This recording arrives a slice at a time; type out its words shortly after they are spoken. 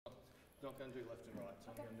not going to do left and right,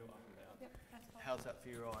 so I'm going to do up and down. Yep, that's fine. How's that for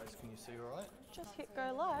your eyes? Can you see all right? Just hit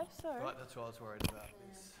go live, so Right, that's what I was worried about.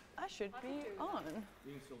 I should be on.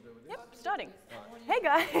 You can still do with this? Yep, starting. Hey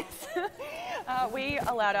guys! We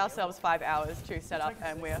allowed ourselves 5 hours to set up,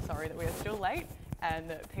 and we are sorry that we are still late and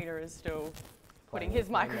that Peter is still putting his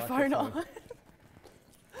microphone on.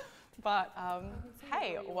 But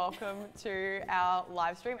hey, welcome to our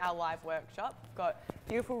live stream, our live workshop. We've got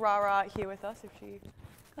beautiful Rara here with us if she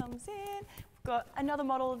comes in. We've got another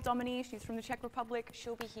model, Domini. She's from the Czech Republic.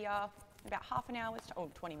 She'll be here in about half an hour,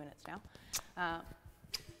 20 minutes now.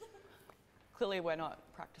 Clearly we're not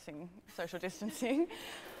practicing social distancing.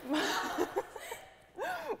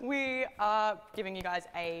 We are giving you guys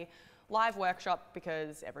a live workshop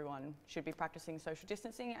because everyone should be practicing social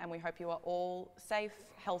distancing, and we hope you are all safe,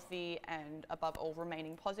 healthy, and above all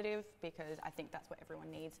remaining positive, because I think that's what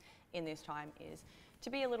everyone needs in this time, is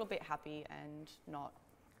to be a little bit happy and not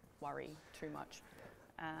worry too much.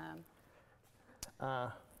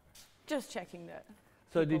 Just checking that.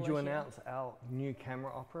 So did you announce our new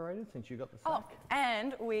camera operator since you got the sack? Oh,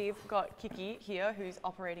 and we've got Kiki here who's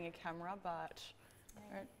operating a camera, but I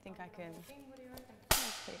don't think I can.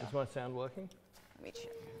 Is my sound working? Let me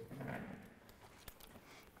check.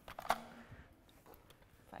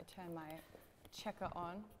 If I turn my checker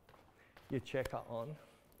on. Your checker on?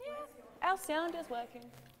 Yeah, our sound is working. Is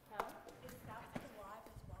that live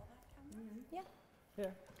as well, that camera? Yeah.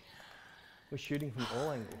 Yeah. We're shooting from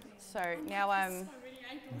all angles. So now I'm. So many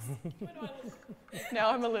angles. Where do I look?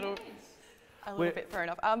 Now I'm a little bit thrown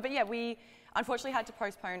off. But yeah, we unfortunately had to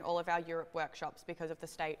postpone all of our Europe workshops because of the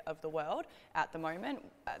state of the world at the moment.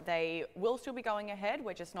 They will still be going ahead.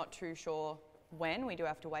 We're just not too sure when. We do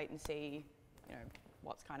have to wait and see, you know,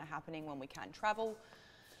 what's kind of happening when we can travel.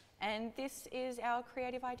 And this is our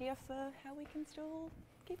creative idea for how we can still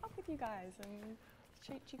keep up with you guys and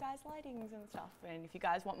shoot you guys lightings and stuff. And if you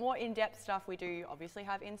guys want more in-depth stuff, we do obviously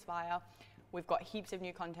have Inspire. We've got heaps of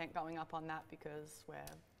new content going up on that because we're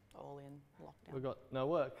all in lockdown. We've got no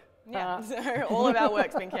work. Yeah, so all of our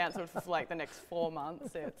work's been cancelled for like the next 4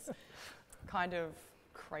 months. It's kind of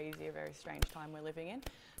crazy, a very strange time we're living in.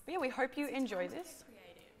 But yeah, we hope you enjoy this.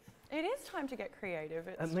 It is time to get creative.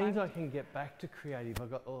 It means I can get back to creative.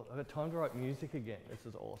 I've got time to write music again. This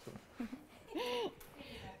is awesome.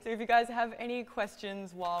 So if you guys have any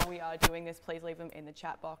questions while we are doing this, please leave them in the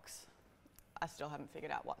chat box. I still haven't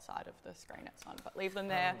figured out what side of the screen it's on, but leave them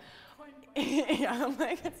there. Yeah, I'm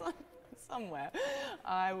like, it's on somewhere.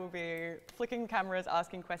 I will be flicking cameras,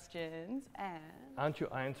 asking questions, and... Aren't you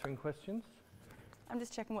answering questions? I'm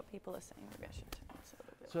just checking what people are saying. Maybe I should turn this a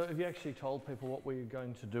little bit. So have you actually told people what we're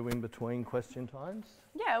going to do in between question times?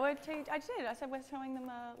 Yeah, I did. I said we're showing them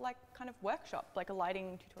a kind of workshop, like a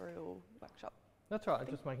lighting tutorial workshop. That's right,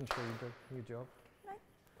 just making sure you do your job. No,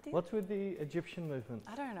 What's with the Egyptian movement?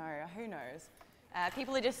 I don't know, who knows?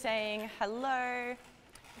 People are just saying hello.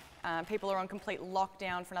 People are on complete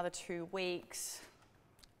lockdown for another 2 weeks.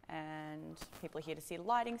 And people are here to see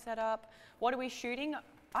lighting setup. What are we shooting?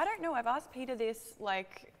 I don't know, I've asked Peter this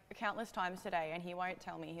like countless times today and he won't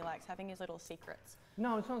tell me. He likes having his little secrets.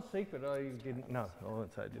 No, it's not a secret. I didn't know. I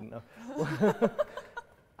won't say I didn't know.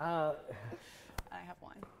 I have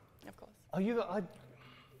one, of course. Oh, you got...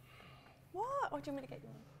 What? Oh, do you want me to get you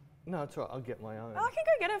one? No, it's all right. I'll get my own. Oh, I can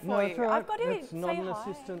go get it for no, you. it's all right. I've got to It's say not an hi.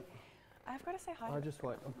 assistant. I've got to say hi. I just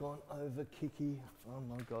wait. I've gone over Kiki. Oh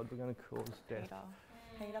my God, we're going to cause death.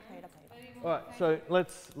 Peter. All right, so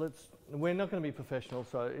let's. We're not going to be professional.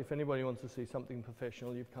 So if anybody wants to see something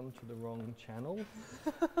professional, you've come to the wrong channel.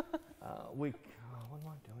 What am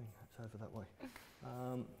I doing? It's over that way.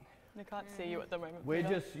 I can't see you at the moment. We're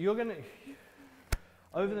Peter. just. You're going to.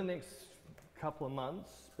 Over the next couple of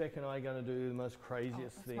months, Beck and I are going to do the most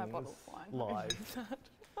craziest things live.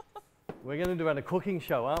 We're going to do a cooking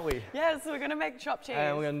show, aren't we? Yes, we're going to make chopped cheese.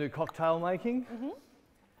 And we're going to do cocktail making.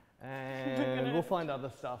 And we'll find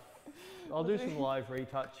other stuff. I'll do some live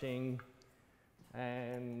retouching.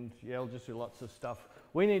 And yeah, I'll just do lots of stuff.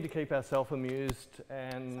 We need to keep ourselves amused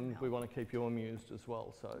and we want to keep you amused as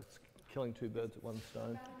well. So it's killing 2 birds with 1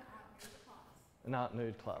 stone. An art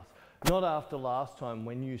nude class. Not after last time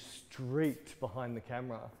when you streaked behind the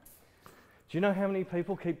camera. Do you know how many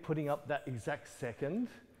people keep putting up that exact second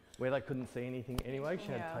where they couldn't see anything anyway?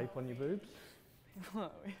 She had tape on your boobs.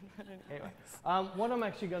 Anyway, what I'm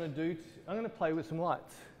actually going to do, I'm going to play with some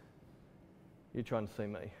lights. You're trying to see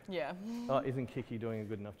me? Yeah. Oh, isn't Kiki doing a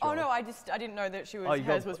good enough job? Oh no, I didn't know that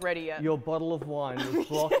hers was ready yet. Your bottle of wine was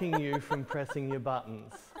blocking you from pressing your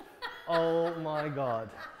buttons. Oh my God.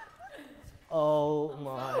 Oh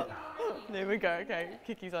my. There we go. Okay,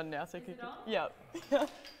 Kiki's on now. So Kiki. Yep.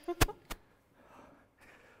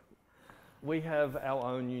 We have our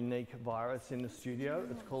own unique virus in the studio.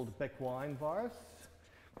 It's called Beckwine virus.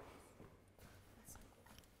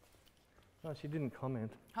 Oh, she didn't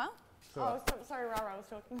comment. Huh? Right. Oh, sorry, Rara was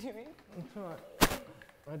talking to me. It's all right.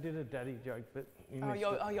 I did a daddy joke, but you missed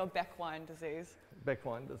it. Your Beckwine disease.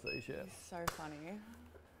 Beckwine disease, yeah. So funny.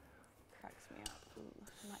 Cracks me up. Ooh,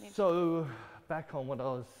 might need So, back on what I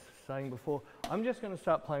was saying before, I'm just going to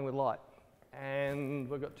start playing with light. And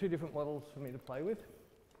we've got two different models for me to play with.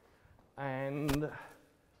 And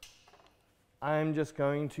I'm just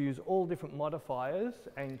going to use all different modifiers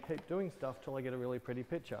and keep doing stuff till I get a really pretty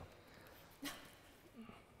picture.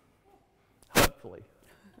 Hopefully.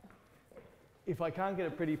 If I can't get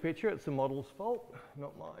a pretty picture, it's the model's fault,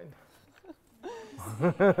 not mine.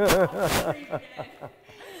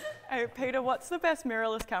 Hey, Peter, what's the best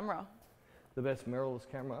mirrorless camera? The best mirrorless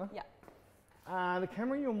camera? Yeah. The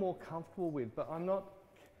camera you're more comfortable with, but I'm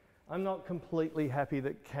not completely happy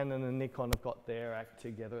that Canon and Nikon have got their act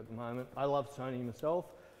together at the moment. I love Sony myself.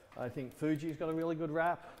 I think Fuji's got a really good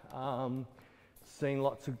rap. Seen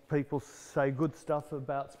lots of people say good stuff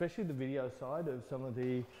about, especially the video side of some of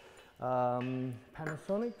the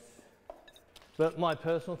Panasonics. But my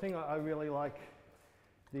personal thing, I really like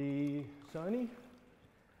the Sony.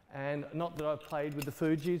 And not that I've played with the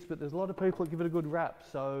Fujis, but there's a lot of people that give it a good rap.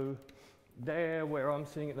 So there, where I'm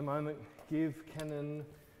sitting at the moment, give Canon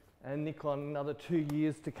and Nikon another 2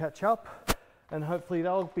 years to catch up. And hopefully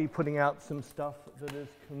they'll be putting out some stuff that is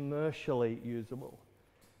commercially usable.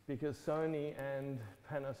 Because Sony and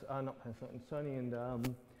Sony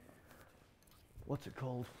and what's it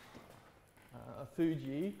called?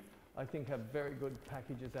 Fuji, I think have very good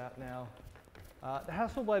packages out now. The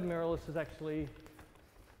Hasselblad mirrorless is actually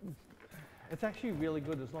really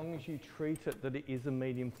good as long as you treat it that it is a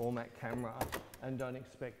medium format camera and don't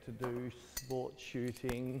expect to do sport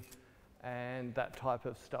shooting and that type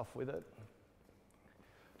of stuff with it.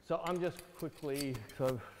 So I'm just quickly,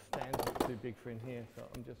 so stands a bit too big for in here, so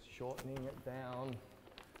I'm just shortening it down.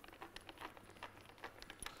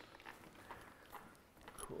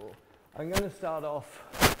 Cool. I'm going to start off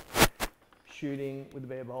shooting with a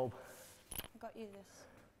bare bulb. I got you this.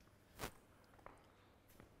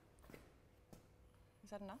 Is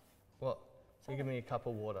that enough? What? You give me a cup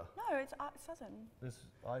of water. No, it doesn't. This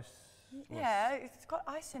ice. Yeah, it's got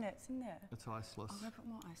ice in it. It's in there. It's iceless. I'm going to put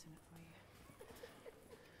more ice in it for you.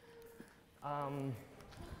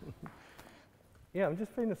 Yeah, I'm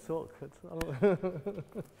just being a sook.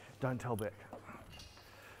 Don't tell Beck.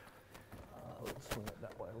 Let's swing it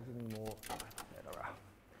that way. We'll give me more.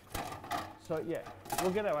 So yeah,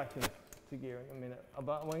 we'll get our act into gear in a minute.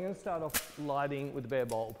 But we're going to start off lighting with a bare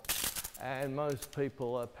bulb. And most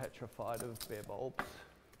people are petrified of bare bulbs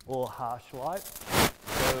or harsh light.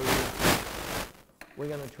 So we're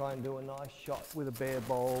going to try and do a nice shot with a bare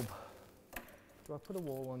bulb. Do I put a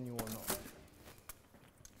wall on you or not?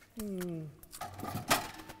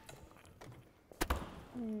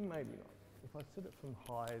 Maybe not. If I set it from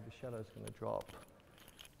high, the shadow's going to drop.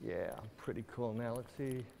 Yeah, pretty cool. Now let's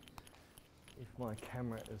see if my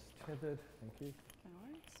camera is tethered. Thank you. No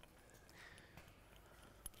worries.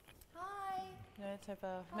 Hi. No, it's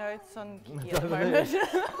over. No, it's on gear at the moment.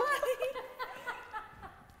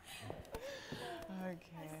 I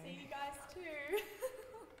see you guys too.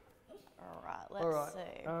 All right, let's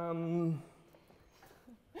see.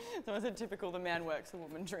 So is it typical the man works, the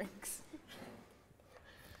woman drinks?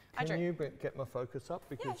 Can you get my focus up?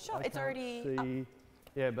 Because yeah, sure. I It's can't already see. up.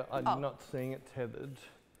 Yeah, but I'm not seeing it tethered.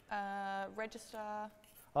 Register.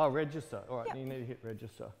 Oh, register. All right, Yep. you need to hit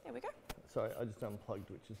register. There we go. Sorry, I just unplugged,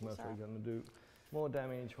 which is mostly Sorry. going to do more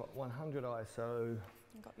damage. What, 100 ISO,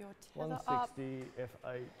 You got your tether up. 160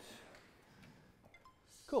 f8.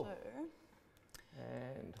 Cool.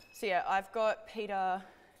 And So yeah, I've got Peter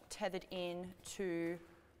tethered in to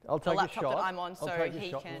I'll the take a laptop shot. that I'm on, I'll so take a he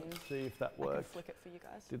shot can. and see if that I can worked. flick it for you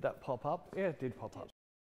guys. Did that pop up? Yeah, it did pop up.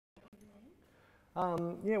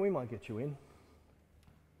 Yeah, we might get you in.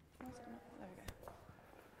 There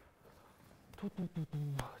we go.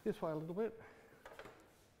 This way a little bit.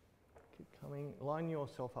 Keep coming. Line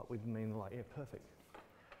yourself up with me in the light. Yeah, perfect.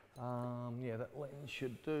 Yeah, that lens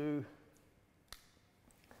should do.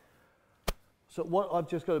 So what I've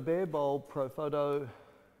just got a bare bulb Pro Photo,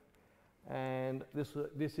 and this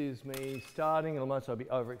is me starting. It'll most likely be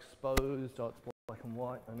overexposed. Oh, it's black and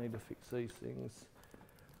white. I need to fix these things.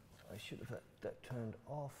 I should have had that turned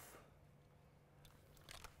off.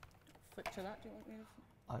 Flick to that. Do you want me to?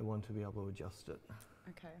 I want to be able to adjust it.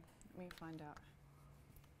 Okay, let me find out.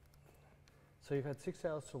 So you've had 6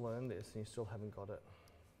 hours to learn this and you still haven't got it.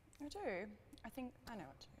 I do. I think I know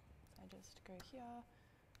what to do. So I just go here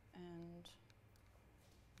and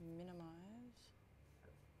minimize.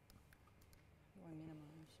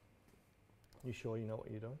 minimize. You sure you know what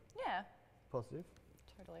you're doing? Yeah, Positive?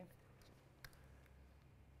 totally.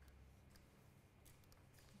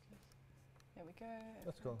 There we go.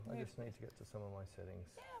 That's cool. I Move. just need to get to some of my settings.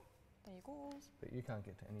 There you go. But you can't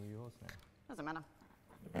get to any of yours now. Doesn't matter.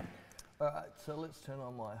 Alright, so let's turn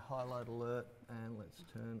on my highlight alert and let's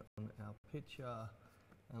turn on our picture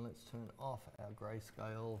and let's turn off our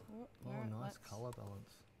grayscale. Ooh, Oh, no, nice let's- colour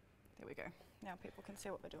balance. There we go. Now people can see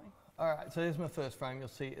what we're doing. Alright, so here's my first frame. You'll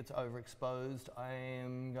see it's overexposed. I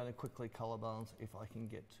am going to quickly colour balance if I can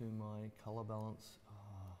get to my colour balance. Oh,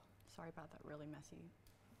 Sorry about that really messy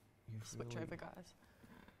you've switch really- over, guys.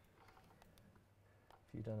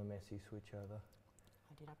 You've done a messy switch over.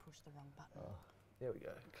 I push the wrong button. Oh, there we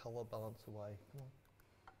go. Colour balance away. Come on.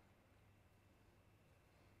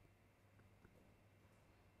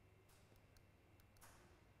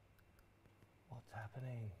 What's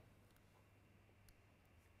happening?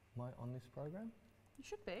 Am I on this program? You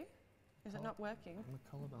should be. Is it Oh. not working? And the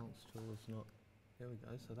colour balance tool is not. There we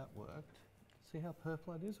go. So that worked. See how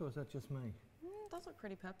purple that is, or is that just me? It does look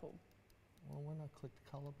pretty purple. Well, when I clicked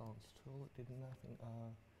colour balance tool, it did nothing.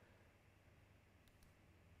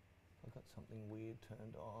 I got something weird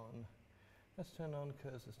turned on. That's turned on.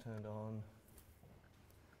 Cursor's turned on.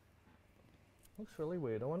 Looks really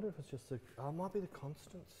weird. I wonder if it's just the. Oh, it might be the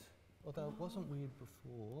constants. Although it wasn't weird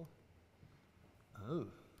before. Oh,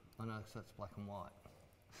 I know, 'cause that's black and white.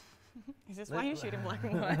 Is this why you shoot in black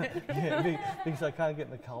and white? Yeah, because I can't get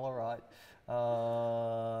the colour right.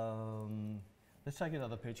 Let's take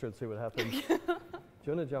another picture and see what happens. Do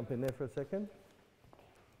you want to jump in there for a second?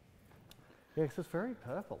 Yeah, 'cause it's very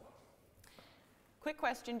purple. Quick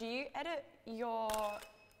question, do you edit your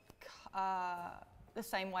the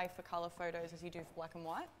same way for colour photos as you do for black and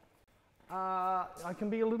white? I can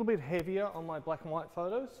be a little bit heavier on my black and white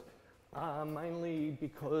photos, mainly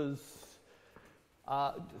because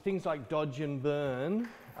things like dodge and burn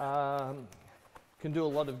can do a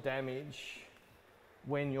lot of damage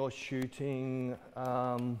when you're shooting,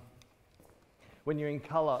 when you're in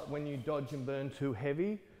colour. When you dodge and burn too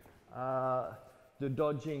heavy, the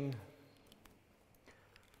dodging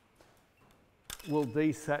will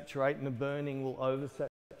desaturate and the burning will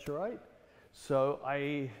oversaturate. So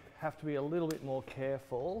I have to be a little bit more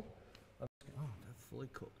careful. Oh, that's fully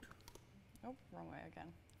cooked. Oh, wrong way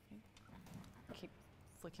again. Keep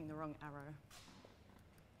flicking the wrong arrow.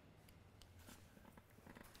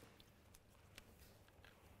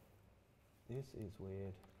 This is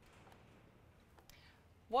weird.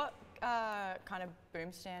 What kind of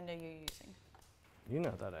boom stand are you using? You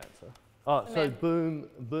know that answer. Oh, so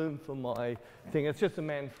boom for my thing. It's just a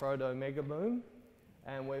Manfrotto Mega Boom,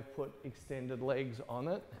 and we've put extended legs on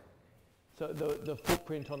it. So the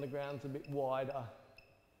footprint on the ground's a bit wider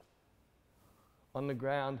on the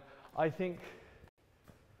ground. I think,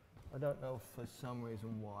 I don't know for some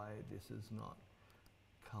reason why this is not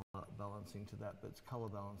colour balancing to that, but it's colour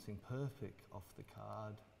balancing perfect off the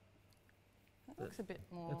card. That looks a bit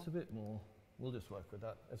more. It's a bit more. We'll just work with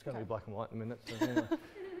that. It's going to Okay. be black and white in a minute. So anyway.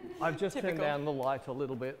 I've just turned down the light a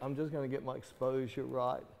little bit. I'm just going to get my exposure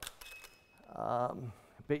right.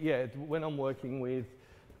 But yeah, when I'm working with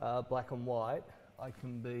black and white, I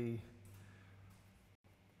can be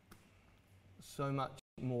so much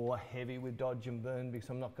more heavy with dodge and burn because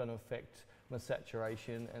I'm not going to affect my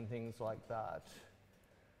saturation and things like that.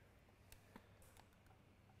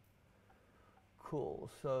 Cool.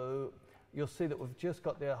 So you'll see that we've just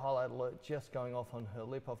got the highlight alert just going off on her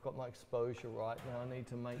lip. I've got my exposure right. Now I need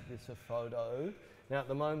to make this a photo. Now at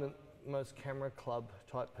the moment, most camera club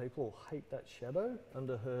type people hate that shadow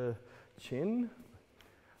under her chin.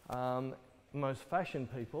 Most fashion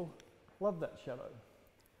people love that shadow.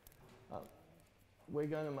 We're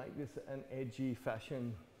going to make this an edgy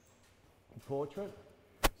fashion portrait.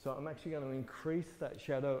 So I'm actually going to increase that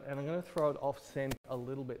shadow and I'm going to throw it off center a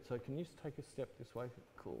little bit. So can you just take a step this way?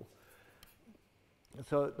 Cool.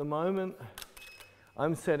 So at the moment,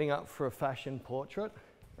 I'm setting up for a fashion portrait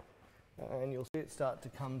and you'll see it start to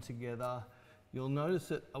come together. You'll notice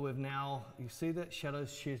that we've now, you see that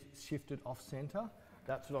shadow's shifted off center?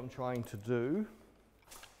 That's what I'm trying to do.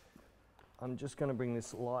 I'm just going to bring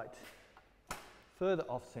this light further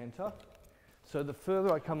off center. So the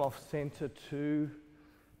further I come off center to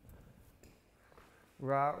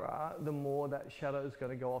the more that shadow is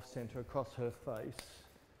going to go off center across her face.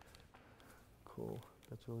 Cool,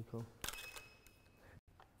 that's really cool.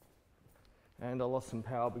 And I lost some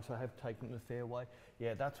power because I have taken the fairway.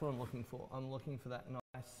 Yeah, that's what I'm looking for. I'm looking for that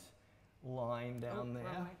nice line down there.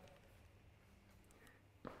 Wrong way.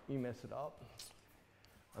 You mess it up.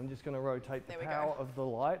 I'm just going to rotate the There we power go. of the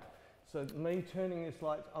light. So me turning this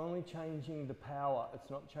light's only changing the power, it's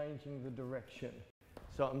not changing the direction.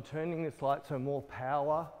 So I'm turning this light so more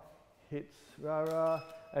power hits rah-rah,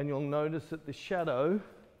 and you'll notice that the shadow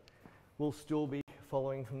will still be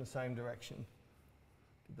following from the same direction.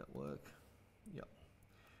 Did that work? Yep.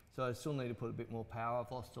 So I still need to put a bit more power.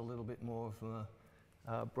 I've lost a little bit more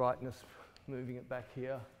of brightness, moving it back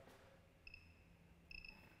here.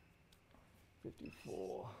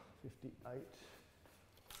 54, 58.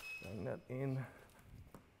 Bring that in.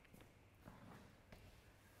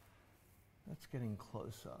 That's getting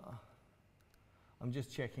closer. I'm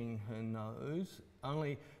just checking her nose.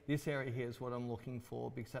 Only this area here is what I'm looking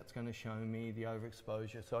for because that's going to show me the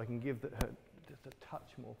overexposure. So I can give her just a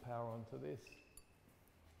touch more power onto this.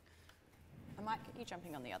 I might get you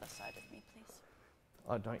jumping on the other side of me, please.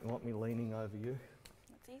 I don't want me leaning over you.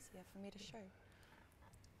 It's easier for me to show.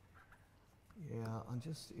 Yeah, I'm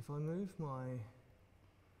just, if I move my,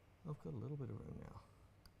 I've got a little bit of room now.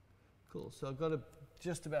 Cool, so I've got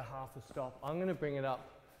just about half a stop. I'm going to bring it up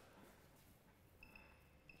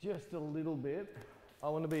just a little bit. I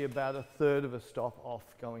want to be about a third of a stop off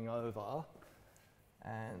going over,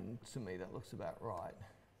 and to me that looks about right.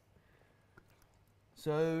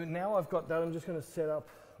 So now I've got that, I'm just going to set up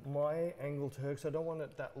my angle to her because I don't want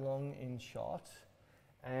it that long in shot.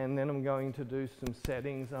 And then I'm going to do some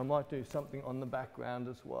settings. I might do something on the background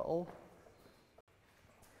as well.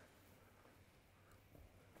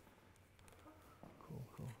 Cool,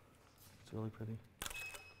 cool. It's really pretty.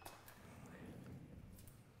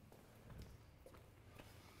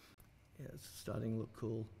 Yeah, it's starting to look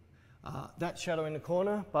cool. That shadow in the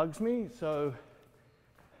corner bugs me, so...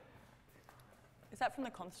 Is that from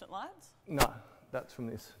the constant lights? No, that's from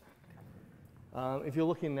this. If you're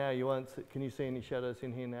looking now, you won't see, can you see any shadows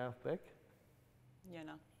in here now, Beck? Yeah,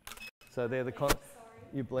 no. So they're the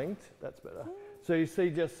you blinked, that's better. So you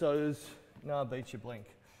see just those, no, I beat you blink.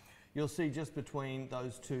 You'll see just between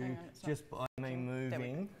those two, just by me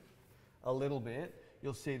moving a little bit,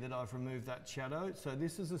 you'll see that I've removed that shadow. So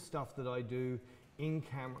this is the stuff that I do in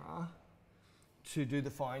camera to do the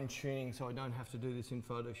fine tuning so I don't have to do this in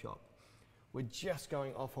Photoshop. We're just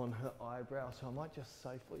going off on her eyebrow, so I might just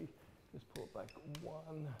safely just pull it back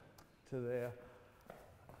one to there.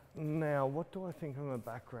 Now, what do I think of my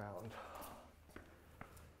background?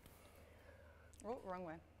 Oh, wrong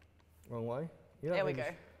way. Wrong way? There we go.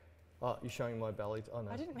 Oh, you're showing my belly. Oh,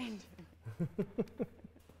 no. I didn't mean to.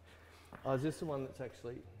 Oh, is this the one that's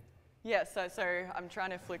actually... Yeah, so I'm trying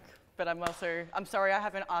to flick, but I'm sorry I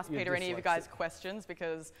haven't asked Peter any of you guys questions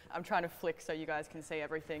because I'm trying to flick so you guys can see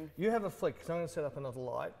everything. You have a flick, because I'm going to set up another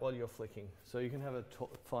light while you're flicking. So you can have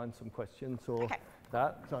find some questions or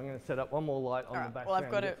that. So I'm going to set up one more light on the background well, I've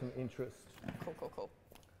got to get some interest. Cool, cool, cool.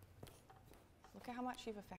 Look at how much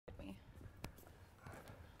you've affected me.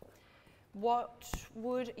 What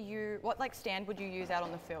like stand would you use out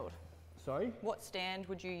on the field? Sorry? What stand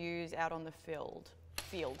would you use out on the field?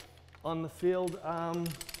 On the field,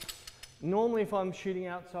 normally if I'm shooting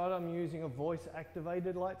outside, I'm using a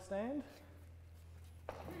voice-activated light stand.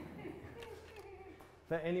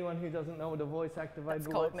 For anyone who doesn't know what a voice-activated light stand is.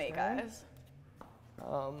 That's called me, guys.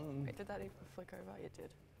 Wait, did that even flick over? It did.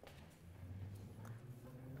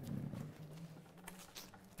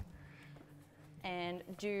 And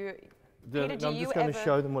Peter, do I'm you just going to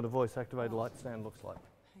show them what a voice-activated light stand looks like.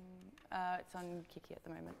 It's on Kiki at the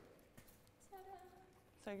moment.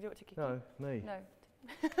 So you do it to Kiki? No, me. No.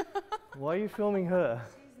 Why are you filming her?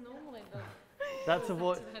 She's normally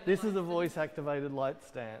the... This is a voice-activated light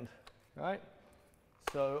stand, right?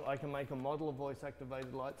 So I can make a model of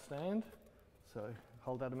voice-activated light stand. So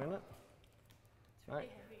hold that a minute. It's really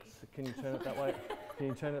heavy. So can you turn it that way? Can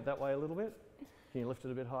you turn it that way a little bit? Can you lift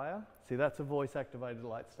it a bit higher? See, that's a voice-activated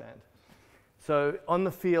light stand. So on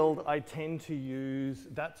the field, I tend to use,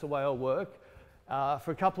 that's the way I work,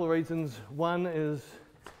 for a couple of reasons. One is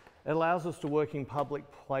it allows us to work in public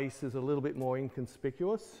places a little bit more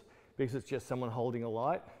inconspicuous because it's just someone holding a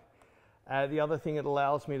light. The other thing, it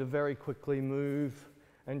allows me to very quickly move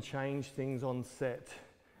and change things on set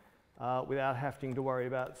without having to worry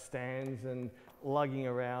about stands and lugging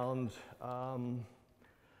around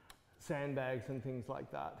sandbags and things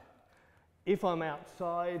like that. If I'm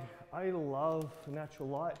outside, I love natural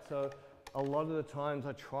light, so a lot of the times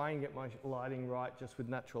I try and get my lighting right just with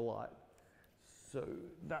natural light. So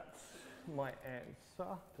that's my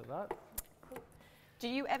answer to that. Do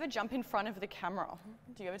you ever jump in front of the camera?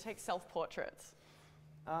 Do you ever take self-portraits?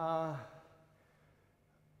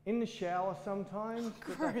 In the shower sometimes.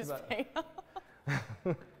 Gross,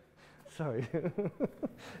 Peter. Sorry.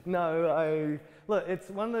 No, look, it's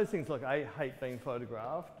one of those things, look, I hate being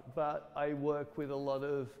photographed, but I work with a lot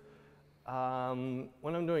of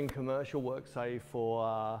when I'm doing commercial work, say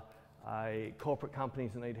for corporate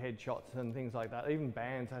companies that need headshots and things like that, even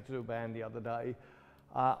bands, I had to do a band the other day,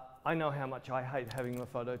 I know how much I hate having my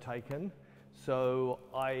photo taken, so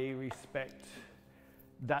I respect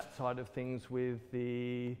that side of things with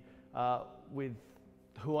with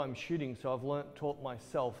who I'm shooting. So I've taught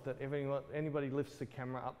myself that if anybody lifts the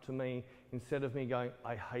camera up to me, instead of me going,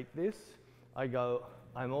 I hate this, I go,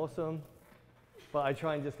 I'm awesome. But I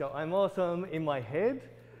try and just go, I'm awesome in my head,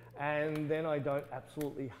 and then I don't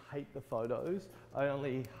absolutely hate the photos. I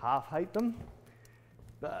only half hate them.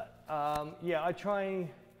 But yeah, I try,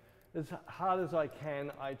 as hard as I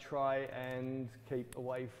can, I try and keep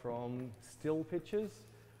away from still pictures.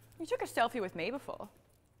 You took a selfie with me before.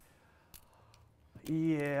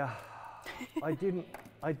 Yeah, I didn't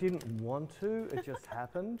want to, it just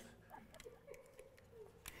happened.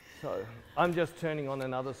 So I'm just turning on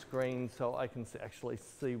another screen so I can actually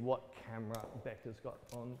see what camera Beck has got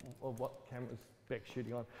on, or what cameras Beck's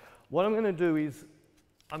shooting on. What I'm going to do is,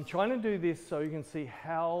 I'm trying to do this so you can see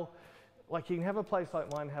how, like you can have a place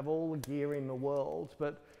like mine, have all the gear in the world,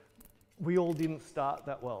 but we all didn't start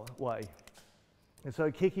that way. And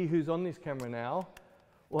so Kiki, who's on this camera now,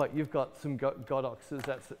 what, you've got some Godoxes,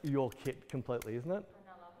 that's your kit completely, isn't it?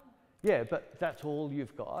 Yeah, but that's all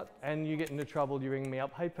you've got, and you get into trouble, you ring me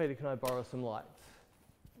up, hey Peter, can I borrow some lights?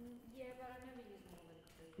 Yeah, but I never use more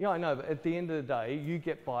than 2. Yeah, I know, but at the end of the day, you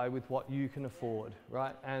get by with what you can afford,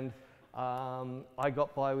 right? And I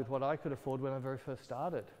got by with what I could afford when I very first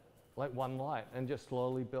started, like one light, and just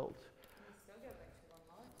slowly built. You still go back to 1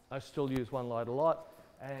 light? I still use one light a lot,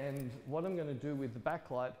 and what I'm going to do with the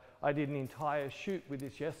backlight, I did an entire shoot with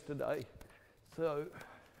this yesterday, so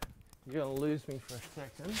you're going to lose me for a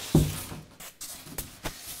second.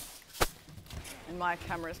 And my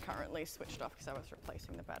camera is currently switched off because I was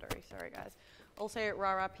replacing the battery. Sorry, guys. Also,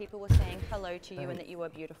 Rara, people were saying hello to you and that you were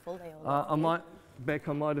beautiful. They all love you. Beck,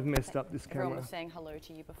 I might have messed up this camera. Everyone was saying hello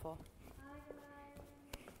to you before. Hi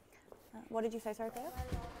guys. What did you say, sorry, Peter? I love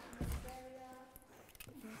Australia.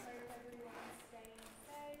 So everyone's staying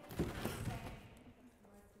safe. Staying. That's the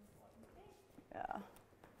most important thing. Yeah.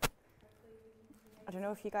 Hopefully we can create. I don't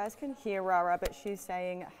know if you guys can hear Rara, but she's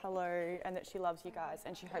saying hello and that she loves you guys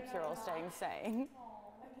and she hopes you're all staying sane.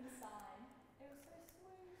 Oh, I can sign. It was so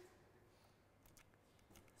sweet.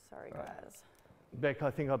 Sorry, guys. Beck,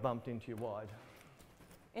 I think I bumped into you wide.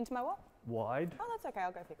 Into my what? Wide. Oh, that's okay.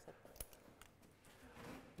 I'll go fix it.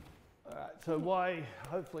 All right, so why,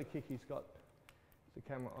 hopefully Kiki's got the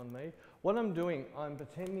camera on me. What I'm doing, I'm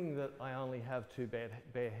pretending that I only have two bare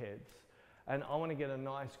heads, and I want to get a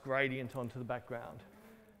nice gradient onto the background.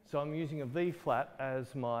 So I'm using a V flat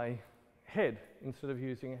as my head instead of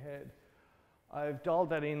using a head. I've dialed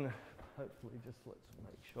that in, hopefully just let's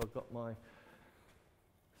make sure I've got my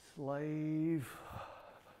slave.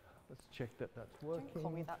 Let's check that that's working. Don't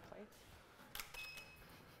call me that, please.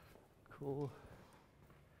 Cool.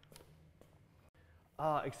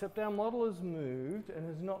 Except our model has moved and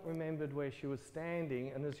has not remembered where she was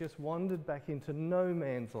standing and has just wandered back into no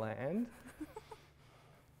man's land.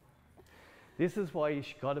 This is why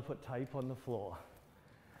you've got to put tape on the floor.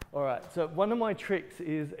 All right, so one of my tricks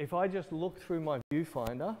is if I just look through my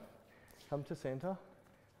viewfinder, come to center,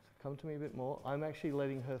 come to me a bit more, I'm actually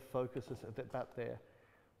letting her focus us at about there.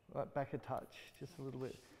 Right, back a touch, just a little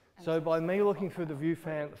bit. So by me looking through the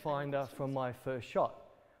viewfinder from my first shot,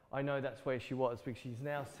 I know that's where she was because she's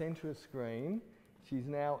now center of screen. She's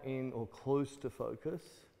now in or close to focus.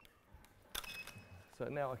 So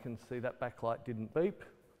now I can see that backlight didn't beep.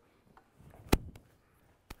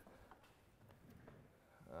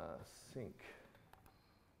 Sync.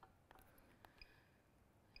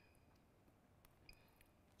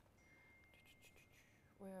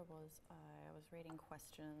 Where was I? I was reading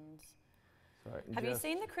questions. Sorry, Have you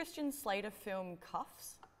seen the Christian Slater film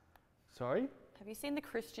Cuffs? Sorry? Have you seen the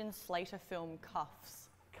Christian Slater film Cuffs?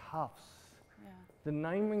 Cuffs. Yeah. The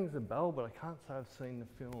name rings a bell, but I can't say I've seen the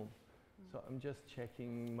film. So I'm just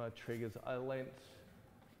checking my triggers. I lent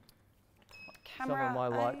some of my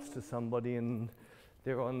lights to somebody and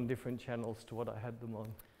they're on different channels to what I had them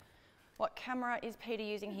on. What camera is Peter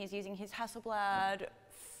using? He's using his Hasselblad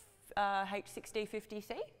H6D50C.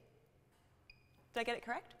 Did I get it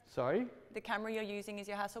correct? Sorry? The camera you're using is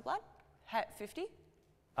your Hasselblad H50?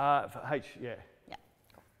 For H, yeah. Yeah.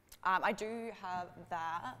 Cool. I do have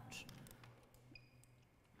that. Does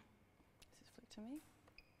this flick to me?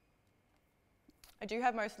 I do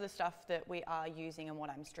have most of the stuff that we are using and what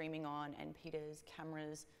I'm streaming on and Peter's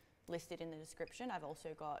cameras listed in the description. I've also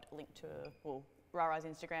got a link to, well, Rara's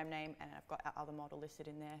Instagram name and I've got our other model listed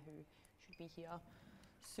in there who should be here.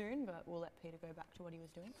 soon, but we'll let Peter go back to what he was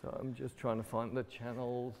doing. So I'm just trying to find the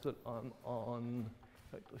channels that I'm on.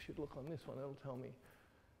 In fact, I should look on this one, it'll tell me,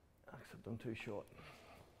 except I'm too short.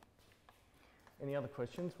 Any other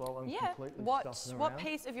questions while I'm completely stuffing what around?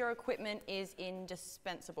 piece of your equipment is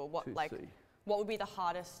indispensable? What 2C. what would be the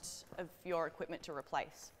hardest of your equipment to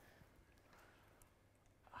replace?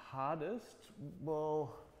 Hardest?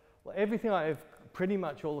 Well, everything pretty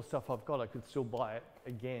much all the stuff I've got, I could still buy it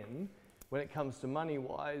again. When it comes to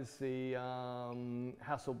money-wise, the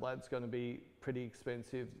Hasselblad's going to be pretty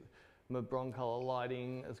expensive. My Broncolor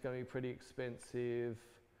lighting is going to be pretty expensive.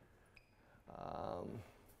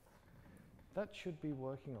 That should be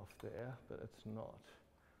working off there, but it's not.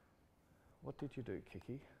 What did you do,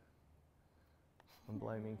 Kiki? I'm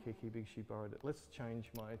blaming Kiki because she borrowed it. Let's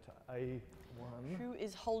change my to A1. Who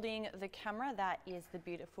is holding the camera? That is the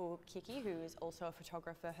beautiful Kiki, who is also a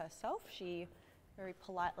photographer herself. She very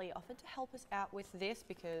politely offered to help us out with this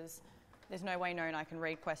because there's no way known I can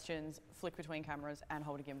read questions, flick between cameras and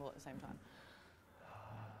hold a gimbal at the same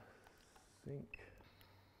time.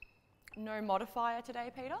 No modifier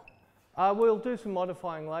today, Peter? We'll do some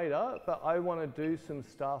modifying later, but I want to do some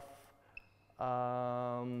stuff.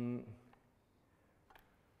 I'm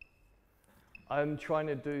trying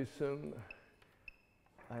to do some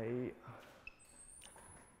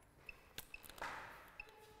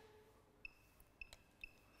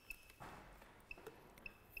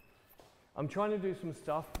I'm trying to do some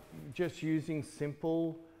stuff just using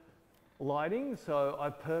simple lighting, so I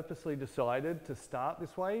purposely decided to start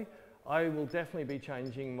this way. I will definitely be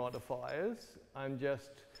changing modifiers. I'm just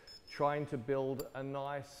trying to build a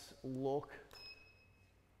nice look.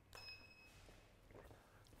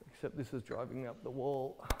 Except this is driving me up the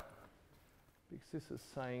wall because this is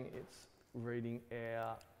saying it's reading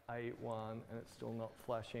air A1 and it's still not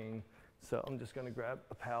flashing. So I'm just going to grab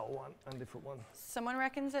a power one and a different one. Someone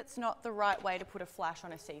reckons it's not the right way to put a flash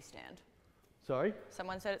on a C-stand. Sorry?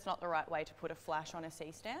 Someone said it's not the right way to put a flash on a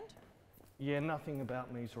C-stand. Yeah, nothing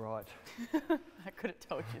about me's right. I could have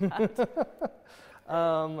told you that.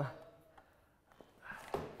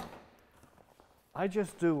 I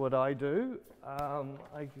just do what I do. I'm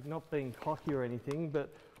not being cocky or anything,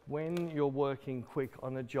 but when you're working quick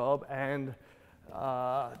on a job and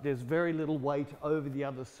there's very little weight over the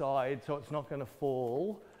other side, so it's not going to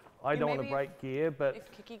fall. I don't want to break gear, but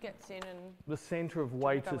if Kiki gets in and the centre of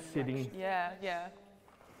weight is sitting. Yeah, yeah.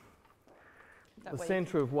 The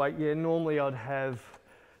centre of weight, yeah, normally I'd have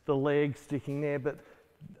the leg sticking there, but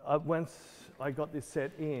once I got this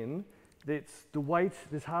set in, it's the weight,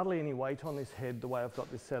 there's hardly any weight on this head the way I've got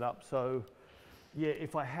this set up. So yeah,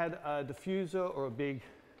 if I had a diffuser or a big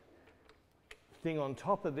thing on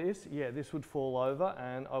top of this, yeah, this would fall over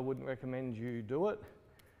and I wouldn't recommend you do it.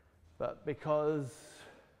 But because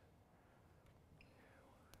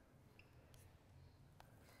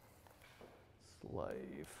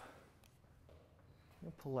slave,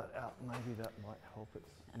 I'll pull that out, maybe that might help it.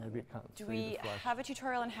 Maybe it can't see the flash. Do we have a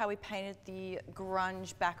tutorial on how we painted the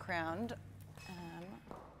grunge background?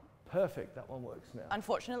 Perfect, that one works now.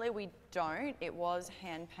 Unfortunately, we don't. It was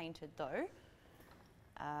hand painted though.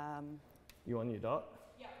 You on your dot?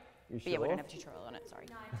 Yeah. You But sure? yeah, we don't have a tutorial on it, sorry.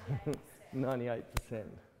 98%. 98%.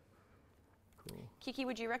 Cool. Kiki,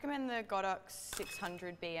 would you recommend the Godox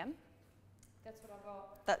 600 BM? That's what I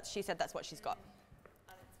got, She said that's what she's got.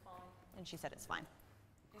 and it's fine. And she said it's fine.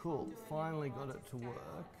 Cool, finally got it to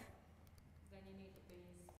work. Then you need the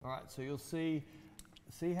bees. All right, so you'll see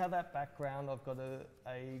how that background, I've got a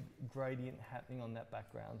gradient happening on that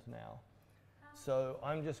background now. So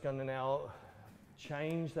I'm just going to now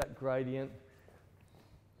change that gradient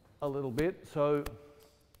a little bit. So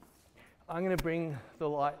I'm going to bring the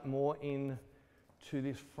light more in to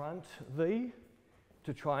this front V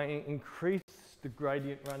to try and increase the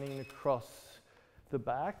gradient running across the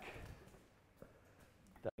back.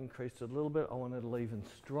 That increased a little bit. I wanted to leave even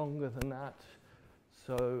stronger than that.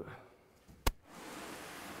 So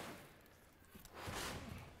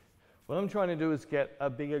what I'm trying to do is get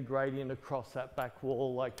a bigger gradient across that back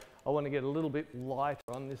wall. Like I want to get a little bit lighter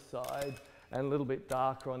on this side and a little bit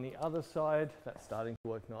darker on the other side. That's starting to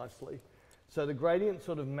work nicely. So the gradient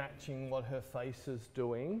sort of matching what her face is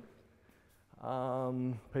doing.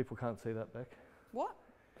 People can't see that, Beck. What?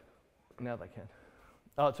 Now they can.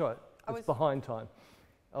 Oh, it's all right. It's was behind time.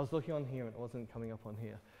 I was looking on here and it wasn't coming up on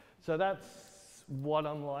here. So that's what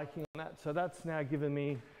I'm liking on that. So that's now given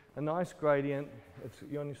me a nice gradient.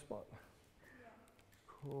 You're on your spot. Yeah.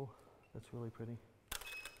 Cool. That's really pretty.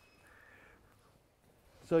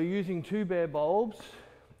 So using two bare bulbs,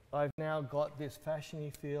 I've now got this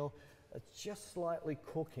fashiony feel. It's just slightly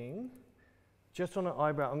cooking. just on an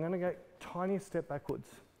eyebrow, I'm going to go tiny step backwards.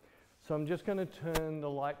 So I'm just going to turn the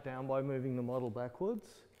light down by moving the model backwards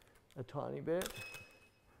a tiny bit.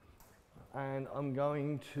 And I'm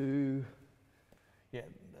going to, yeah,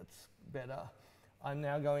 that's better. I'm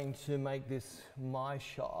now going to make this my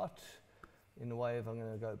shot in the way of I'm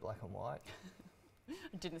going to go black and white.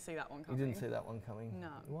 I didn't see that one coming. You didn't see that one coming? No.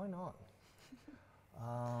 Why not?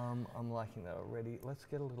 I'm liking that already. Let's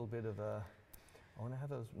get a little bit of a, I want to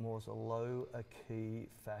have more as a low key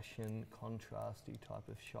fashion contrasty type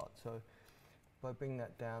of shot. So if I bring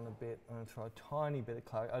that down a bit, I'm going to throw a tiny bit of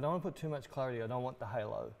clarity. I don't want to put too much clarity. I don't want the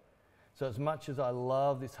halo. So as much as I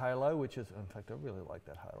love this halo, which is, in fact, I really like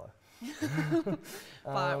that halo.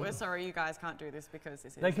 But we're sorry you guys can't do this because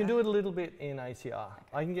this is... They can do it a little bit in ACR. Okay.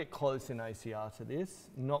 I can get close in ACR to this,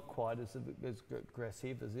 not quite as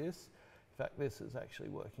aggressive as this. In fact, this is actually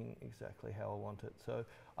working exactly how I want it. So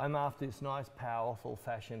I'm after this nice, powerful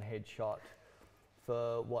fashion headshot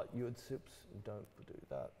for what you would don't do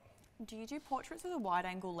that. Do you do portraits with a wide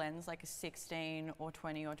angle lens, like a 16 or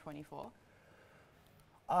 20 or 24?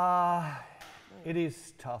 It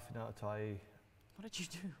is tough. No, What did you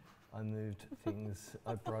do? I moved things.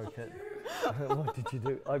 I broke it. What did you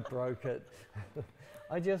do? I broke it.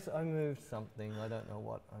 I moved something. I don't know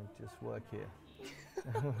what. I just work here.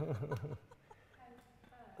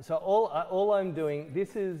 So all I'm doing,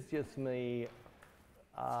 this is just me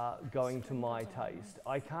going to my taste.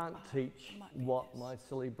 I can't teach what my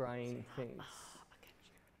silly brain thinks.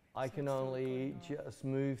 I can only just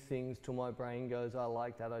move things till my brain goes, I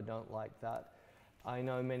like that, I don't like that. I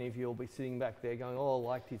know many of you will be sitting back there going, oh, I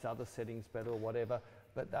like these other settings better or whatever,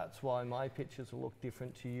 but that's why my pictures will look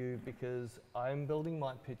different to you, because I'm building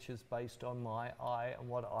my pictures based on my eye and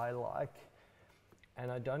what I like.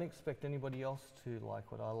 And I don't expect anybody else to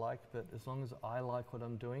like what I like, but as long as I like what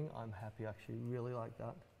I'm doing, I'm happy. I actually really like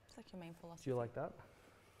that. It's like your main philosophy. Do you like that?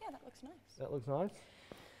 Yeah, that looks nice. That looks nice?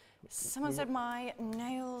 Someone said my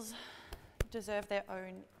nails deserve their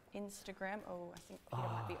own Instagram. Oh, I think Peter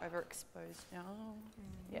might be overexposed now.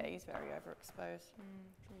 Yeah, he's very overexposed. Yeah,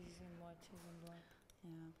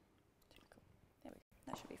 typical. There we go.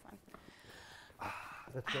 That should be fine.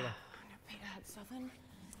 That's better. Peter had southern.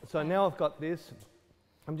 So now I've got this.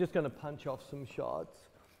 I'm just going to punch off some shots.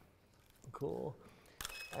 Cool.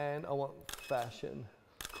 And I want fashion.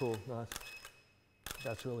 Cool, nice.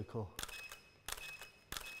 That's really cool.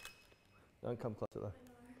 Don't come closer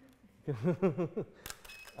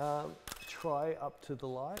though. Try up to the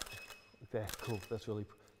light. There, cool. That's really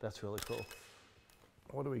cool.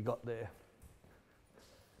 What do we got there?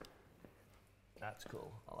 That's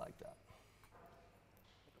cool. I like that.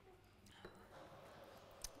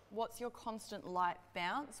 What's your constant light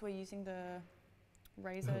bounce? We're using the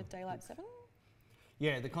Razer Daylight 7?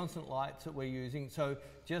 Yeah, the constant lights that we're using. So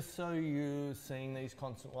just so you're seeing these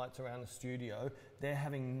constant lights around the studio, they're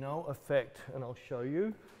having no effect, and I'll show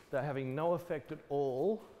you. They're having no effect at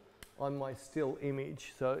all on my still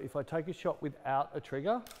image. So if I take a shot without a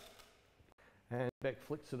trigger, and Beck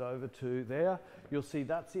flicks it over to there, you'll see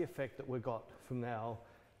that's the effect that we got from our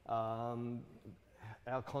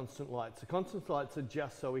constant lights. The constant lights are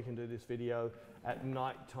just so we can do this video at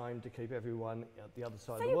night time to keep everyone at the other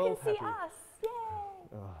side of the world happy. So you can see us, yay!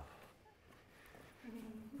 Oh.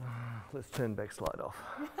 Let's turn Beck's light off.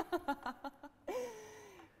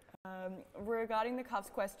 Regarding the cuffs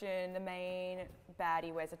question, the main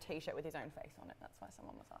baddie wears a t-shirt with his own face on it. That's why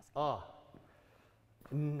someone was asking. Oh.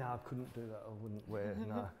 No, I couldn't do that. I wouldn't wear,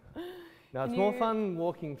 no. No, it's more fun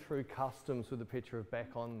walking through customs with a picture of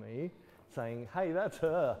Beck on me, saying, hey, that's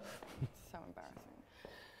her. So embarrassing.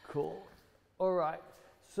 Cool. All right.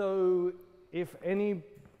 So if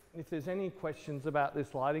there's any questions about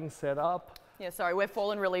this lighting setup. Yeah, sorry, we're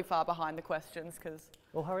falling really far behind the questions because.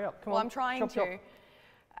 Well, hurry up. Come on. Well, I'm trying chop, to.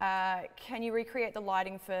 Can you recreate the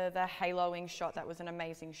lighting for the haloing shot? That was an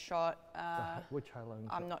amazing shot. Which haloing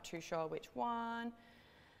shot? I'm not too sure which one.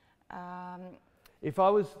 If I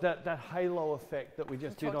was that halo effect that we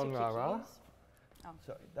just did on Rara. Oh.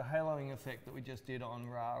 Sorry, the haloing effect that we just did on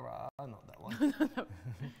Rara. Not that one.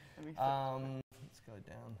 Let's go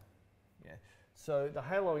down. Yeah. So the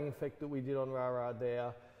haloing effect that we did on Rara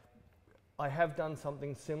there, I have done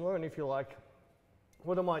something similar, and if you like,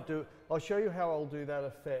 what I might do, I'll show you how I'll do that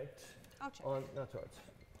effect. I'll check. That's right.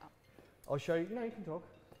 Oh. I'll show you. No, you can talk.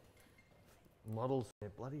 Models,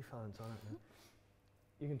 their bloody phones, I don't know.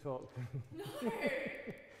 You can talk. No.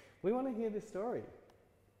 We want to hear this story.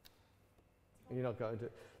 You're not going to.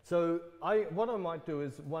 So what I might do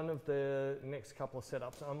is one of the next couple of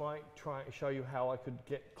setups, I might try and show you how I could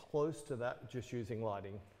get close to that just using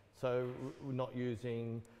lighting. So we're not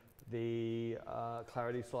using the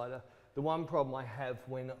clarity slider. The one problem I have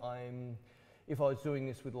when if I was doing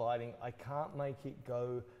this with lighting, I can't make it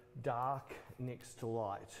go dark next to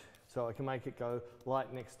light. So I can make it go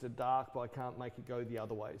light next to dark, but I can't make it go the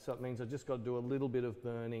other way. So it means I just got to do a little bit of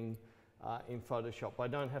burning in Photoshop. I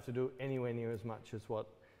don't have to do anywhere near as much as what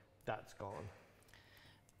that's gone.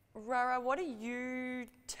 Rara, what do you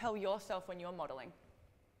tell yourself when you're modelling?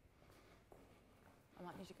 I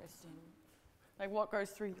might need to go stand. Like what goes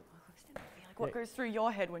through what goes through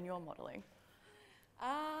your head when you're modelling?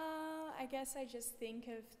 I guess I just think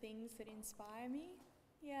of things that inspire me.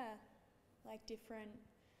 Yeah, like different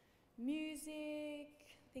music,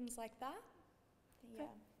 things like that. Yeah.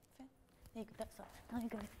 There you go, that's all. Now you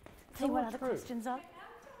go. See what other questions are.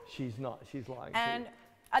 She's not, she's lying. And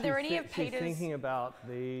are there any of She's Peter's... thinking about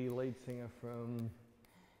the lead singer from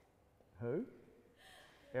who?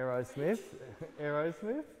 Aerosmith?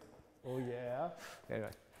 Aerosmith? Oh yeah.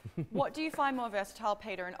 Anyway. What do you find more versatile,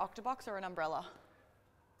 Peter, an octobox or an umbrella?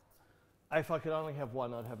 If I could only have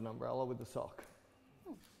one, I'd have an umbrella with a sock.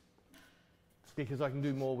 Because I can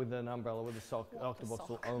do more with an umbrella with a sock. Octobox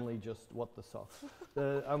will only just the sock.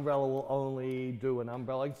 The umbrella will only do an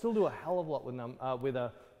umbrella. I can still do a hell of a lot with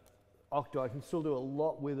a octo. I can still do a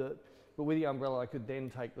lot with it, but with the umbrella, I could then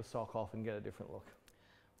take the sock off and get a different look.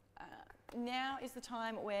 Now is the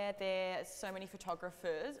time where there's so many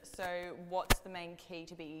photographers. So what's the main key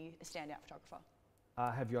to be a standout photographer?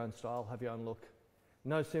 Have your own style, have your own look.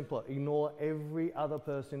 No simpler. Ignore every other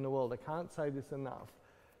person in the world. I can't say this enough.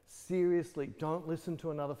 Seriously, don't listen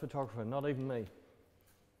to another photographer, not even me.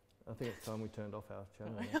 I think it's time we turned off our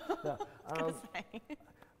channel. No,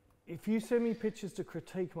 if you send me pictures to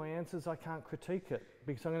critique, my answer is I can't critique it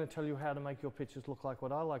because I'm going to tell you how to make your pictures look like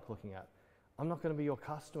what I like looking at. I'm not going to be your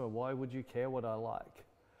customer. Why would you care what I like?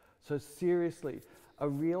 So seriously, a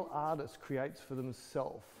real artist creates for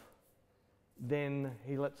themselves. Then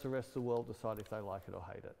he lets the rest of the world decide if they like it or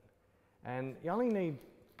hate it. And you only need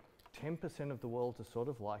 10% of the world to sort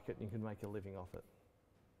of like it and you can make a living off it.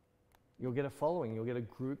 You'll get a following, you'll get a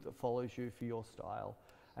group that follows you for your style.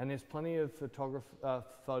 And there's plenty of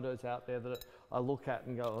photos out there that I look at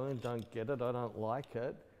and go, oh, I don't get it, I don't like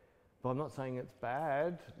it. But I'm not saying it's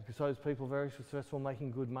bad because those people are very successful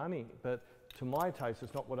making good money. But to my taste,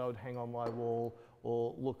 it's not what I would hang on my wall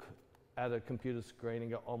or look at a computer screen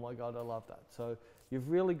and go, oh my God, I love that. So you've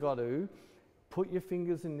really got to put your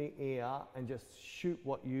fingers in the air and just shoot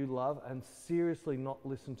what you love and seriously not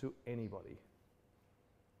listen to anybody.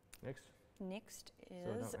 Next. Next So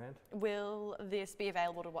is, will this be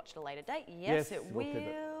available to watch at a later date? Yes, it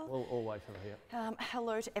will. We'll always have it here.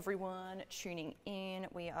 Hello to everyone tuning in.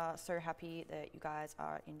 We are so happy that you guys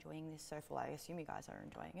are enjoying this so far. I assume you guys are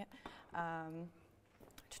enjoying it.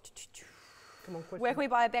 Come on, where can we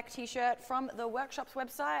buy a Beck t-shirt? From the workshop's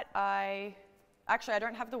website. Actually, I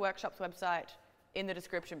don't have the workshop's website in the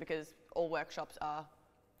description because all workshops are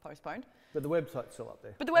postponed. But the website's still up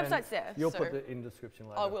there. But the website's there. You'll put it in the description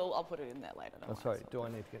later. I'll put it in there later. Oh, sorry, do I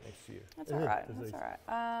need to get next to you? That's all right. That's all right.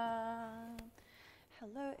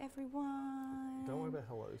 Hello, everyone. Don't worry about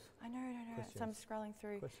hellos. I know. So I'm scrolling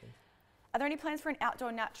through. Questions. Are there any plans for an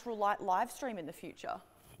outdoor natural light live stream in the future?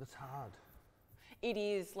 That's hard. It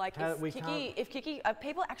is. Like if Kiki,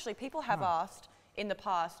 people have asked in the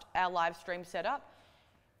past our live stream setup.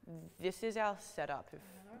 This is our setup.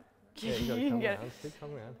 Yeah, you got to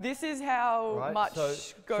come around. This is how much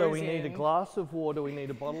goes in. So we need a glass of water, we need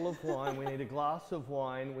a bottle of wine, we need a glass of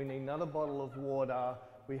wine, we need another bottle of water,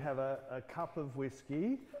 we have a cup of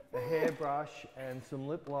whiskey, a hairbrush and some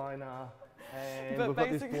lip liner, and we've got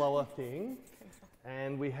this blower thing,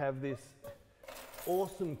 and we have this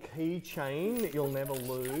awesome keychain that you'll never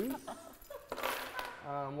lose.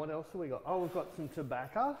 What else have we got? Oh, we've got some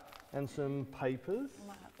tobacco and some papers. I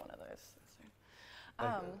might have one of those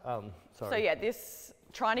soon. Sorry. So yeah,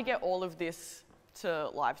 trying to get all of this to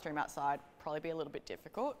live stream outside probably be a little bit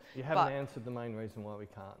difficult. You haven't answered the main reason why we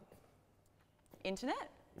can't. Internet?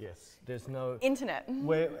 Yes, there's no... Internet.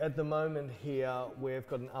 We're, at the moment here, we've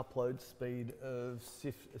got an upload speed of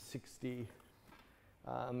 60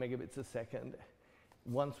 megabits a second.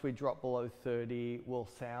 Once we drop below 30,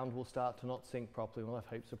 sound will start to not sync properly. We'll have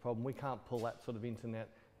heaps of problems. We can't pull that sort of internet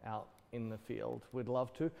out in the field. We'd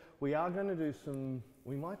love to. We are going to do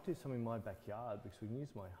we might do some in my backyard because we can use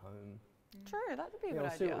my home. True, that would be a good we'll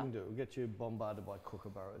idea. See what we can do. We'll get you bombarded by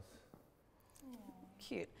kookaburras.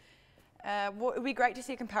 Cute. It would be great to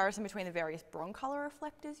see a comparison between the various broncolor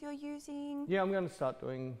reflectors you're using. Yeah, I'm going to start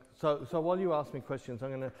doing, so while you ask me questions, I'm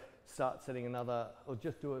going to start setting or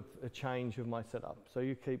just do a change of my setup. So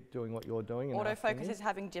you keep doing what you're doing. Autofocus is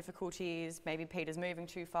having difficulties, maybe Peter's moving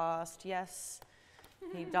too fast, yes.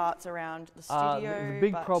 He darts around the studio. The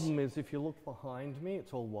big problem is if you look behind me,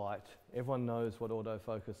 it's all white. Everyone knows what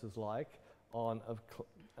autofocus is like on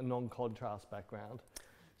a non-contrast background.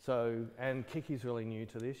 So, and Kiki's really new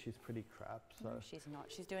to this. She's pretty crap. So. No, she's not.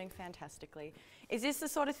 She's doing fantastically. Is this the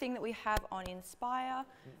sort of thing that we have on Inspire?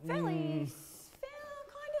 Fairly, kind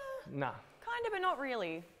of. Nah. Kind of, but not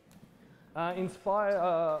really. Inspire,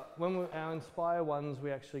 our Inspire ones,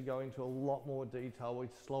 we actually go into a lot more detail. We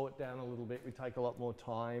slow it down a little bit. We take a lot more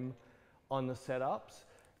time on the setups.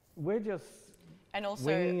 We're just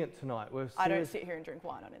winging it tonight. I don't sit here and drink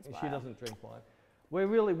wine on Inspire. She doesn't drink wine.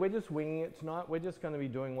 We're just winging it tonight. We're just going to be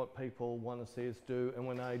doing what people want to see us do. And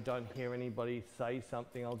when I don't hear anybody say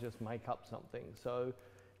something, I'll just make up something. So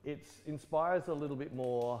Inspire's a little bit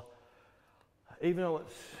more, even though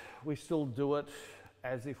we still do it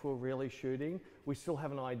as if we're really shooting, we still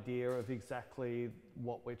have an idea of exactly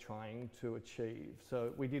what we're trying to achieve.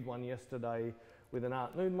 So we did one yesterday with an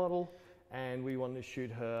art nude model, and we wanted to shoot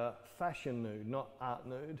her fashion nude, not art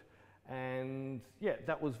nude. And yeah,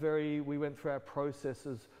 that was we went through our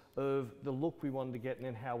processes of the look we wanted to get and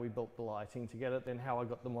then how we built the lighting to get it, then how I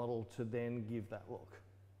got the model to then give that look.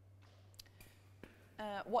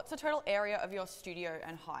 What's the total area of your studio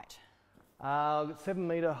and height? 7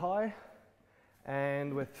 metre high.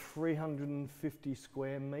 And we're 350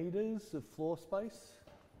 square metres of floor space.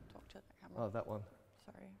 Talk to the camera. Oh, that one.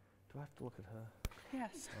 Sorry. Do I have to look at her?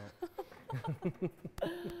 Yes.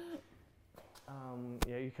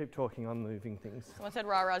 Yeah, you keep talking, I'm moving things. Someone said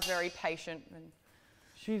Rara's very patient.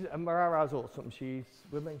 And Rara's awesome. We've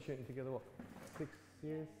been shooting together, what, 6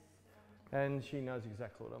 years? And she knows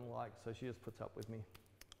exactly what I'm like, so she just puts up with me.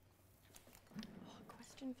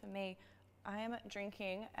 Question for me. I am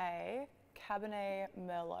drinking a Cabernet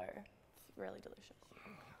Merlot. It's really delicious.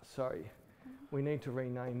 Sorry, we need to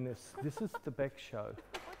rename this. This is the Beck Show.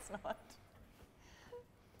 No, it's not.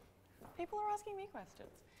 People are asking me questions.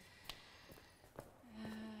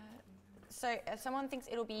 So someone thinks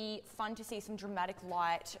it'll be fun to see some dramatic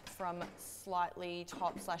light from slightly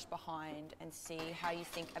top/behind and see how you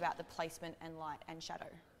think about the placement and light and shadow.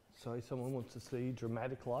 So someone wants to see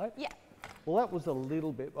dramatic light? Yeah. Well, that was a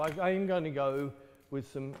little bit. I am going to go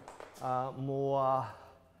with some more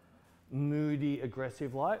moody,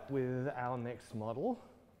 aggressive light with our next model.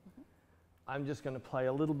 I'm just going to play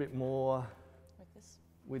a little bit more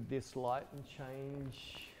with this light and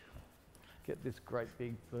get this great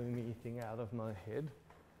big boomy thing out of my head.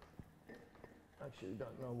 Actually,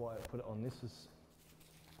 don't know why I put it on. This is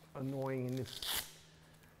annoying in this.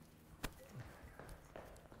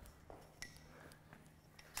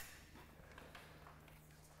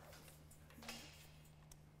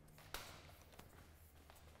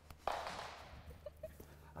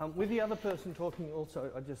 With the other person talking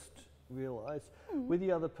also, I just realised, with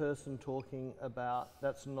the other person talking about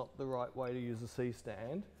that's not the right way to use a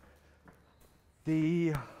C-stand,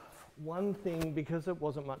 the one thing, because it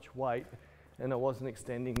wasn't much weight and I wasn't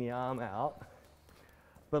extending the arm out,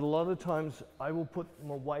 but a lot of times I will put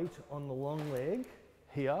my weight on the long leg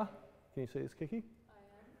here. Can you see this, Kiki? I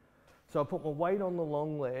am. So I put my weight on the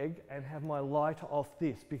long leg and have my light off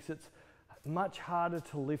this because it's much harder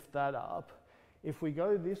to lift that up. If we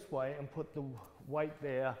go this way and put the weight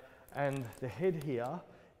there and the head here,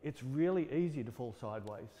 it's really easy to fall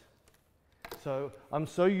sideways. So I'm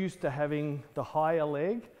so used to having the higher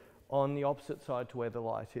leg on the opposite side to where the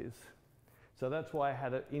light is. So that's why I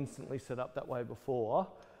had it instantly set up that way before,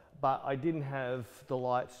 but I didn't have the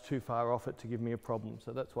lights too far off it to give me a problem.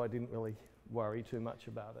 So that's why I didn't really worry too much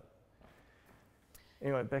about it.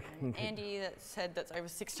 Anyway, Beck. Andy that said that's over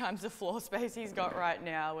 6 times the floor space he's got right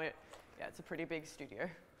now. Yeah, it's a pretty big studio.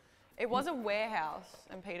 It was a warehouse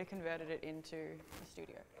and Peter converted it into a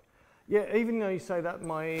studio. Yeah, even though you say that,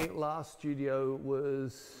 my last studio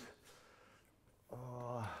was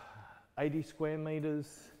 80 square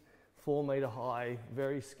metres, 4 metre high,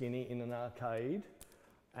 very skinny in an arcade.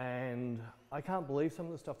 And I can't believe some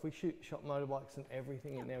of the stuff. We shot motorbikes and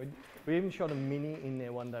everything in there. We even shot a Mini in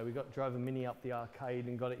there one day. We drove a Mini up the arcade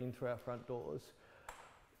and got it in through our front doors.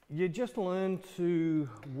 You just learn to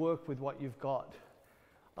work with what you've got.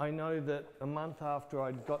 I know that a month after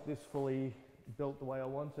I'd got this fully built the way I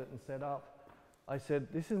wanted it and set up, I said,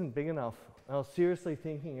 this isn't big enough. I was seriously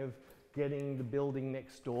thinking of getting the building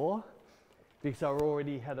next door because I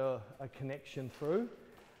already had a connection through.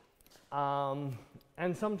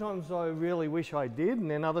 And sometimes I really wish I did,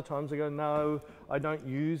 and then other times I go, no, I don't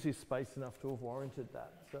use this space enough to have warranted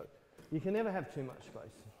that. So you can never have too much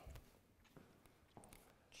space.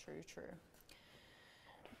 True.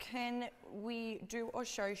 Can we do or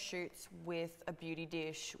show shoots with a beauty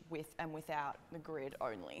dish with and without the grid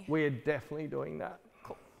only? We're definitely doing that.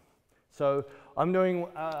 So I'm doing,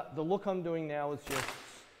 the look I'm doing now is just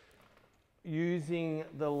using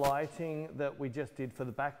the lighting that we just did for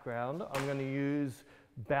the background. I'm going to use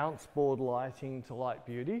bounce board lighting to light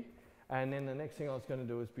beauty. And then the next thing I was going to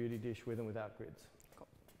do is beauty dish with and without grids. Cool.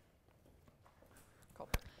 Cool.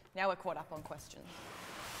 Now we're caught up on questions.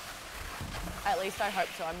 At least I hope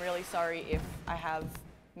so. I'm really sorry if I have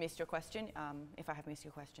missed your question. If I have missed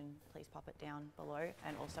your question, please pop it down below.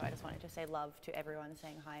 And also I just wanted to say love to everyone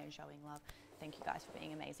saying hi and showing love. Thank you guys for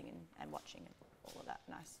being amazing and watching and all of that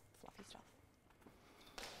nice fluffy stuff.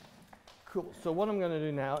 Cool. So what I'm going to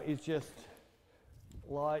do now is just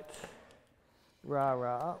light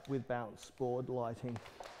rah-rah with bounce board lighting.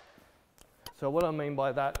 So what I mean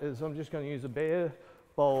by that is I'm just going to use a bare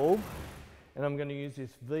bulb and I'm going to use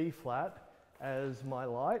this V-flat as my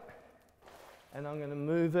light and I'm going to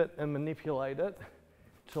move it and manipulate it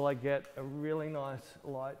till I get a really nice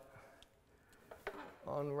light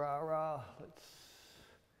on rah-rah. Let's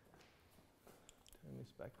turn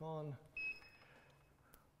this back on.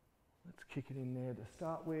 Let's kick it in there to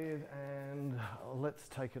start with and let's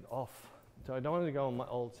take it off. So I don't want to go on my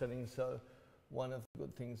old settings, so one of the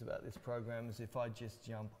good things about this program is if I just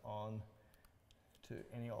jump on to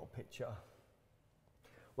any old picture,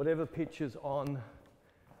 whatever picture's on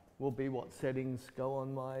will be what settings go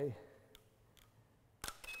on my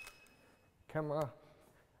camera.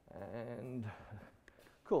 And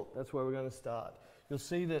cool, that's where we're going to start. You'll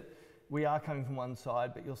see that we are coming from one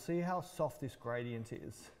side, but you'll see how soft this gradient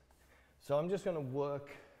is. So I'm just going to work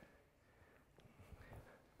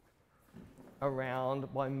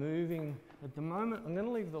around by moving. At the moment, I'm going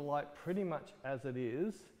to leave the light pretty much as it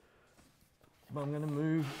is, but I'm going to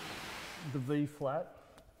move the V flat,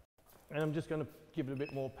 and I'm just going to give it a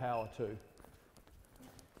bit more power too.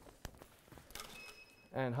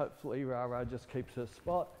 And hopefully Rara just keeps her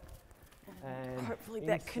spot. And hopefully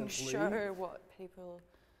that can show what people...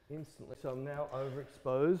 Instantly. So I'm now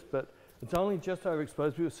overexposed, but it's only just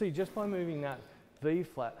overexposed. You'll see just by moving that V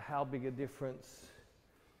flat how big a difference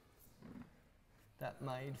that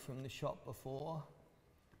made from the shot before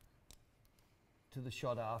to the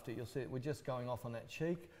shot after. You'll see it, we're just going off on that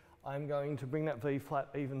cheek. I'm going to bring that V flat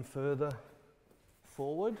even further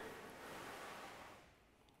forward.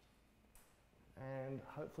 And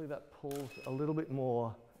hopefully that pulls a little bit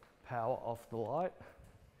more power off the light.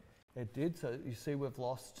 It did, so you see we've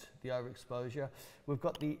lost the overexposure. We've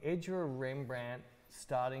got the edge of a Rembrandt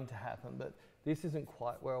starting to happen, but this isn't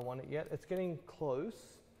quite where I want it yet. It's getting close.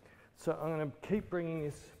 So I'm going to keep bringing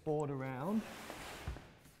this board around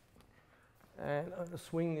and I'm going to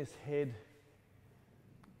swing this head.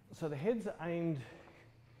 So the head's aimed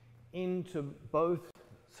into both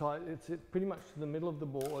sides. It's pretty much to the middle of the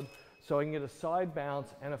board, so I can get a side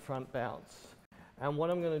bounce and a front bounce. And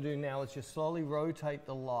what I'm going to do now is just slowly rotate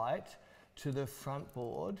the light to the front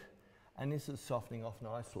board, and this is softening off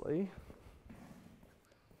nicely.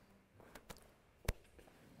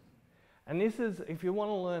 And this is, if you want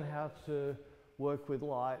to learn how to work with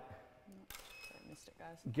light, missed it,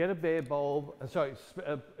 guys. Get a bare bulb,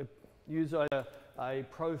 use a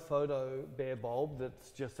Pro Photo bare bulb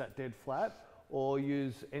that's just that dead flat, or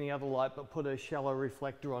use any other light but put a shallow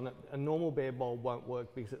reflector on it. A normal bare bulb won't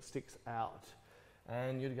work because it sticks out.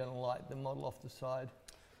 And you're going to light the model off the side.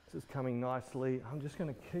 This is coming nicely. I'm just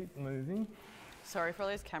going to keep moving. Sorry for all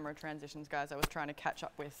those camera transitions, guys. I was trying to catch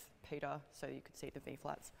up with Peter so you could see the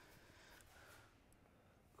V-flats.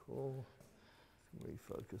 Cool.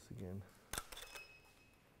 Refocus again.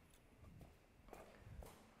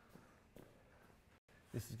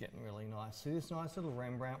 This is getting really nice. See this nice little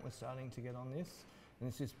Rembrandt we're starting to get on this? And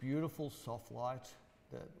it's this beautiful soft light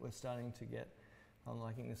that we're starting to get. I'm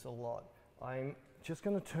liking this a lot. I'm just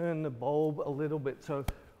going to turn the bulb a little bit. So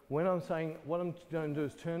when I'm saying, what I'm going to do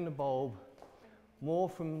is turn the bulb more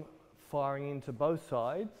from firing into both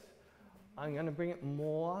sides. I'm going to bring it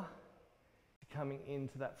more coming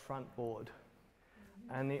into that front board.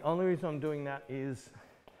 And the only reason I'm doing that is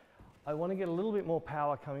I want to get a little bit more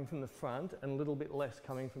power coming from the front and a little bit less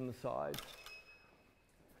coming from the side.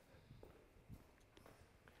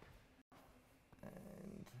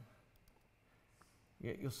 And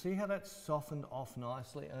yeah, you'll see how that's softened off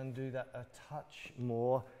nicely, and do that a touch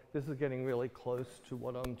more. This is getting really close to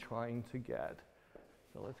what I'm trying to get.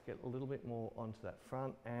 So let's get a little bit more onto that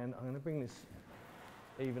front, and I'm going to bring this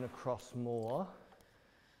even across more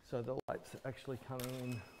so the light's actually coming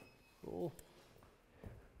in. Cool.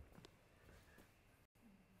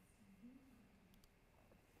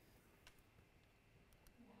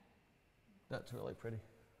 That's really pretty.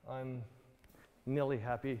 I'm nearly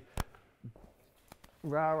happy.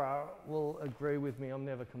 Rara will agree with me, I'm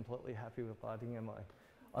never completely happy with lighting, am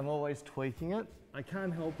I? I'm always tweaking it. I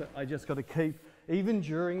can't help it. I just got to keep, even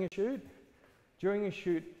during a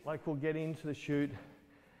shoot, like we'll get into the shoot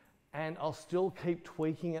and I'll still keep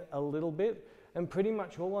tweaking it a little bit. And pretty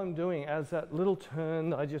much all I'm doing, as that little turn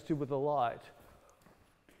that I just did with the light,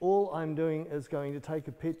 all I'm doing is going to take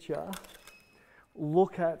a picture,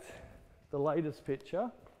 look at the latest picture,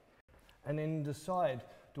 and then decide,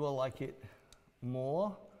 do I like it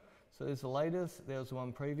more? So there's the latest, there's the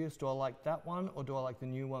one previous. Do I like that one or do I like the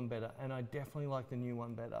new one better? And I definitely like the new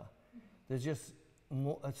one better. There's just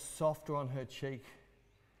more, it's softer on her cheek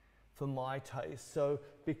for my taste. So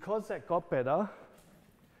because that got better,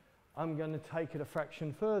 I'm going to take it a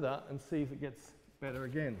fraction further and see if it gets better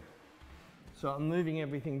again. So I'm moving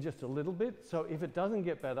everything just a little bit. So if it doesn't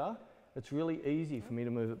get better, it's really easy for me to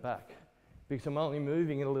move it back because I'm only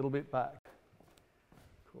moving it a little bit back.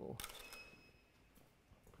 Cool.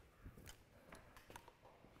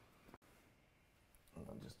 And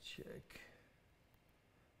I'll just check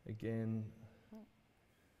again.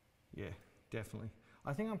 Yeah, definitely.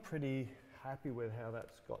 I think I'm pretty happy with how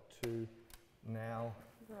that's got to now.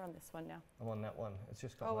 We're on this one now. I'm on that one. It's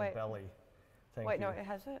just got my belly. Thank you. No, it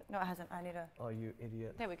has it? No, it hasn't. I need a... Oh, you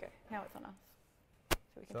idiot. There we go. Now it's on us.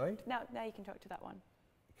 So we can Sorry? now you can talk to that one.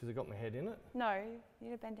 Because I got my head in it? No, you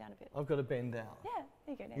need to bend down a bit. I've got to bend down. Yeah,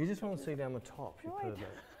 there you go. Now You just want to see down the top, you No, I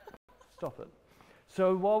pervert. Stop it.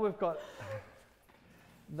 So while we've got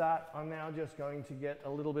that, I'm now just going to get a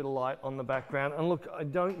little bit of light on the background. And look, I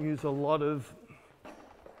don't use a lot of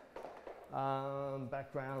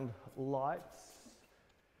background lights.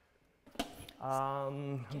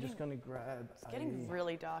 I'm just going to grab It's getting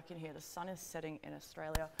really dark in here. The sun is setting in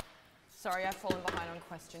Australia. Sorry, I've fallen behind on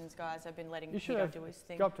questions, guys. I've been letting Peter do his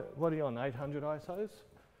thing. Go up to, what are you on, 800 ISOs?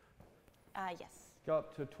 Yes. Go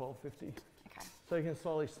up to 1250. Okay. So you can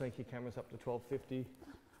slowly sneak your cameras up to 1250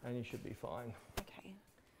 and you should be fine. Okay.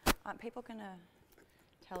 Aren't people going to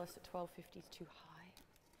tell us that 1250 is too high?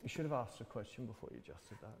 You should have asked a question before you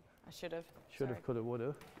adjusted that. I should have. Should have, could have, would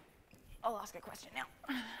have. I'll ask a question now.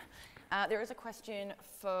 There is a question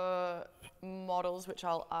for models, which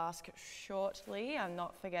I'll ask shortly. I'm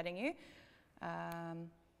not forgetting you.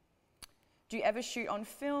 Do you ever shoot on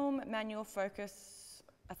film, manual focus?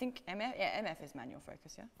 I think MF, yeah, MF is manual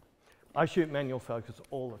focus, yeah? I shoot manual focus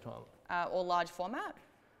all the time. Or large format?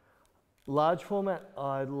 Large format,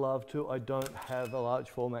 I'd love to. I don't have a large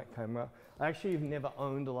format camera. I actually have never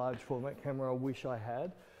owned a large format camera. I wish I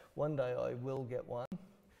had. One day I will get one.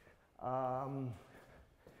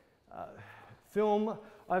 Film,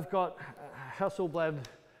 I've got Hasselblad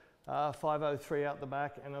 503 out the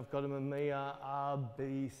back and I've got a Mamiya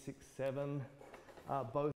RB67.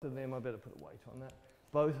 Both of them, I better put a weight on that.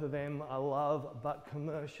 Both of them I love, but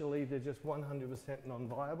commercially they're just 100%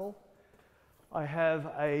 non-viable. I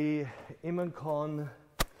have a Imacon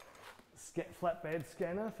flatbed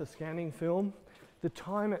scanner for scanning film. The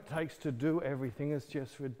time it takes to do everything is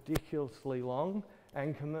just ridiculously long,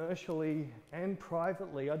 and commercially and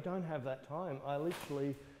privately, I don't have that time. I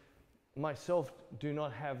literally, myself, do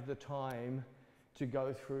not have the time to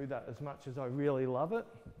go through that as much as I really love it.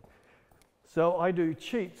 So I do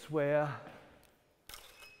cheats where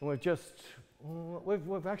we've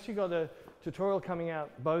actually got a tutorial coming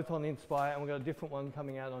out both on Inspire and we've got a different one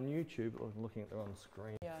coming out on YouTube. I'm looking at the wrong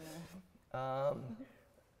screen. Yeah, I know.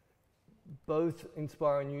 Both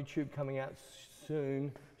Inspire and YouTube coming out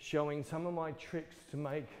soon, showing some of my tricks to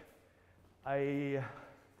make a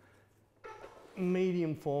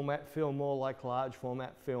medium format film more like large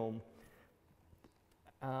format film.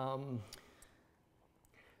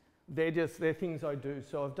 They're things I do.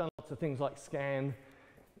 So I've done lots of things like scan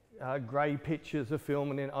grey pictures of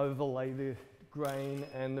film and then overlay the grain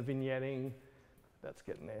and the vignetting. That's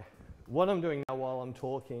getting there. What I'm doing now while I'm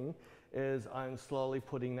talking is I'm slowly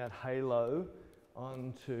putting that halo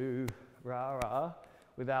onto Rara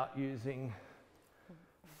without using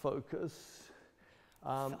focus.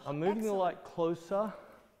 I'm moving the light closer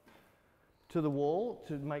to the wall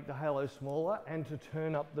to make the halo smaller and to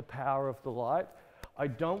turn up the power of the light. I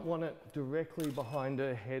don't want it directly behind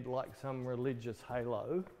her head like some religious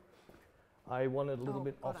halo. I want it a little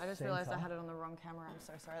bit off center. I just realised I had it on the wrong camera. I'm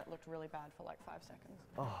so sorry. It looked really bad for like 5 seconds.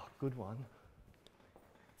 Oh, good one.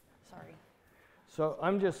 Sorry. So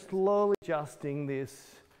I'm just slowly adjusting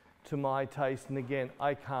this to my taste. And again,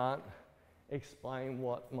 I can't explain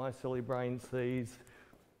what my silly brain sees.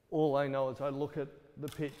 All I know is I look at the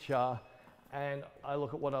picture and I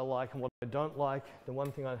look at what I like and what I don't like. The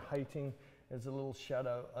one thing I'm hating is a little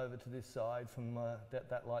shadow over to this side from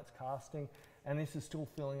that light's casting. And this is still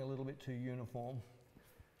feeling a little bit too uniform.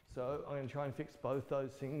 So I'm going to try and fix both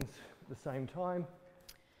those things at the same time.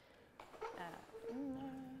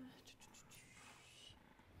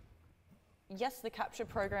 yes, the capture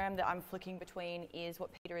program that I'm flicking between is what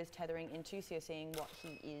Peter is tethering into, so you're seeing what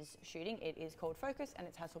he is shooting. It is called Focus, and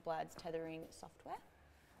it's Hasselblad's tethering software.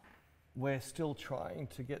 We're still trying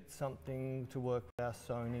to get something to work with our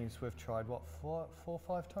Sonys. We've tried, what, four or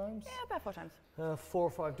five times? Yeah, about 4 times. 4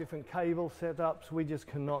 or 5 different cable setups. We just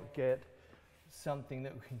cannot get something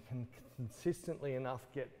that we can consistently enough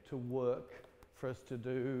get to work for us to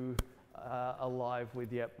do a live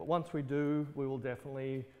with yet. But once we do, we will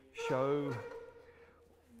definitely show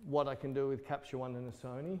what I can do with Capture One and a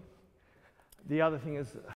Sony. The other thing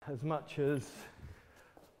is, as much as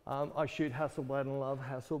I shoot Hasselblad and love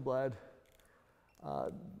Hasselblad,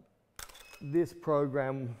 this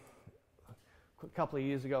program, a couple of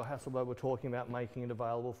years ago, Hasselblad were talking about making it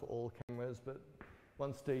available for all cameras, but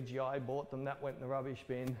once DJI bought them, that went in the rubbish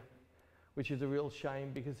bin, which is a real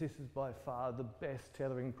shame because this is by far the best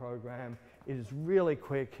tethering program. It is really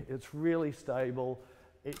quick, it's really stable,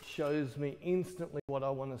 it shows me instantly what I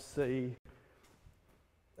want to see.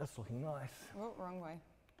 That's looking nice. Oh, wrong way.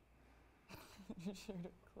 You should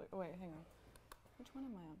have oh, wait, hang on. Which one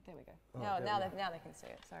am I on? There we go. Oh, now they can see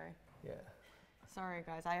it, sorry. Yeah. Sorry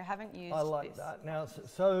guys, I haven't used I like this. that. Now,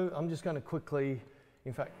 so I'm just going to quickly,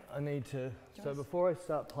 in fact, I need to, so before I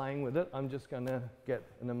start playing with it, I'm just going to get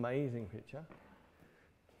an amazing picture.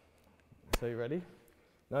 So you ready?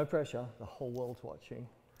 No pressure, the whole world's watching.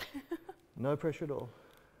 No pressure at all.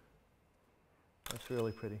 That's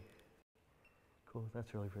really pretty. Cool,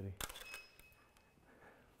 that's really pretty.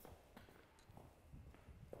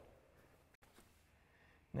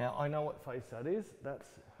 Now, I know what face that is. That's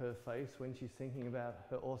her face when she's thinking about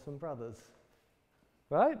her awesome brothers.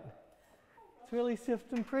 Right? It's really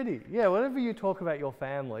soft and pretty. Yeah, whenever you talk about your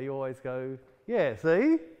family, you always go, yeah,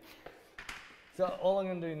 see? So all I'm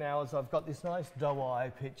going to do now is I've got this nice doe eye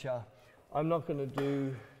picture. I'm not going to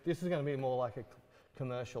do, this is going to be more like a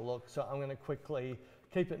commercial look, so I'm going to quickly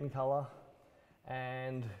keep it in colour.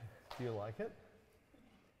 And do you like it?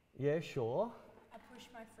 Yeah, sure. I push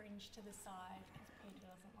my fringe to the side because Peter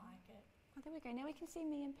doesn't like it. Oh, there we go. Now we can see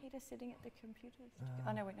me and Peter sitting at the computers.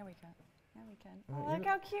 Oh, no, wait, no, we can't. Now we can. Oh, look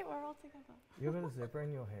how cute, we're all together. You've got a zebra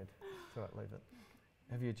in your head. It's all right, leave it.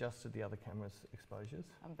 Have you adjusted the other camera's exposures?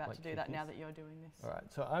 I'm about to do that now that you're doing this. All right,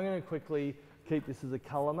 so I'm going to quickly keep this as a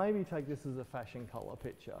colour, maybe take this as a fashion colour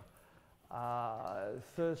picture.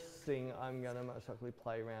 First thing I'm going to most likely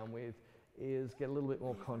play around with is get a little bit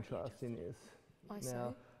more contrast in this.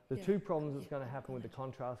 Now, the two problems that's going to happen with the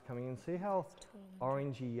contrast coming in, see how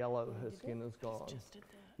orangey yellow her skin has gone.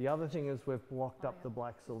 The other thing is we've blocked up the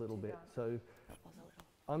blacks a little bit, so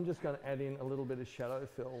I'm just going to add in a little bit of shadow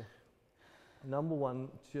fill. Number one,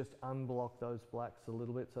 just unblock those blacks a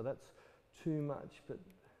little bit, so that's too much, but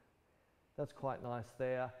that's quite nice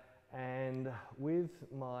there. And with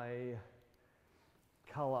my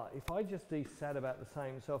colour, if I just desat about the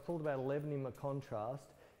same, so I've pulled about 11 in my contrast,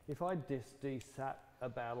 if I just desat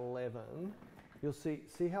about 11, you'll see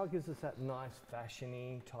how it gives us that nice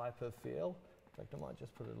fashiony type of feel. In fact, I might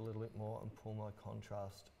just put it a little bit more and pull my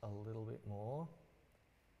contrast a little bit more.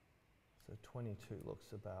 So 22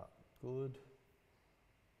 looks about good.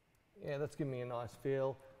 Yeah, that's giving me a nice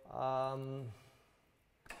feel. Don't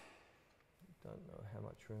know how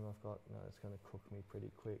much room I've got. No, it's going to cook me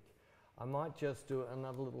pretty quick. I might just do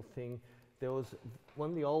another little thing. There was one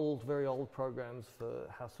of the old, very old programs for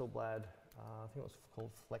Hasselblad. I think it was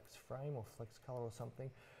called Flex Frame or Flex Color or something.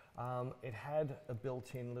 It had a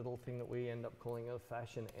built-in little thing that we end up calling a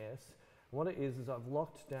Fashion S. What it is I've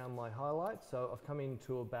locked down my highlights. So I've come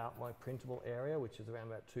into about my printable area, which is around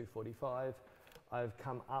about 245. I've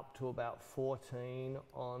come up to about 14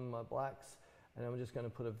 on my blacks, and I'm just going to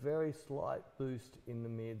put a very slight boost in the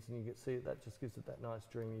mids, and you can see that just gives it that nice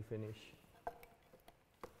dreamy finish.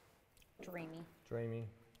 Dreamy. Dreamy.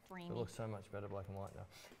 Dreamy. It looks so much better black and white now.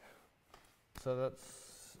 So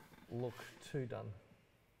that's look 2 done.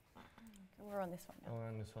 Okay, we're on this one now. Oh, we're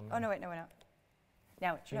on this one now. Oh, no, wait, no, we're not.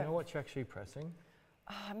 Now it's Do you know what you're actually pressing?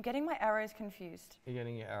 Oh, I'm getting my arrows confused. You're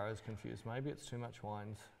getting your arrows confused. Maybe it's too much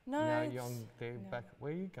wines. No, now it's you're on there back.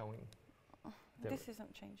 Where are you going? This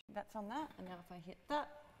isn't changing. That's on that, and now if I hit that,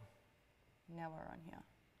 now we're on here.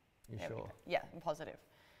 You There we sure? go. Yeah, I'm positive.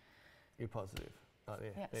 You're positive. Oh, yeah.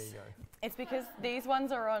 Yes. There you go. It's because these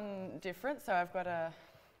ones are on different, so I've got to.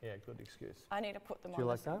 Yeah, good excuse. I need to put them Do on you the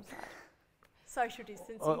like same that? side. Social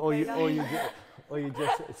distancing.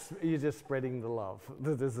 you're just spreading the love,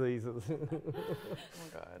 the diseases. Oh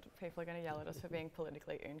God, people are going to yell at us for being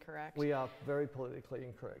politically incorrect. We are very politically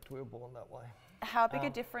incorrect. We were born that way. How big a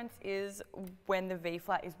difference is when the V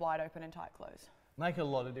flat is wide open and tight close? Make a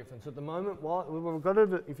lot of difference. At the moment, we've got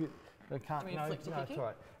it. If you I can't, mean, no, flick to no, it's Kiki? all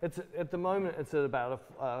right. It's, at the moment, it's at about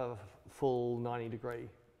a full 90-degree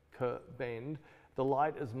bend. The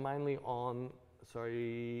light is mainly on,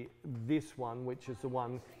 sorry, this one, which is the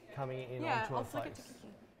one coming in onto I'll her flick face. it to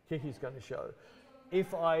Kiki. Kiki's going to show.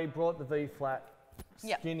 If I brought the V-flat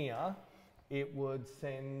Yep. skinnier, it would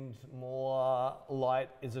send more light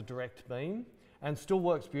as a direct beam and still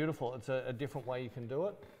works beautiful. It's a different way you can do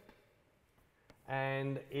it.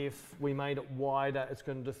 And if we made it wider, it's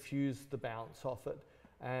going to diffuse the bounce off it.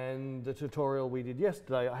 And the tutorial we did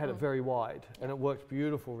yesterday, I had it very wide, and it worked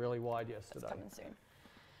beautiful, really wide yesterday. That's coming soon.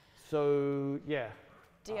 So, yeah.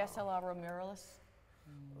 DSLR or mirrorless?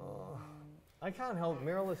 I can't help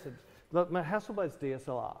mirrorless. Look, my Hasselblad's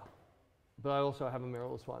DSLR, but I also have a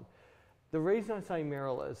mirrorless one. The reason I say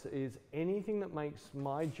mirrorless is anything that makes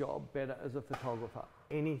my job better as a photographer,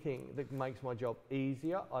 anything that makes my job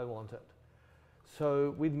easier, I want it.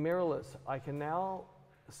 So with mirrorless, I can now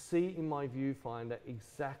see in my viewfinder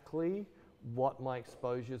exactly what my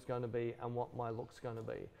exposure is going to be and what my look's going to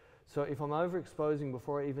be. So if I'm overexposing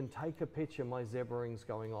before I even take a picture, my zebra ring's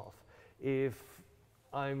going off. If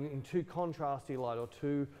I'm in too contrasty light or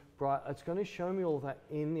too bright, it's going to show me all that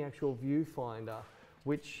in the actual viewfinder,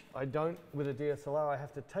 which I don't with a DSLR. I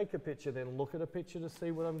have to take a picture, then look at a picture to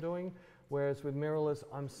see what I'm doing. Whereas with mirrorless,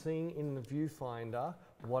 I'm seeing in the viewfinder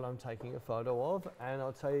what I'm taking a photo of. And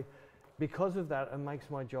I'd say because of that, it makes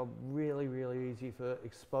my job really, really easy for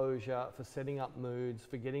exposure, for setting up moods,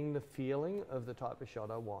 for getting the feeling of the type of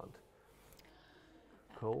shot I want.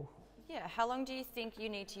 Cool. Yeah, how long do you think you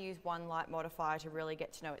need to use one light modifier to really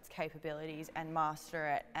get to know its capabilities and master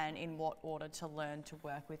it, and in what order to learn to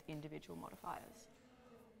work with individual modifiers?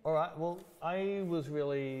 All right, well, I was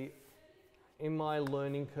really, in my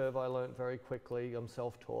learning curve, I learned very quickly. I'm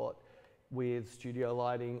self-taught with studio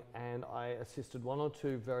lighting, and I assisted one or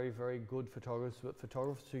two very, very good photographers, but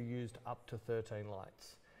photographers who used up to 13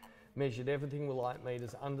 lights. Measured everything with light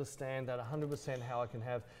meters, understand that 100% how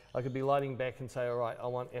I could be lighting back and say, all right, I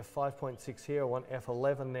want f5.6 here, I want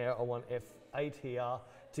f11 there, I want f8 here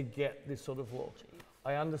to get this sort of look.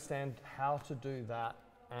 I understand how to do that,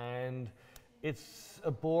 and it's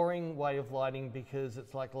a boring way of lighting because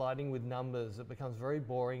it's like lighting with numbers. It becomes very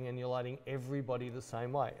boring and you're lighting everybody the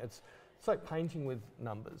same way. It's like painting with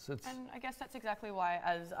numbers. And I guess that's exactly why,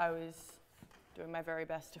 as I was doing my very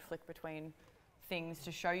best to flick between things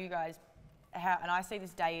to show you guys how, and I see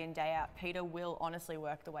this day in, day out, Peter will honestly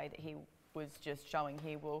work the way that he was just showing.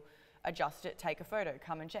 He will adjust it, take a photo,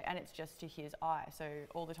 come and check, and it's just to his eye. So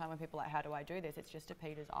all the time when people are like, how do I do this? It's just to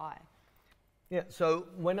Peter's eye. Yeah, so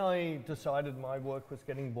when I decided my work was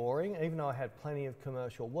getting boring, even though I had plenty of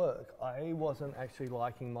commercial work, I wasn't actually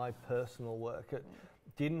liking my personal work. It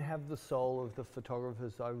didn't have the soul of the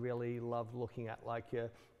photographers I really loved looking at, like your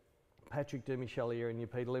Patrick Demichelier and your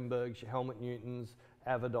Peter Lindberghs, your Helmut Newtons,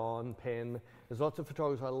 Avedon, Penn. There's lots of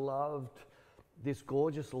photographers I loved this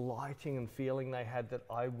gorgeous lighting and feeling they had that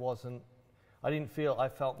I didn't feel. I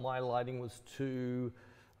felt my lighting was too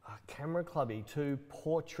camera clubby, too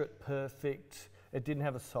portrait perfect. It didn't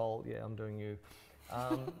have a soul. Yeah, I'm doing you.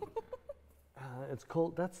 It's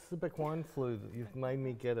called, that's the Bequine flu. You've made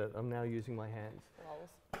me get it. I'm now using my hands.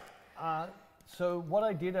 So what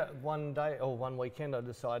I did at one day or one weekend, I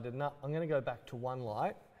decided, no, I'm going to go back to one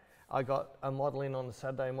light. I got a model in on the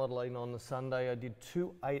Saturday, a model in on the Sunday. I did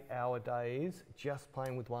 2 8-hour days just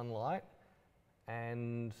playing with one light.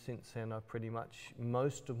 And since then, I pretty much,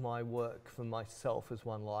 most of my work for myself is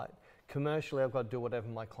one light. Commercially, I've got to do whatever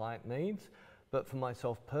my client needs. But for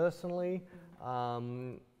myself personally,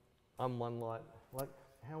 I'm one light. Like,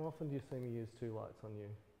 how often do you see me use 2 lights on you?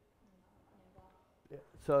 Yeah.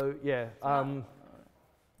 So, yeah,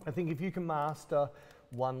 I think if you can master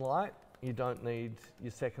one light, you don't need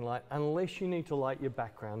your second light, unless you need to light your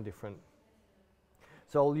background different.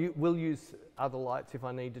 So we'll use other lights if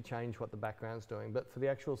I need to change what the background's doing. But for the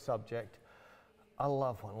actual subject, I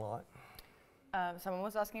love one light. Someone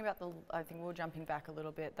was asking about I think we're jumping back a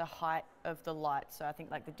little bit, the height of the light. So I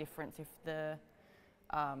think like the difference if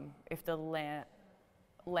the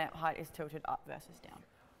lamp height is tilted up versus down.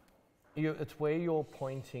 It's where you're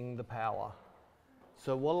pointing the power.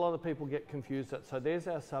 So what a lot of people get confused at, so there's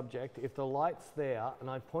our subject. If the light's there and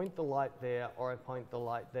I point the light there or I point the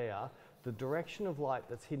light there, the direction of light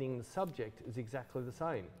that's hitting the subject is exactly the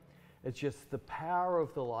same. It's just the power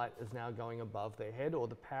of the light is now going above their head, or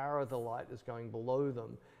the power of the light is going below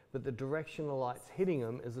them, but the direction the light's hitting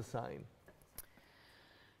them is the same.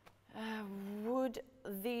 Would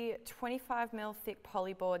the 25mm thick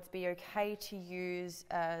polyboards be okay to use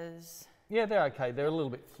as... Yeah, they're okay. They're a little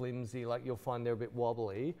bit flimsy, like you'll find they're a bit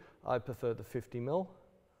wobbly. I prefer the 50mm.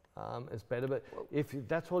 it's better. But if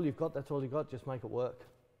that's all you've got, that's all you've got. Just make it work.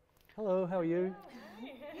 Hello, how are you?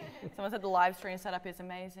 Someone said the live stream setup is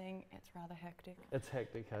amazing. It's rather hectic. It's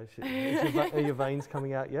hectic, hey? Are your veins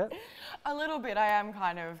coming out yet? A little bit. I am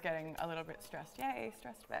kind of getting a little bit stressed. Yay,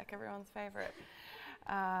 stressed Beck, everyone's favourite.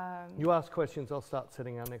 You ask questions, I'll start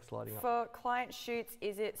setting our next lighting up. For client shoots,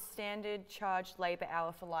 is it standard charged labour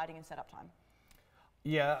hour for lighting and setup time?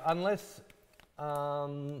 Yeah, unless,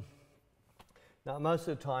 now most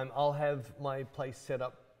of the time I'll have my place set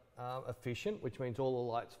up efficient, which means all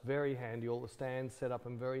the lights very handy, all the stands set up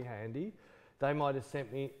and very handy. They might have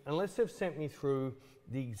sent me, unless they've sent me through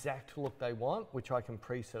the exact look they want, which I can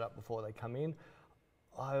pre-set up before they come in,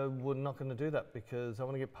 we're not going to do that because I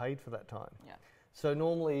want to get paid for that time. Yeah. So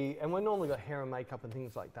normally, and we've normally got hair and makeup and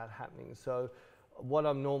things like that happening. So what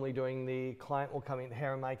I'm normally doing, the client will come in,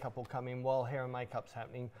 hair and makeup will come in. While hair and makeup's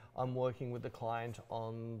happening, I'm working with the client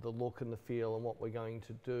on the look and the feel and what we're going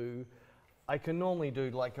to do. I can normally do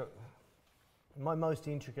like my most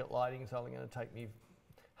intricate lighting is only going to take me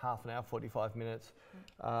half an hour, 45 minutes.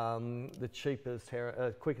 The cheapest,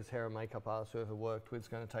 quickest hair and makeup artist I've ever worked with is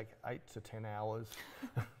going to take 8 to 10 hours.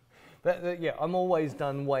 But yeah, I'm always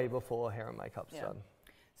done way before hair and makeup's done.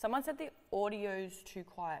 Someone said the audio's too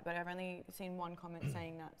quiet, but I've only seen one comment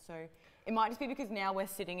saying that. So it might just be because now we're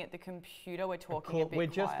sitting at the computer, we're talking a bit We're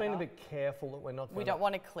just quieter. being a bit careful that we're not. We don't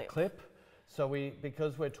want to clip. So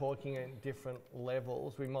because we're talking at different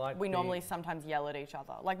levels, we might. We normally sometimes yell at each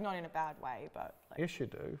other, like not in a bad way, but. Like, yes, you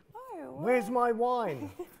do. Oh, where's my wine?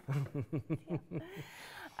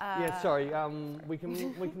 Yeah, sorry. We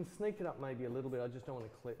can sneak it up maybe a little bit. I just don't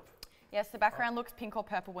want to clip. Yes, the background looks pink or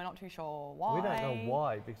purple. We're not too sure why. We don't know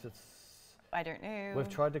why because it's. I don't know. We've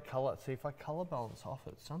tried to colour. See if I colour balance off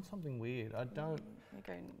it. It's done something weird. I don't. There we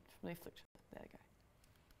go. There we go.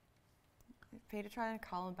 Peter trying to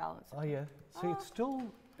colour balance. Oh yeah. See, it's still.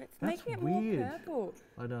 It's that's making it weird. more purple.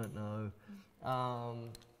 I don't know.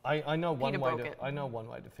 I know one Peter way broke to. it. I know one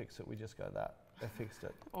way to fix it. We just go that. They fixed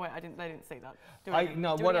it. Oh wait, they didn't see that.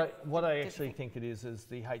 What I actually think it is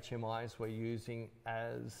the HMIs we're using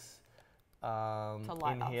as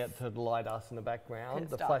in here to light us in the background.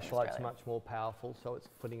 The flashlight's much more powerful, so it's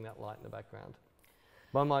putting that light in the background.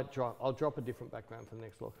 But I'll drop a different background for the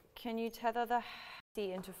next look. Can you tether the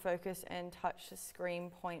into focus and touch the screen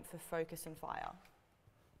point for focus and fire?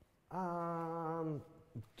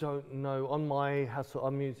 Don't know. On my Hassel,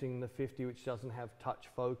 I'm using the 50, which doesn't have touch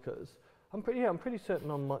focus. I'm pretty certain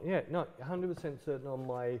on my 100% certain on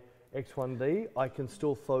my X1D. I can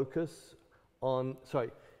still focus on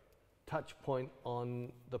touch point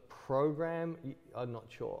on the program. I'm not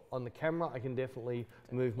sure. On the camera, I can definitely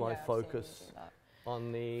move my focus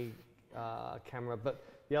on the camera. But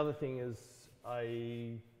the other thing is,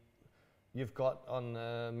 you've got on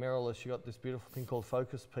the mirrorless, you've got this beautiful thing called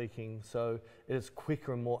focus peaking. So it is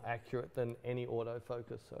quicker and more accurate than any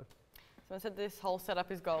autofocus. So. Someone said this whole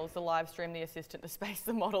setup is goals, the live stream, the assistant, the space,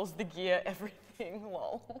 the models, the gear, everything,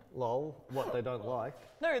 lol. Lol, what they don't like.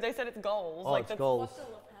 No, they said it's goals. Oh, like it's goals.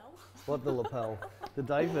 What the lapel? What the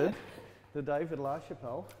lapel? the David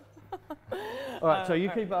LaChapelle. All right, so you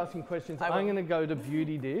keep asking questions. I'm going to go to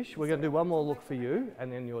Beauty Dish. We're going to do one more look for you,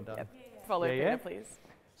 and then you're done. Yep. Follow Peter, please.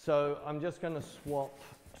 So I'm just going to swap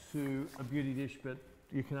to a Beauty Dish, but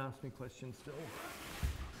you can ask me questions still.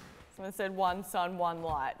 Someone said one sun, one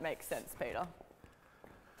light. Makes sense, Peter.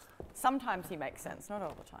 Sometimes he makes sense, not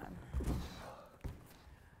all the time.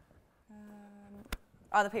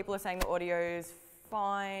 Other people are saying the audio's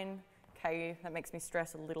fine. Okay, that makes me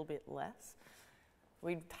stress a little bit less.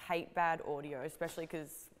 We hate bad audio, especially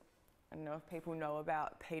because I don't know if people know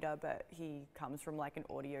about Peter, but he comes from like an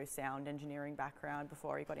audio sound engineering background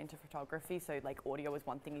before he got into photography. So like audio is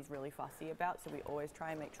one thing he's really fussy about. So we always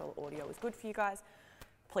try and make sure the audio is good for you guys.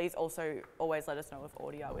 Please also always let us know if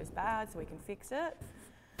audio is bad so we can fix it.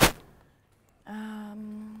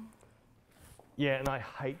 Yeah, and I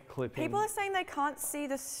hate clipping. People are saying they can't see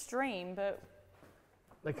the stream, but...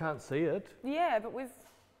 They can't see it? Yeah, but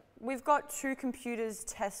we've got two computers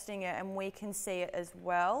testing it and we can see it as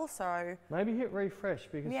well, so... Maybe hit refresh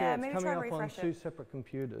because it's coming up on two separate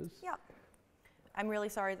computers. Yep. I'm really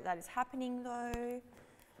sorry that is happening though.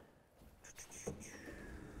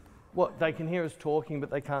 What, they can hear us talking but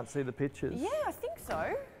they can't see the pictures? Yeah, I think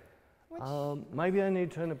so. Maybe I need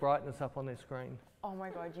to turn the brightness up on their screen. Oh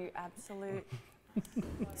my God, you absolute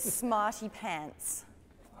smarty pants.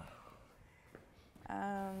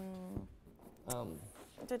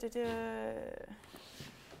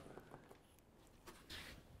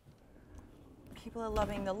 People are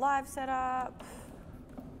loving the live setup.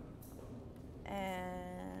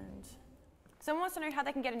 And someone wants to know how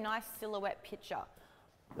they can get a nice silhouette picture.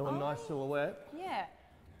 They're a nice silhouette. Yeah.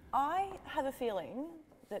 I have a feeling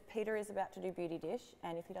that Peter is about to do beauty dish,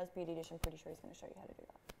 and if he does beauty dish, I'm pretty sure he's going to show you how to do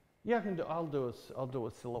that. Yeah, I can do. I'll do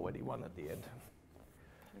a silhouette one at the end.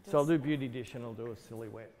 So I'll do beauty dish and I'll do a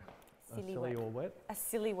silhouette. Silly a silly or wet. A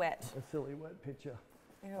silhouette. A silhouette picture.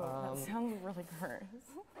 Ew, that sounds really gross.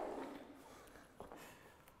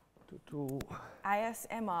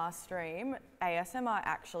 ASMR stream. ASMR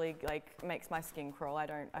actually like makes my skin crawl. I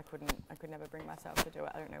could never bring myself to do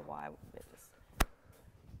it. I don't know why. It just.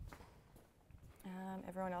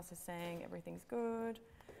 Everyone else is saying everything's good.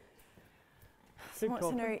 Someone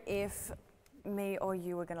wants to know if me or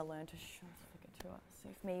you are going to learn to shoot.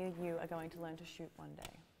 If me or you are going to learn to shoot one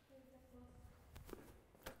day.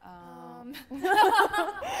 I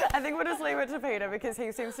think we'll just leave it to Peter because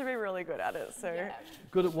he seems to be really good at it. So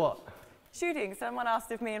good at what? Shooting. Someone asked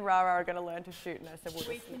if me and Rara are going to learn to shoot, and I said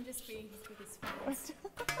we can just be his biggest fans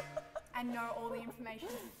and know all the information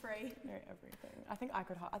for free. Know everything. I think I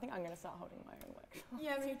think I'm going to start holding my own workshop.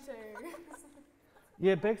 Yeah, me too.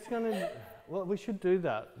 Yeah, Beck's going to. Well, we should do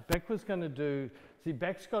that. Beck was going to do. See,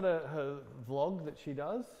 Beck's got her vlog that she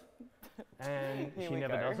does, and she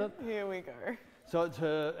never does it. Here we go. So it's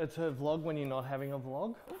her vlog when you're not having a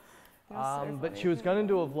vlog. So but she was going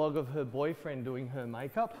to do a vlog of her boyfriend doing her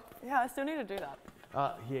makeup. Yeah, I still need to do that.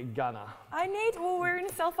 Yeah, gonna. Well, we're in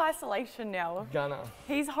self-isolation now. Gonna.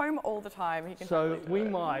 He's home all the time. He can so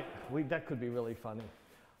that could be really funny.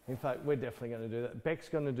 In fact, we're definitely going to do that. Beck's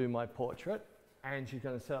going to do my portrait, and she's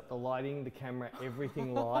going to set up the lighting, the camera,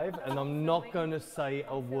 everything live, and I'm not going to say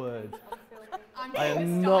a word. I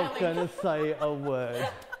am not going to say a word.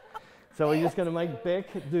 So we're just going to make Beck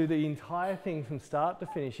do the entire thing from start to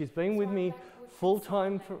finish. She's been with me full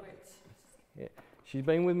time for. Yeah, she's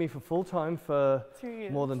been with me for full time for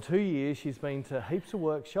more than 2 years. She's been to heaps of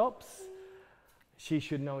workshops. She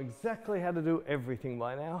should know exactly how to do everything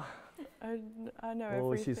by now. I know everything.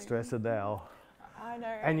 Oh, she's stressed now. I know.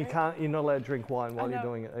 And you're not allowed to drink wine while you're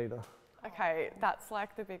doing it either. Okay, that's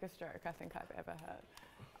like the biggest joke I think I've ever heard.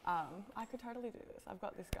 I could totally do this. I've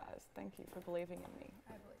got this, guys. Thank you for believing in me.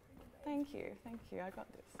 Thank you. I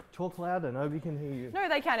got this. Talk louder, nobody can hear you. No,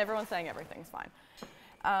 they can. Everyone's saying everything's fine.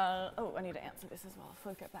 I need to answer this as well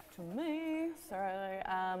before we get back to me. So,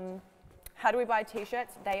 how do we buy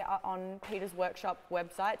t-shirts? They are on Peter's workshop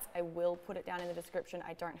websites. I will put it down in the description.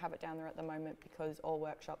 I don't have it down there at the moment because all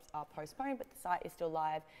workshops are postponed, but the site is still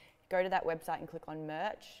live. Go to that website and click on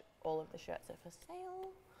merch. All of the shirts are for sale.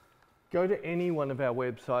 Go to any one of our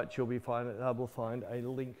websites, you'll be able to find a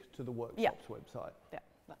link to the workshop's website. Yeah,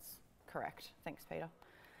 that's correct. Thanks, Peter.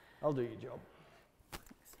 I'll do your job.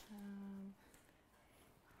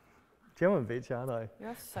 I'm a bitch, aren't I?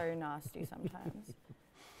 You're so nasty sometimes.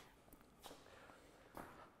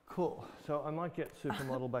 Cool. So I might get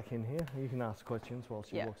Supermodel back in here. You can ask questions while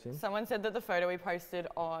she walks in. Someone said that the photo we posted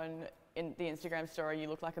in the Instagram story, you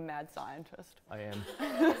look like a mad scientist. I am.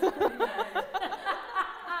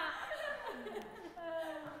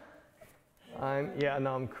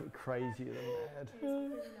 I'm crazier than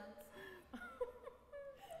mad.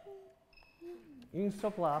 You can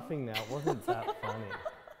stop laughing now. It wasn't that funny.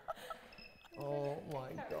 Oh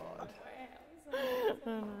my god.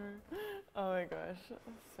 Oh my gosh,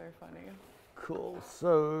 so funny. Cool.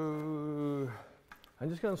 So I'm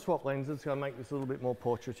just going to swap lenses. Going to make this a little bit more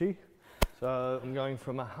portraity. So I'm going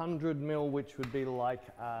from 100mm, which would be like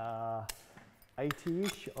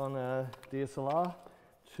 80-ish on a DSLR,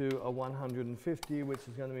 to a 150, which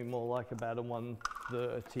is going to be more like about a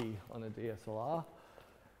 130 on a DSLR.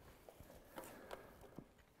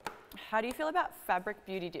 How do you feel about fabric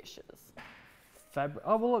beauty dishes?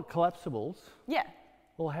 Oh, well, look, collapsibles. Yeah.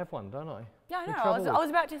 Well, I have one, don't I? Yeah, I know. I was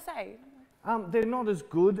about to say. They're not as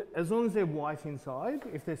good as long as they're white inside.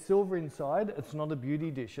 If they're silver inside, it's not a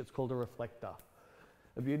beauty dish. It's called a reflector.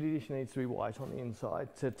 A beauty dish needs to be white on the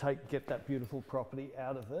inside to get that beautiful property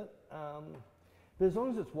out of it. But as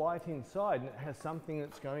long as it's white inside and it has something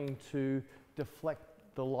that's going to deflect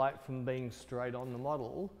the light from being straight on the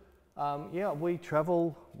model, we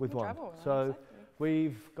travel with one. So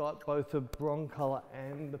we've got both the Broncolor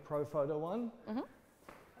and the Pro Photo one. Mm-hmm.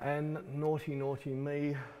 And naughty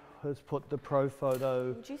me has put the Pro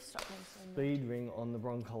Photo speed ring on the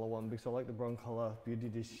Broncolor one because I like the Broncolor beauty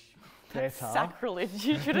dish better. That's sacrilege.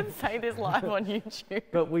 You shouldn't say this live on YouTube.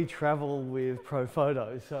 But we travel with Pro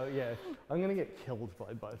Photo, so yeah, I'm going to get killed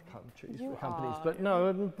by both companies. But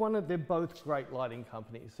no, they're both great lighting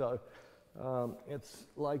companies. So it's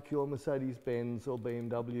like your Mercedes-Benz or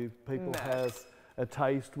BMW. People have a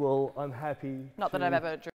taste. Well, I'm happy. Not that I've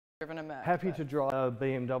ever driven a Merc. Happy to drive a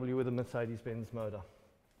BMW with a Mercedes-Benz motor.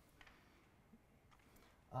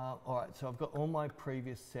 All right, so I've got all my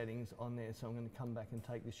previous settings on there, so I'm going to come back and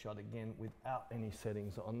take this shot again without any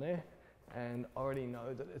settings on there. And I already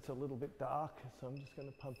know that it's a little bit dark, so I'm just going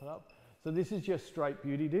to pump it up. So this is just straight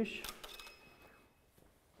Beauty Dish.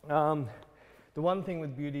 The one thing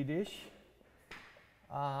with Beauty Dish,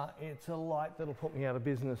 it's a light that'll put me out of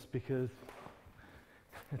business because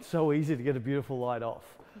it's so easy to get a beautiful light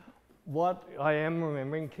off. What I am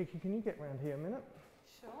remembering, Kiki, can you get around here a minute?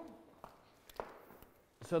 Sure.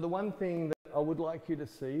 So the one thing that I would like you to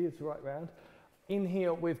see is right round. In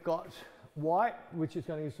here we've got white, which is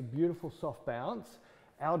going to use a beautiful soft bounce.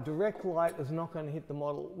 Our direct light is not going to hit the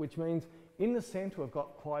model, which means in the center we've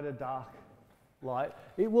got quite a dark light.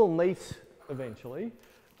 It will meet eventually,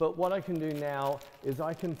 but what I can do now is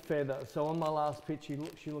I can feather. So on my last pitch,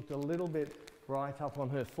 she looked a little bit right up on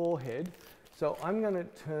her forehead. So I'm going to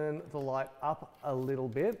turn the light up a little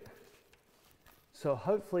bit. So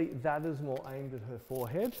hopefully that is more aimed at her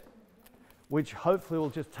forehead, which hopefully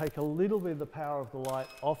will just take a little bit of the power of the light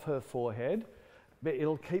off her forehead, but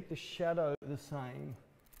it'll keep the shadow the same.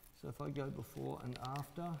 So if I go before and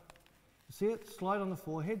after, see it slide on the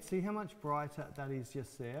forehead, see how much brighter that is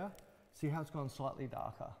just there? See how it's gone slightly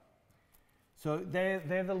darker? So they're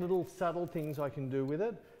the little subtle things I can do with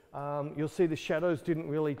it. You'll see the shadows didn't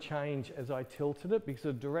really change as I tilted it because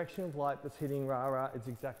the direction of light that's hitting Rara is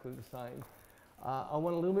exactly the same. I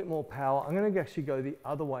want a little bit more power. I'm going to actually go the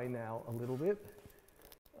other way now a little bit.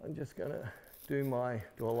 I'm just going to do I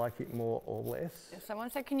like it more or less? Someone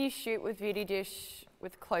said, can you shoot with Beauty Dish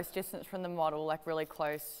with close distance from the model, like really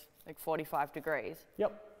close, like 45 degrees?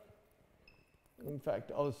 Yep. In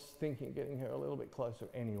fact, I was thinking of getting her a little bit closer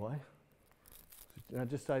anyway. Now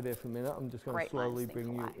just stay there for a minute. I'm just going to slowly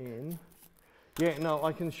bring you in. Yeah, no,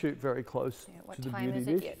 I can shoot very close to the Beauty Dish. What time is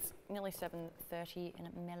it? It's nearly 7:30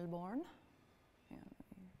 in Melbourne.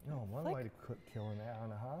 Oh, one way to kill an hour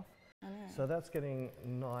and a half. I know. So that's getting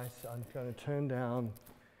nice. I'm going to turn down.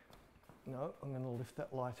 No, I'm going to lift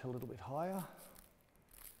that light a little bit higher.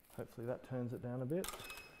 Hopefully that turns it down a bit.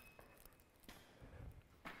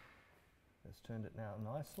 It's turned it now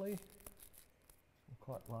nicely. I'm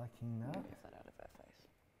quite liking that. Move that out of her face.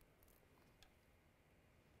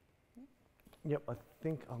 Yep, I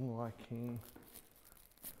think I'm liking.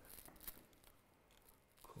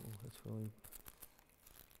 Cool, that's really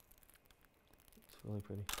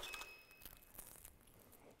pretty.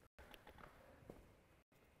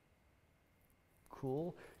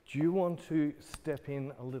 Cool. Do you want to step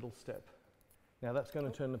in a little step? Now that's going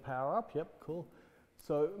to turn the power up. Yep, cool.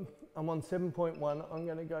 So I'm on 7.1. I'm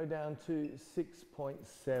going to go down to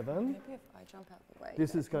 6.7. Maybe if I jump out the way.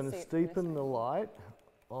 This is going to steepen the light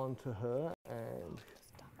onto her, and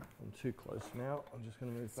I'm too close now. I'm just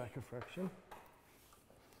going to move back a fraction.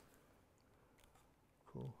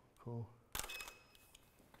 Cool, cool.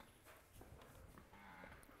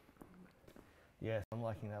 Yes, I'm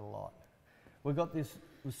liking that a lot. We've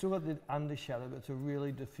still got the undershadow, but it's a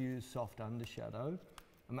really diffuse, soft undershadow.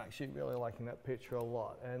 I'm actually really liking that picture a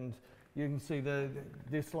lot. And you can see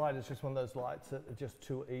this light is just one of those lights that are just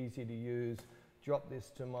too easy to use. Drop this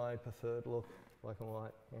to my preferred look, black and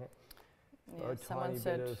white. Yeah.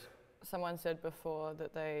 Someone said before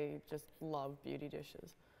that they just love Beauty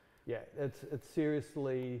Dishes. Yeah, it's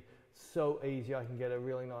seriously so easy. I can get a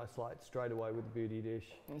really nice light straight away with the Beauty Dish.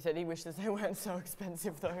 And he said he wishes they weren't so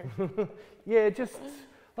expensive though. Yeah, just,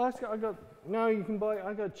 I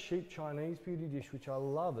got cheap Chinese Beauty Dish, which I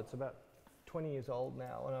love. It's about 20 years old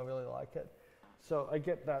now and I really like it. So I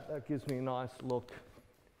get that gives me a nice look.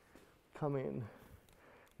 Come in.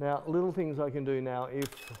 Now, little things I can do now, if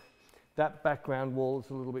that background wall is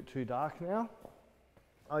a little bit too dark now,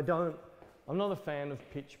 I'm not a fan of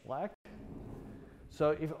pitch black.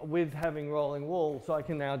 So with having rolling walls, I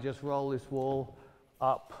can now just roll this wall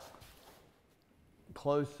up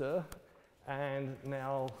closer, and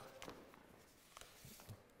now,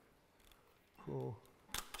 cool,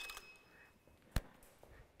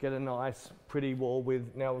 get a nice pretty wall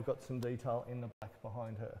with, now we've got some detail in the back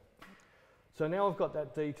behind her. So now I've got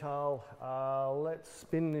that detail, let's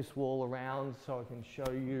spin this wall around so I can show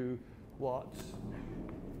you what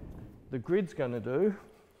the grid's going to do.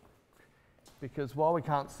 Because while we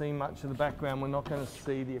can't see much of the background, we're not going to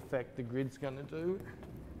see the effect the grid's going to do.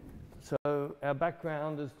 So our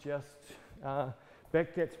background is just,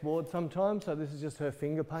 Beck gets bored sometimes, so this is just her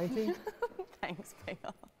finger painting. Thanks,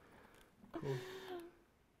 Peter. Cool.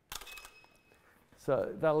 So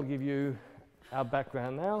that'll give you our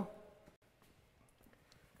background now.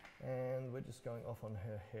 And we're just going off on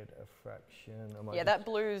her head a fraction. Yeah, that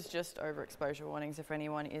blue's just overexposure warnings if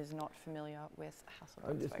anyone is not familiar with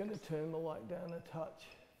Hasselblad. I'm just going to turn the light down a touch.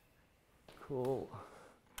 Cool.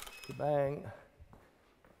 Bang.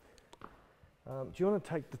 Do you want to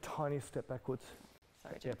take the tiniest step backwards?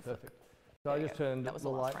 Sorry, Yeah, Jim. perfect. So I just turned That was the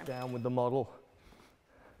the last light frame. down with the model.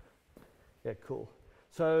 Yeah, cool.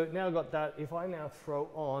 So now I've got that. If I now throw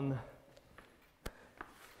on,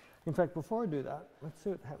 in fact, before I do that, let's see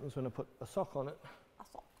what happens when I put a sock on it. A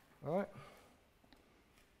sock. All right.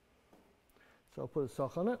 So I'll put a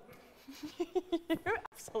sock on it. You're an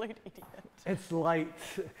absolute idiot. It's late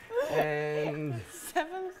and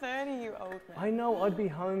 7:30, you old man. I know I'd be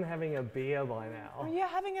home having a beer by now. You're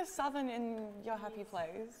having a southern in your happy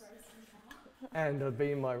place. And I'd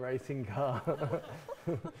be in my racing car.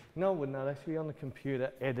 No, I wouldn't. I'd actually be on the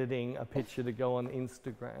computer editing a picture to go on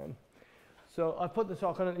Instagram. So I put the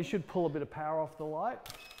sock on it. It should pull a bit of power off the light.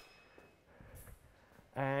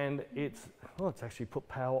 And it's actually put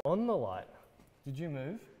power on the light. Did you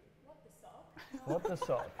move? What the sock? What the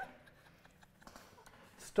sock?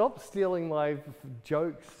 Stop stealing my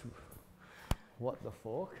jokes. What the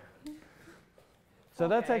fork? So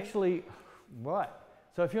that's actually, right.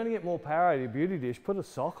 So if you want to get more power out of your beauty dish, put a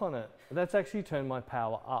sock on it. That's actually turned my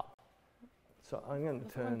power up. So I'm going to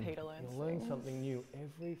turn, you'll learn something new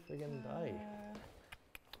every friggin' day.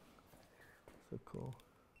 So cool.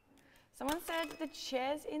 Someone said the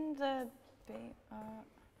chair's in the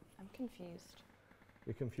I'm confused.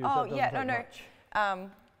 You're confused? Oh, That yeah, doesn't no, take no. much.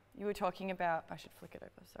 You were talking about, I should flick it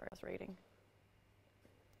over, sorry, I was reading.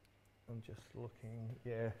 I'm just looking,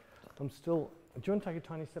 yeah. I'm still, do you want to take a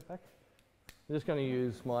tiny step back? I'm just going to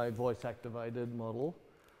use my voice-activated model.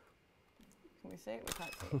 Can we see it? We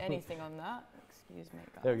can't see anything on that. Excuse me,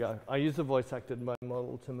 guys. There we go. I use the voice-activated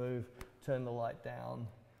model to turn the light down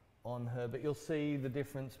on her, but you'll see the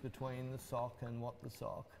difference between the sock and what the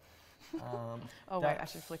sock. Oh wait, I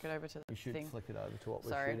should flick it over to the We should thing. flick it over to what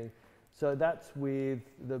Sorry. we're shooting. So that's with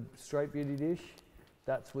the straight beauty dish.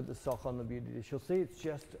 That's with the sock on the beauty dish. You'll see it's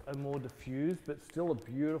just a more diffused, but still a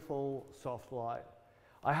beautiful soft light.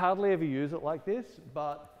 I hardly ever use it like this,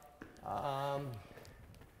 but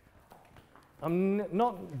I'm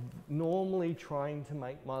not normally trying to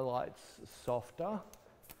make my lights softer.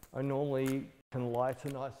 I normally can light a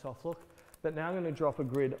nice soft look, but now I'm going to drop a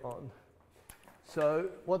grid on. So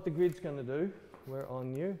what the grid's going to do, we're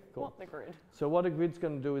on you. Cool. What the grid? So what a grid's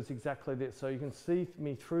going to do is exactly this. So you can see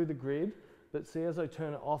me through the grid, but see as I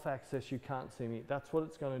turn it off axis, you can't see me. That's what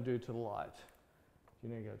it's going to do to the light. Do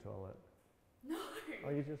you need to go to the toilet? No. Oh,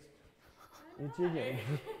 you're jigging.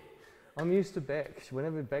 I'm used to Beck.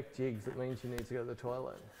 Whenever Beck jigs, it means she needs to go to the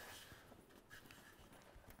toilet.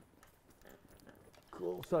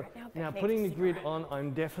 Cool. So Right now putting the grid on,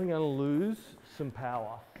 I'm definitely going to lose some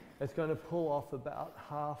power. It's going to pull off about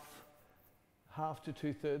half to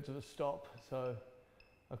 2/3 of a stop. So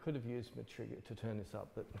I could have used my trigger to turn this up,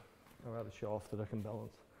 but I'd rather show off that I can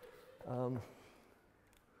balance.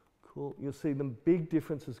 Cool. You'll see the big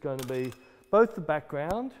difference is going to be both the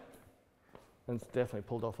background, and it's definitely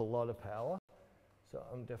pulled off a lot of power. So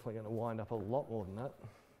I'm definitely going to wind up a lot more than that.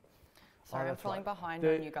 Sorry, I'm that's falling right. behind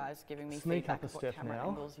The- on you guys giving me sneak feedback up a of what step camera now.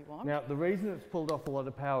 angles you want. Now, the reason it's pulled off a lot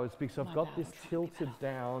of power is because I've got this tilted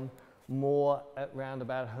down more at round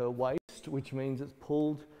about her waist, which means it's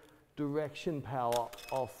pulled direction power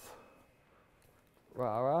off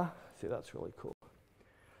Rara. See, that's really cool.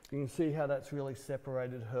 You can see how that's really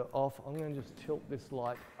separated her off. I'm going to just tilt this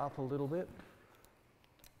light up a little bit.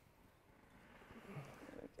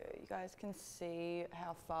 There we go. You guys can see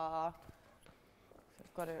how far, so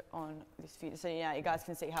I've got it on this view, so yeah, you guys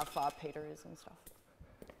can see how far Peter is and stuff.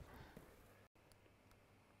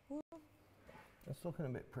 It's looking a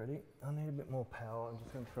bit pretty. I need a bit more power. I'm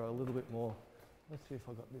just going to throw a little bit more. Let's see if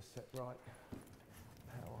I got this set right.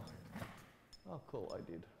 Power. Oh, cool, I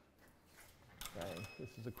did. Bang. This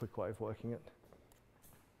is a quick way of working it.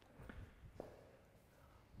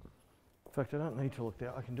 In fact, I don't need to look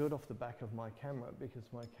there. I can do it off the back of my camera because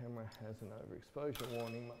my camera has an overexposure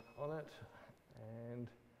warning on it, and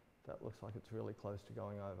that looks like it's really close to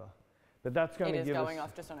going over. But that's going to give us... It is going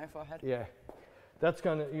off just on her forehead. Yeah. That's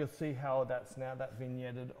going to, you'll see how that's now that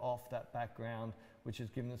vignetted off that background, which has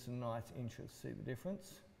given us a nice interest. See the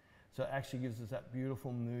difference? So it actually gives us that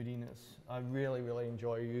beautiful moodiness. I really, really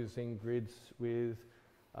enjoy using grids with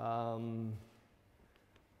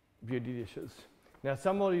beauty dishes. Now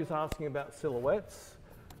somebody is asking about silhouettes.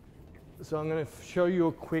 So I'm going to show you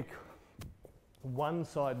a quick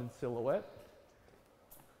one-sided silhouette.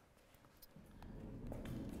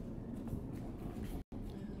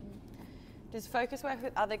 Does Focus work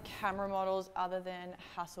with other camera models other than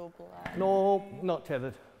Hasselblad? No, not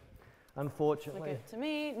tethered, Look unfortunately. it to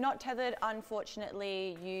me. Not tethered,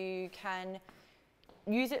 unfortunately. You can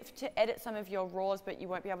use it to edit some of your RAWs, but you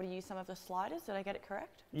won't be able to use some of the sliders. Did I get it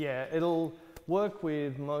correct? Yeah, it'll work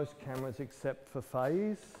with most cameras except for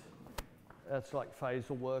phase. That's like phase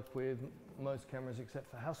will work with most cameras except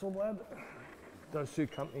for Hasselblad. Those two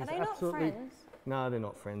companies Are they absolutely. not friends? No, they're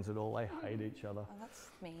not friends at all. They hate each other. Oh, that's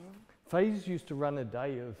mean. Phase used to run a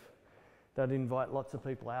day of, they'd invite lots of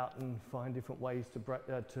people out and find different ways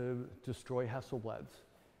to destroy Hasselblads.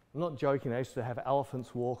 I'm not joking, they used to have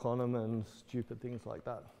elephants walk on them and stupid things like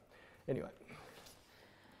that. Anyway.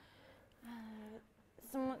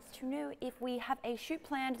 Someone wants to know if we have a shoot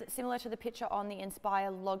planned that's similar to the picture on the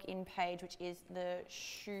Inspire login page, which is the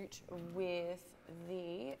shoot with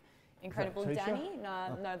the incredible Danny.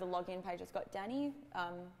 No, the login page has got Danny,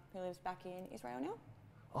 who lives back in Israel now.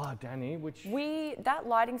 Oh, Danny, which... That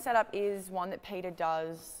lighting setup is one that Peter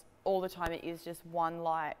does all the time. It is just one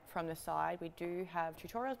light from the side. We do have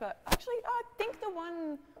tutorials, but actually I think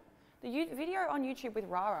the video on YouTube with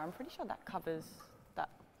Rara, I'm pretty sure that covers that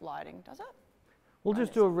lighting, does it? We'll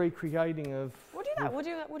just do a recreating of... We'll do that.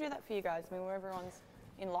 We'll do that for you guys. I mean, everyone's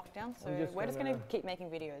in lockdown, so we're just going to keep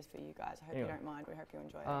making videos for you guys. I hope you don't mind. We hope you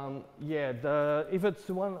enjoy it. Yeah, if it's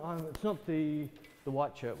the one, it's not the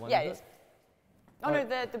white shirt one. Yeah, is it is. Oh no,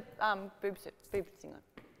 the boob singlet.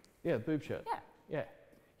 Yeah, boob shirt. Yeah.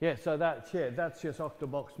 Yeah. So that's just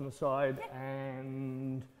Octobox on the side,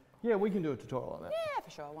 and yeah, we can do a tutorial on that. Yeah,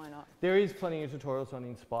 for sure. Why not? There is plenty of tutorials on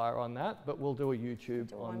Inspire on that, but we'll do a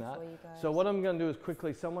YouTube on that. For you guys. So what I'm going to do is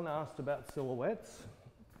quickly. Someone asked about silhouettes,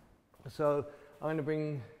 so I'm going to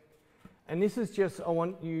bring, and this is just I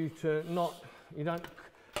want you to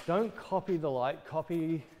don't copy the light,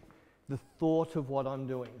 copy the thought of what I'm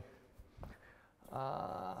doing.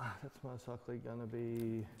 That's most likely going to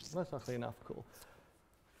be enough. Cool.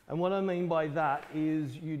 And what I mean by that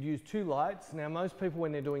is you'd use two lights. Now most people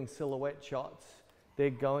when they're doing silhouette shots, they're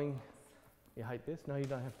going, you hate this? No, you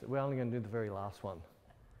don't have to. We're only going to do the very last one.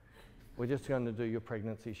 We're just going to do your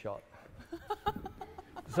pregnancy shot.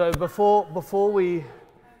 So before we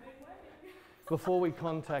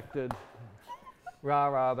contacted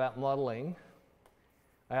Rara about modelling,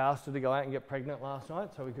 I asked her to go out and get pregnant last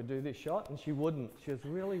night so we could do this shot, and she wouldn't. She was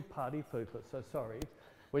really party pooper, so sorry.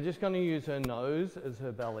 We're just going to use her nose as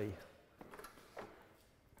her belly.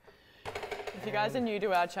 If you guys are new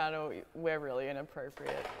to our channel, we're really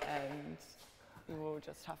inappropriate, and we'll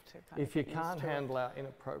just have to kind if you can't handle our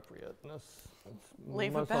inappropriateness,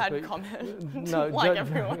 leave a bad comment. No, like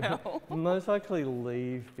everyone else. Most likely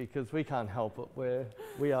leave because we can't help it.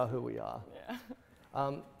 We are who we are.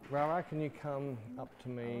 Yeah. Rara, can you come up to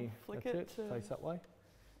me? Flick That's it it. Face that way.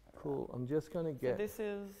 Cool. I'm just going to get. So this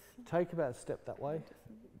is. Take about a step that way.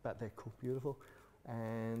 About there. Cool. Beautiful.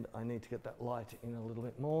 And I need to get that light in a little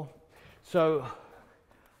bit more. So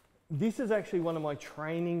this is actually one of my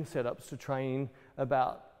training setups to train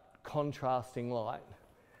about contrasting light.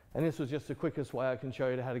 And this was just the quickest way I can show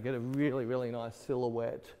you how to get a really, really nice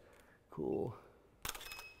silhouette. Cool.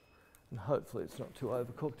 And hopefully it's not too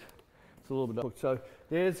overcooked. It's a little bit overcooked. So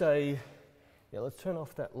there's a, let's turn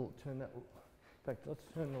off that, in fact, let's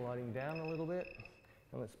turn the lighting down a little bit.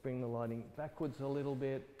 And let's bring the lighting backwards a little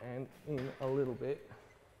bit and in a little bit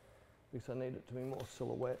because I need it to be more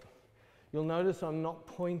silhouette. You'll notice I'm not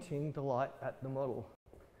pointing the light at the model.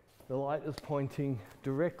 The light is pointing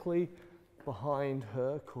directly behind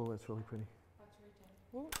her. Cool, that's really pretty.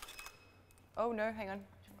 Oh no, hang on.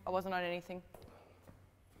 I wasn't on anything.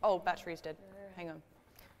 Oh, battery's dead. Hang on.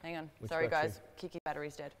 Which Sorry battery? guys, Kiki's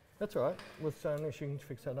battery's dead. That's all right. Let's unless you can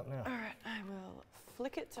fix that up now. All right, I will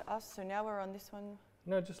flick it to us. So now we're on this one.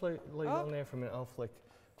 No, just leave it on there for a minute. I'll flick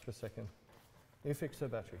for a second. You fix her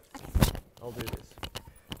battery. I'll do this.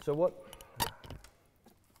 So what?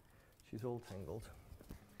 She's all tangled.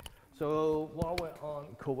 So while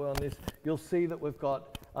we're on this, you'll see that we've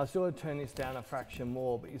got, I still want to turn this down a fraction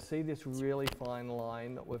more, but you see this really fine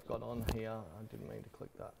line that we've got on here. I didn't mean to click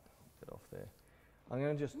that. Get off there. I'm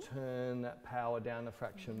going to just turn that power down a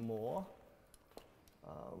fraction more.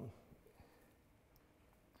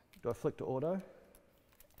 Do I flick to auto?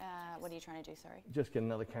 What are you trying to do, sorry? Just get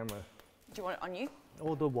another camera. Do you want it on you?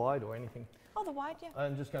 Or the wide or anything. Oh, the wide, yeah.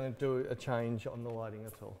 I'm just going to do a change on the lighting,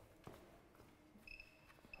 that's all.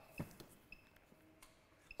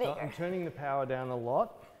 So I'm turning the power down a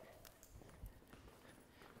lot.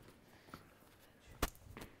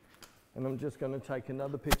 And I'm just going to take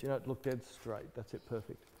another picture. No, look dead straight. That's it,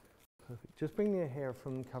 perfect. Perfect. Just bring your hair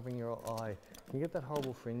from covering your eye. Can you get that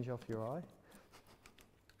horrible fringe off your eye?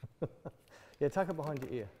 Yeah, tuck it behind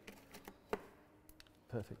your ear.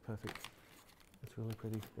 Perfect, perfect. That's really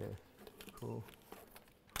pretty. Yeah, cool,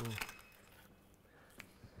 cool.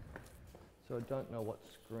 So I don't know what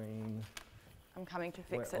screen I'm coming to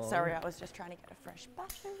fix We're it. on. Sorry, I was just trying to get a fresh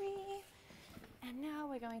battery. And now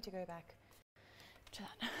we're going to go back to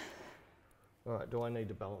that. All right, do I need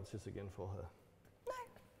to balance this again for her?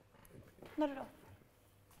 No, not at all.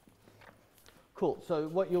 Cool, so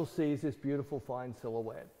what you'll see is this beautiful fine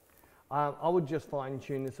silhouette. I would just fine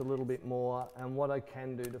tune this a little bit more, and what I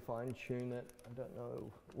can do to fine tune it, I don't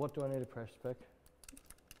know, what do I need to press, Beck?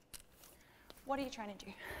 What are you trying to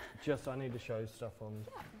do? Just, I need to show stuff on,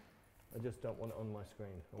 I just don't want it on my screen.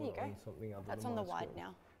 I There you want it go. on something other That's than on the my wide screen.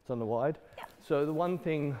 now. It's on the wide? Yeah. So the one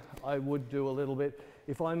thing I would do a little bit,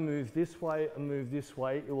 if I move this way and move this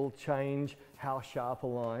way, it will change how sharp a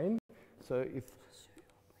line. So if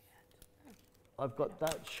I've got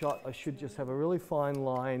that shot, I should just have a really fine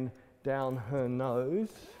line down her nose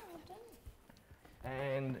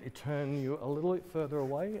and it turn you a little bit further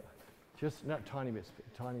away, just that tiniest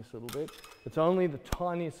little bit. It's only the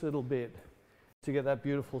tiniest little bit to get that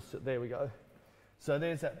beautiful, there we go. So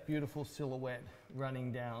there's that beautiful silhouette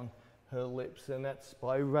running down her lips, and that's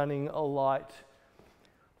by running a light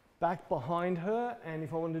back behind her, and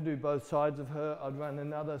if I wanted to do both sides of her, I'd run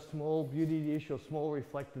another small beauty dish or small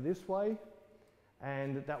reflector this way,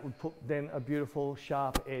 and that would put then a beautiful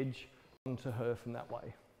sharp edge onto her from that way.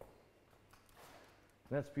 And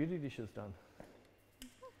that's beauty dishes done.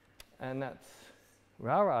 And that's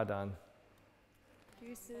rah-rah done.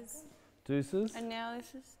 Deuces. Deuces. And now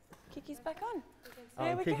this is Kiki's back on. Oh,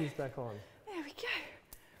 There we go. Kiki's back on. There we go.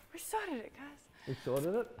 We sorted it, guys. We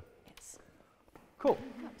sorted it? Yes. Cool.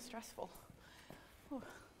 That was stressful.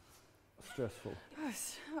 Stressful. That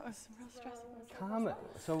was real stressful. Calm it.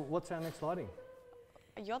 So what's our next lighting?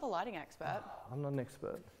 You're the lighting expert. I'm not an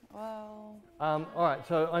expert. Well, All right,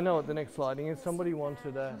 so I know what the next lighting is. Somebody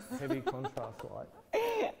wanted a heavy contrast light.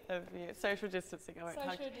 social distancing. I won't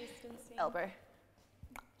touch. Social distancing. Elbow.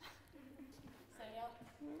 So yeah.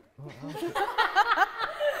 Oh, okay.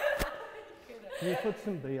 Can you put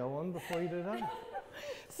some BO on before you do that?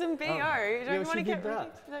 Some BO. yeah, Don't you want she to get did rid?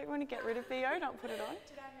 that. Don't you want to get rid of BO? Don't put it on.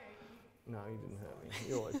 Did I hurt you? No, you didn't hurt me.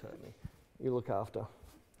 You always hurt me. You look after.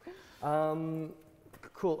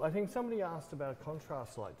 Cool. I think somebody asked about a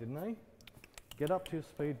contrast light, didn't they? Get up to your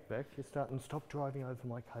speed, Beck. You're starting. Stop driving over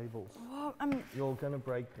my cables. Well, I'm You're going to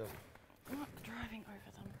break them. not driving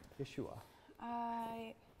over them. Yes, you are.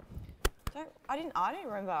 I don't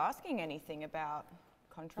remember asking anything about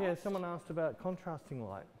contrast. Yeah, someone asked about contrasting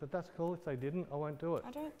light, but that's cool. If they didn't, I won't do it.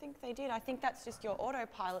 I don't think they did. I think that's just your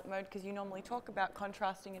autopilot mode because you normally talk about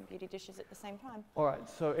contrasting and beauty dishes at the same time. All right,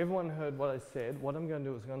 so everyone heard what I said. What I'm going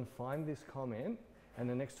to do is I'm going to find this comment, and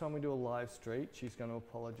the next time we do a live stream, she's going to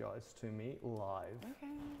apologise to me live.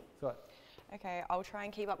 Okay. So, Okay, I'll try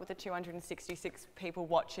and keep up with the 266 people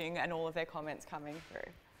watching and all of their comments coming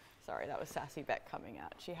through. Sorry, that was sassy Beck coming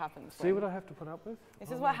out. She happens. see what I have to put up with?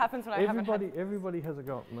 This is what happens when I haven't had. Everybody has a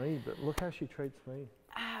go at me, but look how she treats me.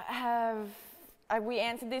 We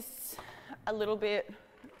answered this a little bit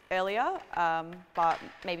earlier, but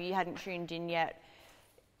maybe you hadn't tuned in yet.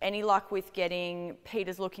 Any luck with getting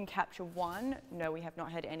Peter's look in Capture One? No, we have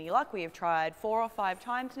not had any luck. We have tried 4 or 5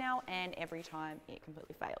 times now, and every time it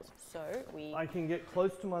completely fails. So we. I can get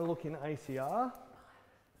close to my look in ACR.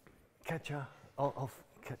 Catch her. I'll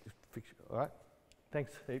fix you. All right.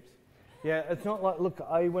 Thanks, heaps. Yeah, it's not like, look,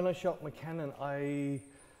 when I shot my Canon,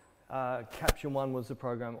 Capture One was the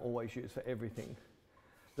program I always used for everything.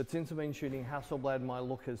 But since I've been shooting Hasselblad, my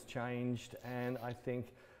look has changed, and I think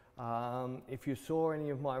if you saw any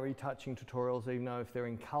of my retouching tutorials, even though if they're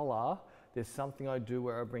in color, there's something I do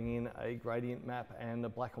where I bring in a gradient map and a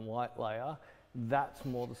black and white layer. That's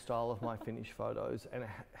more the style of my finished photos, and it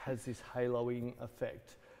has this haloing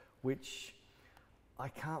effect, which I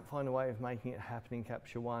can't find a way of making it happen in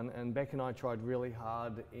Capture One. And Beck and I tried really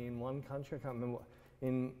hard in one country, I can't remember,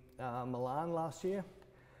 in Milan last year.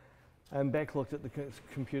 And Beck looked at the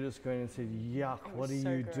computer screen and said, yuck, what are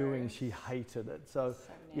you doing? She hated it. So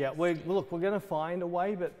yeah, we're going to find a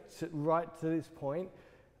way, but right to this point,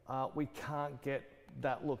 we can't get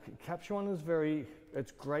that look. Capture One is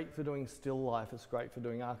it's great for doing still life. It's great for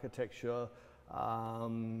doing architecture,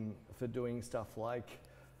 for doing stuff like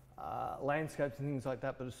landscapes and things like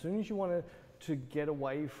that. But as soon as you want to get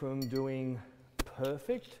away from doing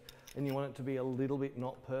perfect and you want it to be a little bit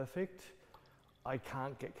not perfect, I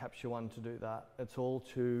can't get Capture One to do that. It's all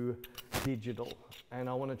too digital, and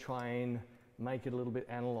I want to try and make it a little bit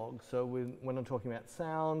analog. So when I'm talking about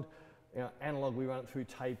sound, analog, we run it through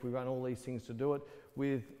tape, we run all these things to do it.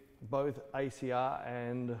 With both ACR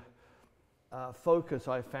and focus,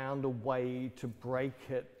 I found a way to break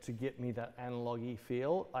it to get me that analog-y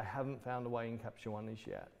feel. I haven't found a way in Capture One as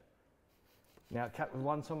yet. Now,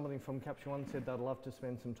 somebody from Capture One said they'd love to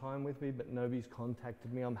spend some time with me, but nobody's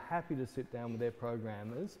contacted me. I'm happy to sit down with their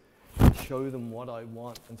programmers and show them what I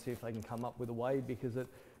want and see if they can come up with a way, because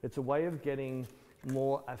it's a way of getting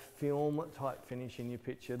more a film type finish in your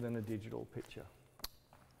picture than a digital picture.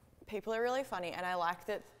 People are really funny, and I like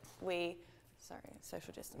that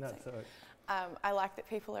social distancing. That's all right. I like that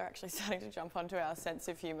people are actually starting to jump onto our sense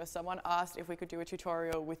of humour. Someone asked if we could do a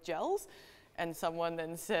tutorial with gels, and someone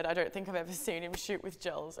then said, I don't think I've ever seen him shoot with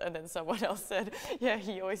gels. And then someone else said, yeah,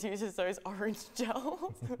 he always uses those orange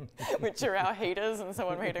gels, which are our heaters. And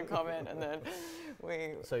someone made a comment, and then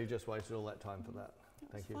we... So you just wasted all that time for that.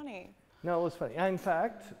 Thank you. Funny. No, it was funny. In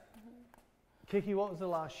fact, Kiki, what was the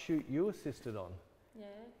last shoot you assisted on? Yeah.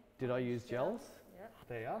 Did I use gels? Yeah.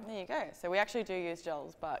 There you are. There you go. So we actually do use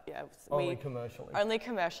gels, but yeah. Only commercially. Only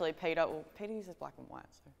commercially. Peter uses black and white.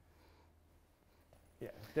 So. Yeah,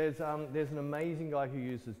 there's an amazing guy who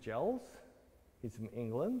uses gels. He's from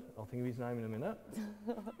England. I'll think of his name in a minute.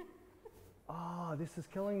 This is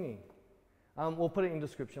killing me. We'll put it in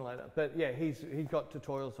description later. But yeah, he's got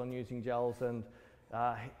tutorials on using gels, and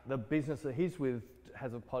the business that he's with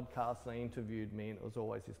has a podcast, and they interviewed me, and it was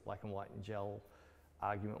always this black and white and gel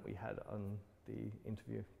argument we had on the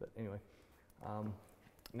interview. But anyway,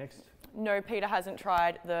 next. No, Peter hasn't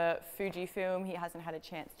tried the Fujifilm. He hasn't had a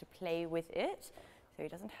chance to play with it, so he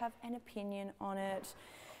doesn't have an opinion on it.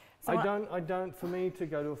 I don't, for me to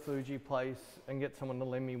go to a Fuji place and get someone to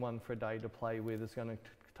lend me one for a day to play with is going to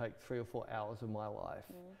take 3 or 4 hours of my life.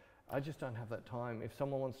 I just don't have that time. If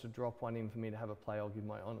someone wants to drop one in for me to have a play, I'll give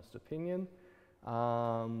my honest opinion.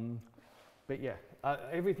 But yeah,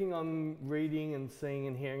 everything I'm reading and seeing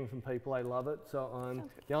and hearing from people, I love it. So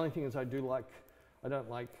the only thing is I don't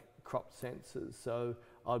like crop sensors. So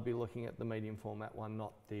I'd be looking at the medium format one,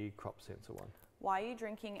 not the crop sensor one. Why are you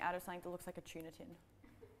drinking out of something that looks like a tuna tin?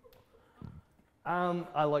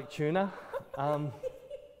 I like tuna.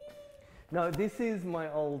 No, this is my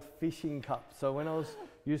old fishing cup. So when I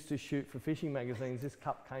used to shoot for fishing magazines, this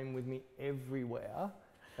cup came with me everywhere.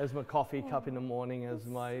 As my coffee cup in the morning, as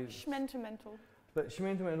my... Schmentimental. But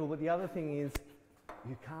the other thing is,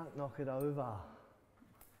 you can't knock it over.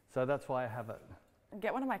 So that's why I have it.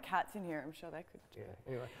 Get one of my cats in here, I'm sure they could. Yeah,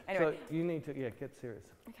 anyway. So you need to, get serious.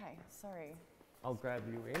 Okay, sorry. I'll grab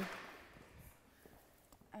you in.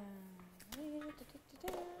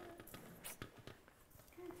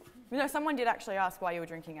 You know, someone did actually ask why you were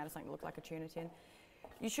drinking out of something that looked like a tuna tin.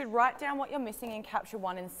 You should write down what you're missing in Capture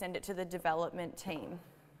One and send it to the development team.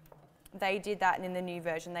 They did that, and in the new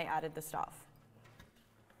version, they added the stuff.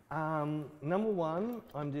 Number one,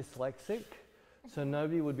 I'm dyslexic, so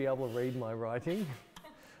nobody would be able to read my writing.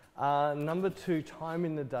 Number two, time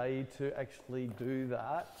in the day to actually do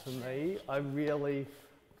that for me.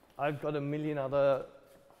 I've got a million other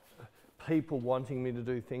people wanting me to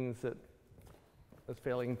do things that is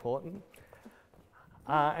fairly important.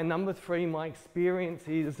 And number three, my experience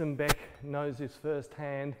is, and Beck knows this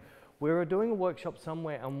firsthand, we were doing a workshop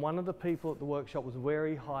somewhere, and one of the people at the workshop was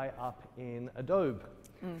very high up in Adobe.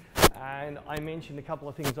 And I mentioned a couple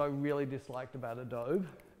of things I really disliked about Adobe.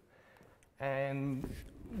 And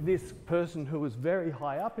this person who was very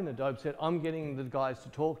high up in Adobe said, I'm getting the guys to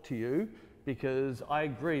talk to you because I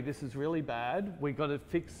agree, this is really bad. We've got to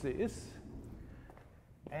fix this.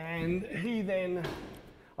 And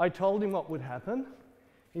I told him what would happen.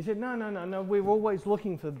 He said, no, we're always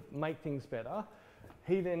looking to make things better.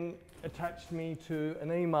 He then attached me to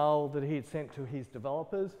an email that he had sent to his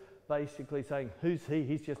developers, basically saying, who's he?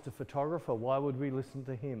 He's just a photographer. Why would we listen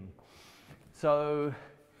to him? So,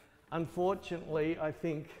 unfortunately, I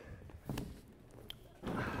think,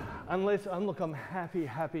 I'm happy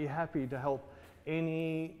to help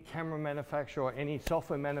any camera manufacturer or any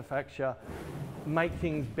software manufacturer make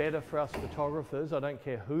things better for us photographers. I don't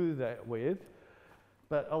care who they're with,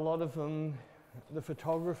 but a lot of them, the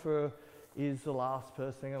photographer is the last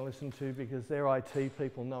person they're going to listen to because their IT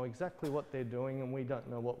people know exactly what they're doing and we don't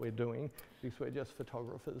know what we're doing because we're just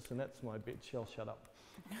photographers, and that's my bitch. I'll shut up.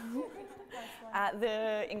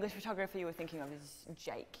 The English photographer you were thinking of is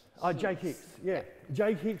Jake. Oh, Jake Hicks, yeah.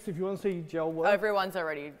 Jake Hicks, if you want to see gel work. Everyone's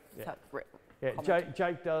already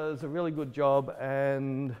Jake does a really good job,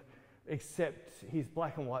 and except his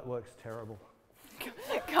black and white work's terrible.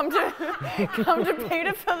 Come to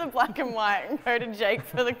Peter for the black and white and go to Jake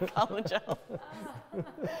for the colour gel.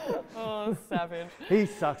 Oh, savage. He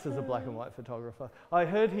sucks as a black and white photographer. I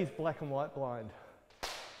heard he's black and white blind.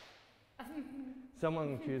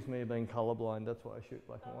 Someone accused me of being colourblind, that's why I shoot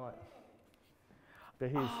black and white. But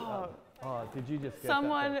he's, did you just get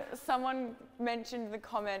that? Someone mentioned the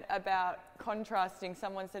comment about contrasting.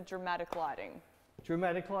 Someone said dramatic lighting.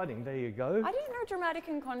 Dramatic lighting, there you go. I didn't know dramatic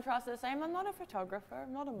and contrast are the same. I'm not a photographer.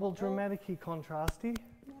 I'm not a model. Well, dramatic-y, contrasty.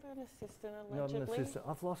 Not an assistant, Not allegedly. an assistant.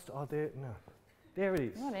 I've lost, oh, there, no. There it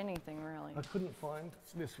is. Not anything, really. I couldn't find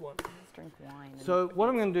this one. Just drink wine. So what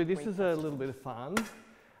I'm going to do, this is a little bit of fun,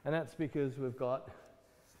 and that's because we've got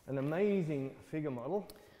an amazing figure model.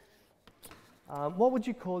 What would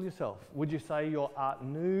you call yourself? Would you say you're art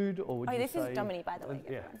nude, or would you say... this is Domini, by the way.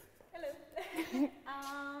 yeah. Hello.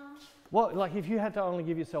 What, like if you had to only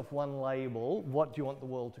give yourself one label, what do you want the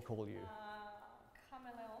world to call you?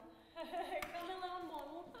 Chameleon. Chameleon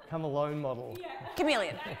model. Chameleon model. Yeah.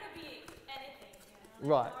 Chameleon. That could be anything, you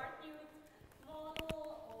know, like Right. art nude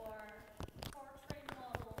model or portrait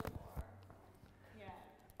model or, yeah.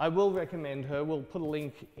 I will recommend her. We'll put a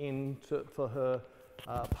link in for her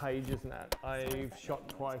pages and that. I've shot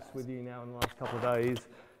twice with you now in the last couple of days,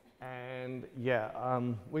 and yeah,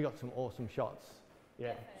 we got some awesome shots.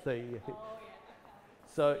 Yeah, see. Oh, yeah.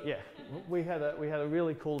 So yeah, we had a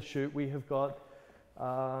really cool shoot. We have got.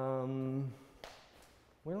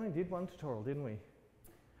 We only did one tutorial, didn't we?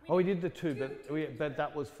 We did the two, but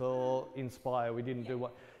that was for Inspire. We didn't do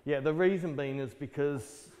one. Yeah, the reason being is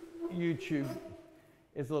because YouTube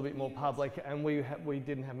is a little bit more public, and we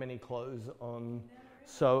didn't have many clothes on,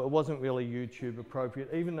 so it wasn't really YouTube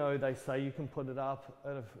appropriate. Even though they say you can put it up,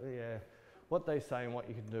 yeah, what they say and what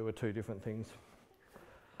you can do are two different things.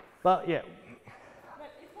 But yeah.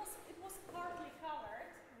 But it was partly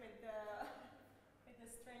covered with the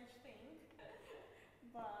strange thing,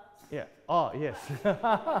 but Yeah. Oh, yes.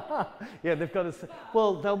 Yeah, they've got to.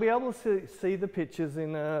 Well, they'll be able to see the pictures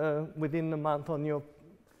in within the month on your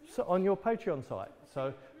Patreon site.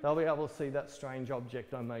 So they'll be able to see that strange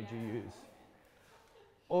object I made you use.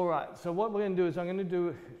 All right. So what we're going to do is I'm going to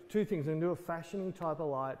do two things. I'm going to do a fashioning type of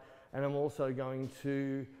light, and I'm also going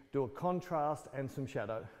to do a contrast and some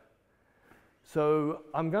shadow. So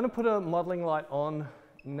I'm going to put a modeling light on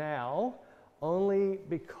now, only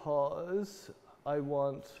because I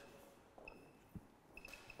want.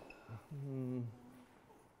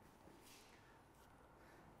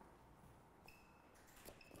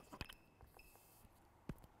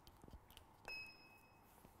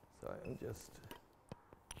 So I'm just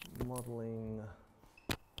modeling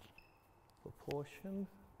proportion.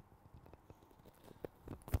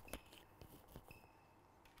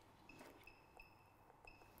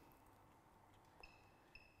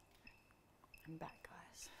 I'm back,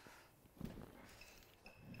 guys.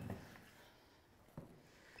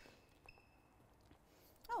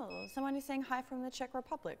 Oh, someone is saying hi from the Czech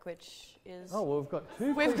Republic, which is... Oh, well, we've got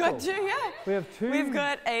two We've people. got two, yeah. We have two. We've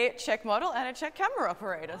got a Czech model and a Czech camera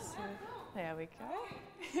operator. So there we go.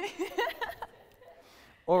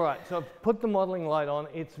 All right, so I've put the modeling light on.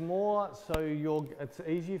 It's more so it's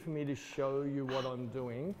easier for me to show you what I'm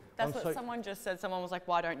doing. That's what someone just said. Someone was like,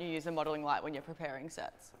 why don't you use a modeling light when you're preparing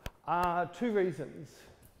sets? Two reasons.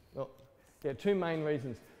 Well, yeah, two main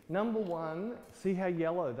reasons. Number one, see how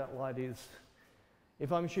yellow that light is.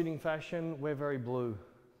 If I'm shooting fashion, we're very blue.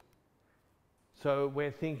 So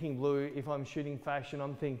we're thinking blue. If I'm shooting fashion,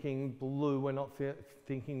 I'm thinking blue. We're not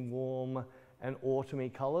thinking warm and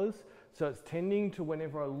autumny colors. So it's tending to,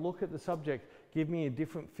 whenever I look at the subject, give me a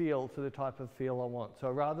different feel to the type of feel I want. So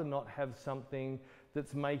I'd rather not have something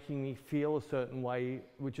that's making me feel a certain way,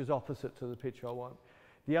 which is opposite to the picture I want.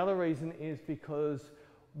 The other reason is because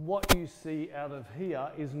what you see out of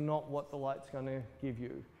here is not what the light's going to give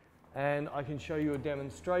you. And I can show you a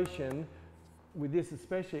demonstration with this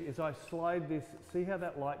especially, is I slide this, see how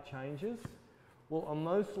that light changes? Well, on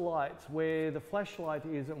most lights, where the flashlight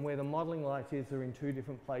is and where the modeling light is are in two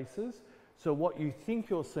different places. So what you think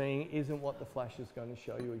you're seeing isn't what the flash is going to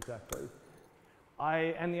show you exactly.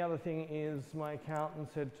 And the other thing is, my accountant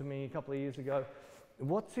said to me a couple of years ago,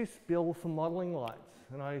 what's this bill for modeling lights?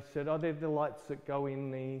 And I said, oh, they're the lights that go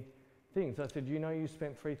in the things. I said, you know you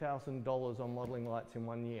spent $3,000 on modeling lights in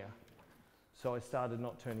 1 year. So I started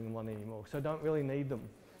not turning them on anymore. So I don't really need them.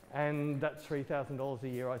 And that's $3,000 a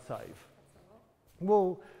year I save.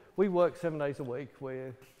 Well, we work 7 days a week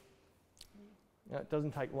where it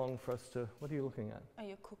doesn't take long for us to... What are you looking at? Oh,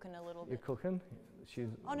 you're cooking a little bit. You're cooking? She's...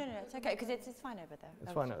 Oh, no, it's okay, because it's fine over there.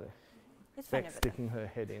 It's fine over there. It's fine Beck's over there. sticking her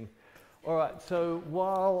head in. All right, so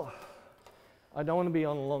while I don't want to be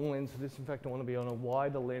on a long lens for this, in fact, I want to be on a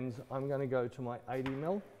wider lens, I'm going to go to my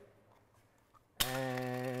 80mm,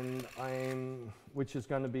 and which is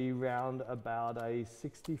going to be round about a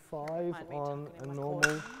 65 on a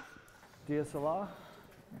normal DSLR.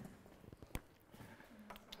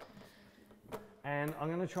 And I'm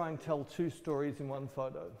going to try and tell two stories in one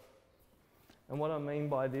photo. And what I mean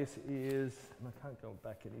by this is, and I can't go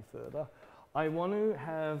back any further, I want to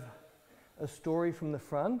have a story from the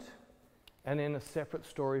front and then a separate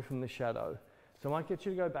story from the shadow. So I might get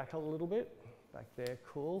you to go back a little bit. Back there,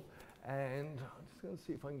 cool. And I'm just going to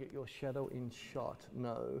see if I can get your shadow in shot.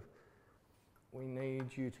 No. We need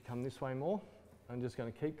you to come this way more. I'm just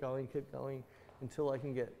going to keep going until I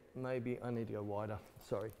can get, maybe I need to go wider.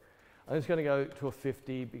 Sorry. I'm just going to go to a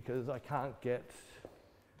 50 because I can't get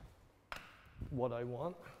what I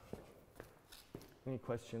want. Any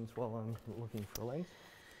questions while I'm looking for a lens?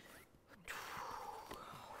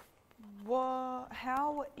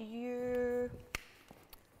 How you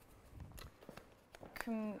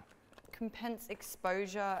compense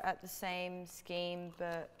exposure at the same scheme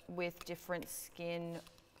but with different skin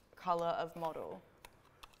color of model?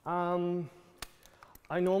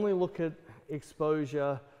 I normally look at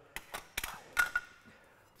exposure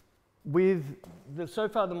with so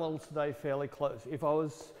far the models today fairly close. If I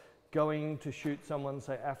was going to shoot someone,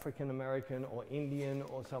 say African American or Indian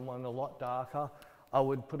or someone a lot darker, I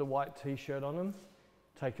would put a white t-shirt on them,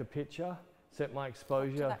 take a picture, set my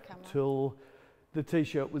exposure till the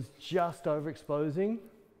t-shirt was just overexposing,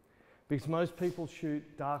 because most people shoot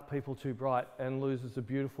dark people too bright and loses a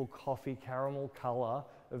beautiful coffee caramel color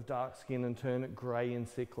of dark skin and turn it grey and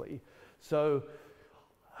sickly. So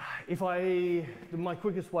if my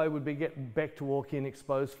quickest way would be get Beck to walk in,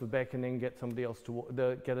 expose for Beck, and then get somebody else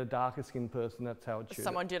to get a darker skinned person. That's how I'd shoot.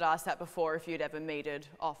 Someone did ask that before, if you'd ever meted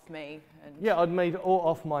off me. And yeah, I'd meet or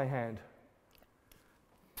off my hand.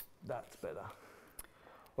 That's better.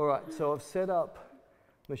 All right, so I've set up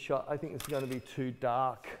the shot. I think this is going to be too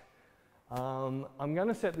dark. I'm going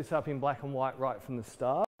to set this up in black and white right from the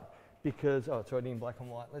start because, oh, it's already in black and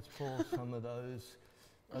white. Let's pull some of those.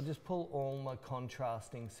 I'll just pull all my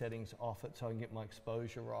contrasting settings off it so I can get my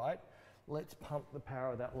exposure right. Let's pump the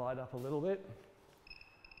power of that light up a little bit.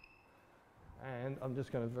 And I'm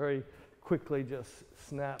just going to very quickly just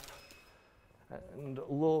snap and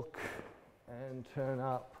look and turn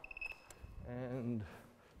up and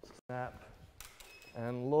snap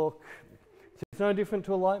and look. So it's no different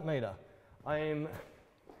to a light meter. I am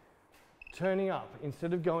turning up.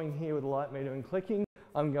 Instead of going here with a light meter and clicking,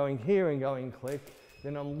 I'm going here and going click.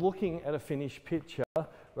 Then I'm looking at a finished picture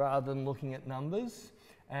rather than looking at numbers.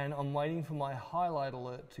 And I'm waiting for my highlight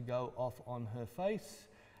alert to go off on her face.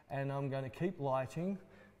 And I'm going to keep lighting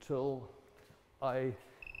till I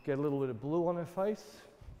get a little bit of blue on her face.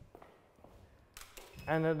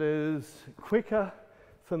 And it is quicker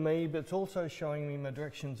for me, but it's also showing me my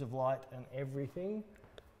directions of light and everything.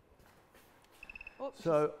 Oops,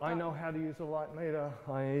 so I know how to use a light meter.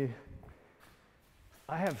 I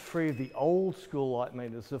have 3 of the old school light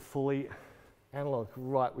meters, the fully analog.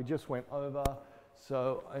 Right, we just went over,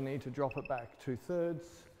 so I need to drop it back 2/3.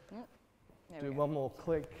 Yep. Do one more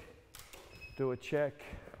click, do a check,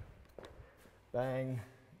 bang.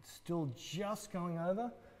 It's still just going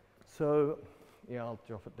over, so yeah, I'll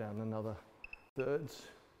drop it down another 1/3.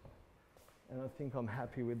 And I think I'm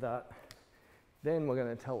happy with that. Then we're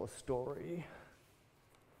going to tell a story.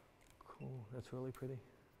 Cool, that's really pretty.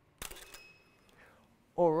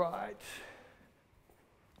 All right.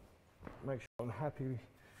 Make sure I'm happy.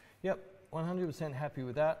 Yep, 100% happy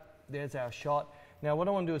with that. There's our shot. Now what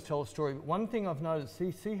I want to do is tell a story. One thing I've noticed,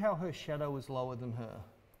 see how her shadow is lower than her?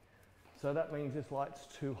 So that means this light's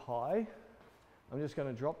too high. I'm just going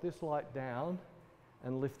to drop this light down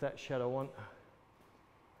and lift that shadow on.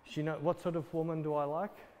 What sort of woman do I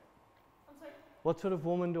like? I'm sorry? What sort of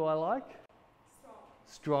woman do I like? Strong.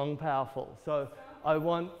 Strong, powerful. So I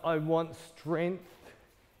want strength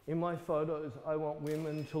in my photos. I want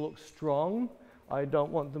women to look strong. I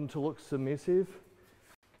don't want them to look submissive.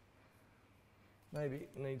 Maybe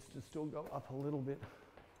it needs to still go up a little bit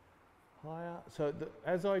higher. So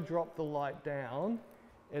as I drop the light down,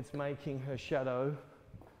 it's making her shadow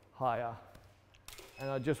higher. And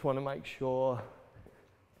I just want to make sure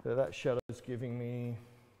that shadow is giving me...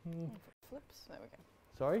 Flips, there we go.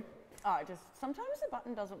 Sorry? Oh, sometimes the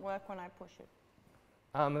button doesn't work when I push it.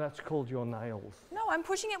 That's called your nails. No, I'm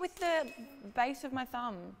pushing it with the base of my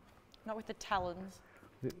thumb, not with the talons.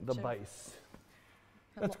 The base.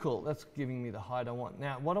 That's cool. That's giving me the height I want.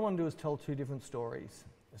 Now, what I want to do is tell 2 different stories.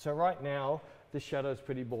 So right now, the shadow's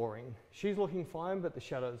pretty boring. She's looking fine, but the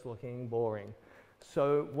shadow's looking boring.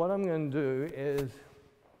 So what I'm going to do is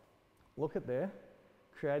look at there,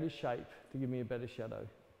 create a shape to give me a better shadow.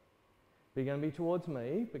 But you're going to be towards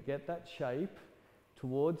me, but get that shape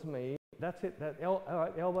towards me. That's it. All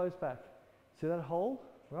right, elbows back. See that hole?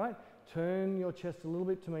 Right? Turn your chest a little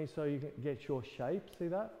bit to me so you can get your shape. See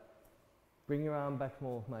that? Bring your arm back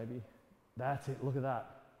more, maybe. That's it. Look at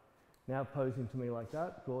that. Now posing to me like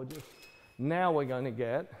that. Gorgeous. Now we're going to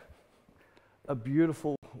get a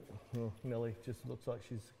beautiful Oh, Nelly just looks like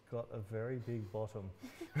she's got a very big bottom.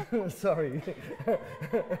 Sorry.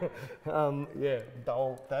 Yeah,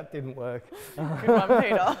 that didn't work. Good one,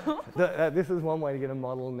 Peter. This is one way to get a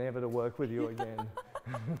model never to work with you again.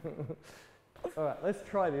 All right, let's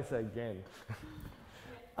try this again.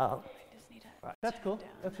 Right, that's cool.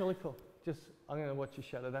 That's really cool. I'm going to watch your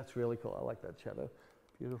shadow. That's really cool. I like that shadow.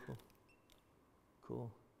 Beautiful. Cool.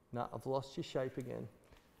 No, I've lost your shape again.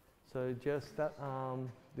 So just that arm,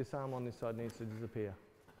 this arm on this side needs to disappear.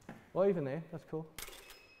 Or even there. That's cool.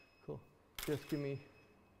 Cool. Just give me.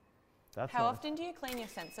 That's How nice. often do you clean your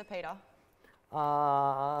sensor, Peter?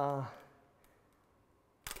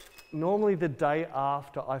 Normally the day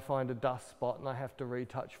after I find a dust spot and I have to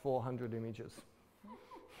retouch 400 images.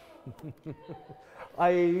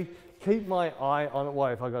 I keep my eye on it.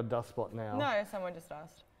 Why, if I got a dust spot now? No, someone just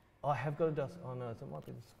asked. I have got a dust. Oh no, it might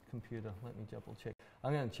be this computer. Let me double check.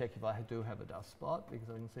 I'm going to check if I do have a dust spot because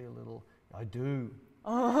I can see a little. I do.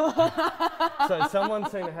 So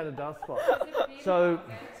someone's seen I had a dust spot. So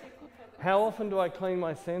how often do I clean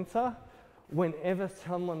my sensor? Whenever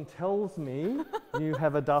someone tells me you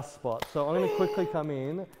have a dust spot. So I'm going to quickly come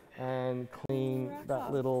in and clean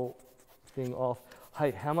that little thing off.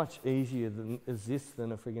 Hey, how much easier is this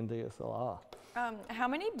than a friggin' DSLR? How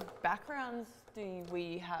many backgrounds do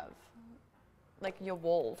we have? Like your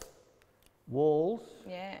walls? Walls?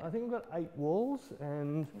 Yeah. I think we've got 8 walls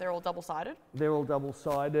and They're all double-sided? they're all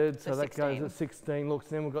double-sided, so that 16. goes at 16 looks.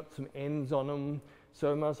 Then we've got some ends on them,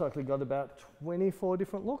 so most likely got about 24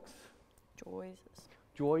 different looks.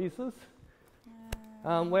 Joyces.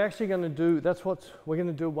 We're actually going to do, that's what we're going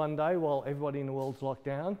to do one day while everybody in the world's locked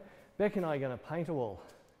down. Beck and I are going to paint a wall.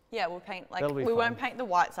 Yeah, we'll paint, like, That'll be we fun. won't paint the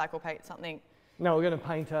white cycle, paint something. No, we're going to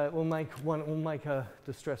paint we'll make a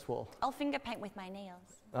distress wall. I'll finger paint with my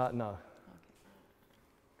nails. No. Okay.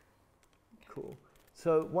 Cool.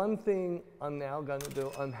 So one thing I'm now going to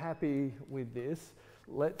do, I'm happy with this.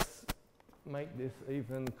 Let's make this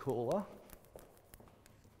even cooler.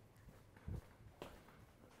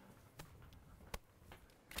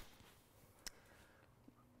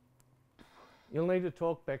 You'll need to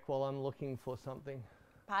talk, Beck, while I'm looking for something.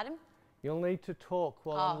 Pardon? You'll need to talk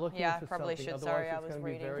while I'm looking yeah, for probably something. should. Otherwise Sorry, it's I was going to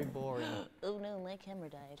be reading. very boring. Oh no, my camera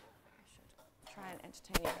died. Try and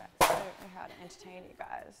entertain you guys. I don't know how to entertain you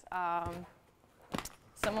guys.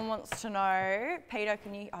 Someone wants to know, Peter,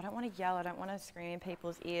 can you, I don't want to yell, I don't want to scream in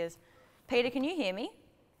people's ears. Peter, can you hear me?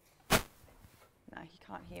 No, he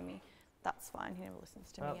can't hear me. That's fine, he never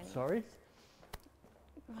listens to me anyway. Sorry?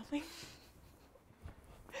 Nothing.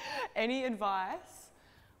 Any advice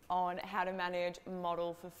on how to manage a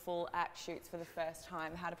model for full act shoots for the first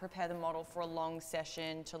time, how to prepare the model for a long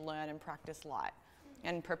session to learn and practice light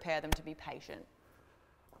and prepare them to be patient?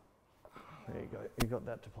 There you go, you got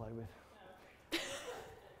that to play with.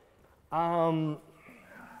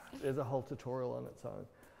 There's a whole tutorial on its own.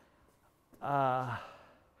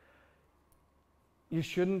 You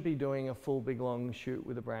shouldn't be doing a full big long shoot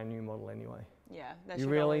with a brand new model anyway. Yeah, You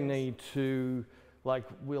really need to, like,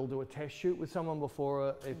 we'll do a test shoot with someone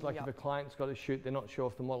before, if a client's got a shoot, they're not sure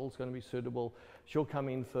if the model's going to be suitable, she'll come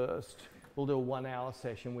in first, we'll do a 1 hour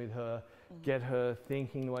session with her, get her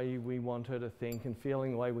thinking the way we want her to think and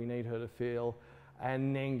feeling the way we need her to feel,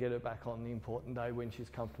 and then get her back on the important day when she's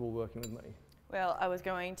comfortable working with me. Well, I was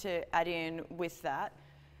going to add in with that,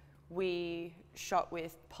 we shot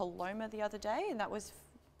with Paloma the other day, and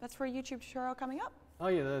that's for a YouTube tutorial coming up. Oh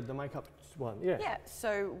yeah, the makeup one, yeah. Yeah,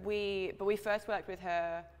 so we first worked with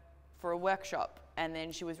her for a workshop, and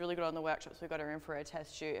then she was really good on the workshop, so we got her in for a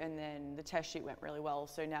test shoot, and then the test shoot went really well,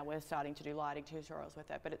 so now we're starting to do lighting tutorials with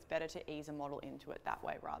her, but it's better to ease a model into it that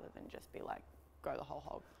way rather than just be like, go the whole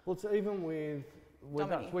hog. Well, it's even with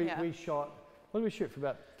Domini, us, we shot, what did we shoot, for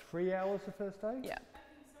about 3 hours the first day? Yeah.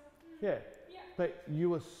 Yeah. But you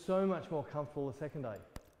were so much more comfortable the second day.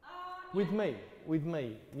 With me.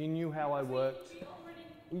 You knew how I worked.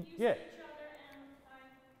 Yeah.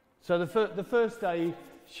 So the first day,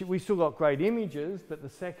 we still got great images, but the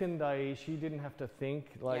second day, she didn't have to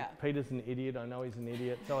think, like, Peter's an idiot, I know he's an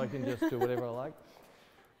idiot, so I can just do whatever I like.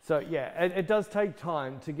 So yeah, it does take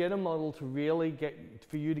time to get a model to really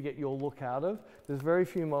for you to get your look out of. There's very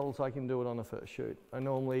few models I can do it on a first shoot.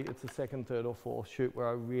 Normally it's a second, third or fourth shoot where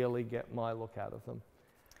I really get my look out of them.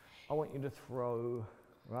 I want you to throw,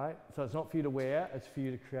 right? So it's not for you to wear, it's for you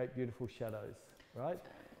to create beautiful shadows, right?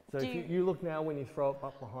 So if you look now when you throw it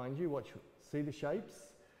up behind you, see the shapes?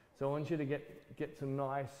 So I want you to get some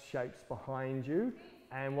nice shapes behind you.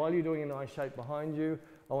 And while you're doing a nice shape behind you,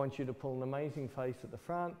 I want you to pull an amazing face at the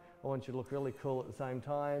front. I want you to look really cool at the same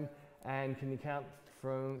time. And can you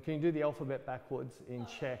do the alphabet backwards in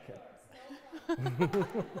check?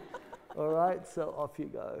 All right, so off you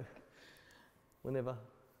go. Whenever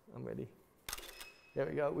I'm ready. There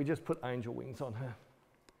we go. We just put angel wings on her.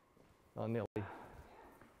 Oh, nearly.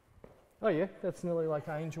 Oh yeah, that's nearly like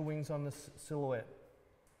angel wings on the silhouette.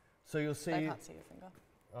 So you'll see. They can't see your finger.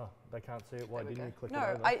 Oh, they can't see it. Why didn't you click it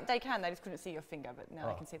no, over? they can. They just couldn't see your finger, but now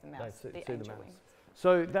they can see the mouse. They The see angel mouse. wings.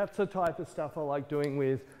 So that's the type of stuff I like doing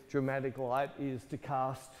with dramatic light, is to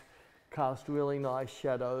cast really nice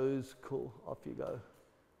shadows. Cool. Off you go.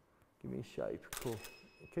 Give me a shape. Cool.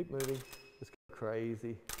 Keep moving. Just go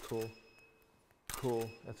crazy. Cool. Cool.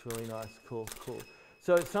 That's really nice. Cool. Cool.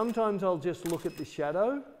 So sometimes I'll just look at the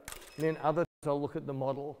shadow, and then other times I'll look at the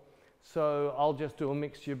model. So I'll just do a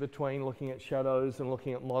mixture between looking at shadows and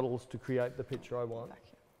looking at models to create the picture I want.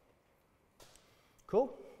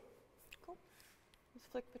 Cool? Cool.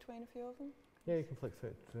 Just flick between a few of them. Yeah, you can flick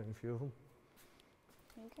through between a few of them.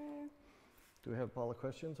 There you go. Do we have a pile of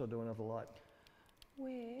questions or do another light?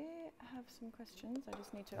 We have some questions. I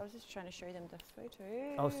was just trying to show them the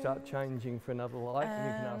photo. I'll start changing for another light and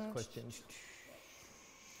you can ask questions.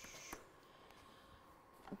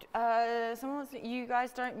 Someone wants to, you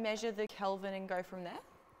guys don't measure the Kelvin and go from there?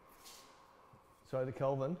 So the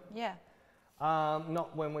Kelvin? Yeah.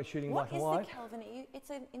 Not when we're shooting black and white. What is the Kelvin?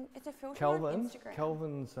 It's a filter on Instagram.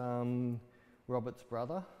 Kelvin's Robert's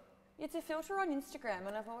brother. It's a filter on Instagram,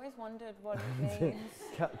 and I've always wondered what it means.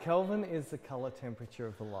 Kelvin is the color temperature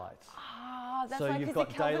of the light. Ah, that's so right, you've because got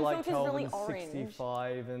the Kelvin daylight filter's really Kelvin orange.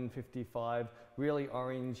 65 and 55. Really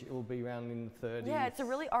orange, it will be around in the 30s. Yeah, it's a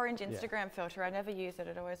really orange Instagram filter. I never use it.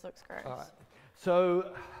 It always looks gross. All right.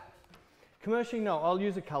 So commercially, no, I'll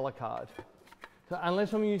use a color card. So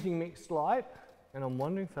unless I'm using mixed light, and I'm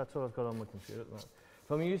wondering if that's what I've got on my computer at the moment. If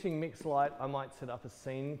I'm using mixed light, I might set up a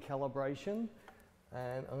scene calibration.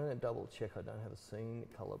 And I'm going to double check I don't have a scene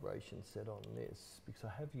calibration set on this, because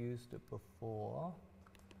I have used it before.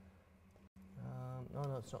 No,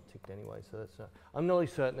 it's not ticked anyway, so that's not. I'm nearly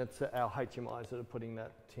certain it's our HMIs that are putting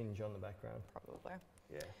that tinge on the background. Probably.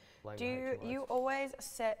 Yeah. Do you always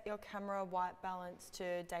set your camera white balance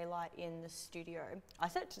to daylight in the studio? I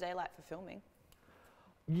set it to daylight for filming.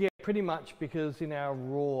 Yeah, pretty much, because in our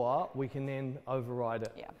RAW, we can then override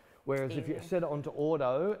it. Yeah. Whereas if you set it onto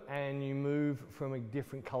auto and you move from a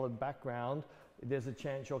different coloured background, there's a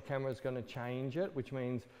chance your camera is going to change it, which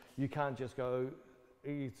means you can't just go,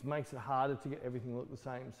 it makes it harder to get everything to look the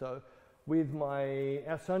same. So with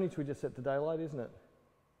our Sony's we just set to daylight, isn't it?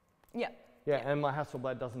 Yeah. Yeah, and my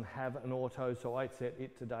Hasselblad doesn't have an auto, so I set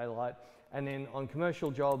it to daylight. And then on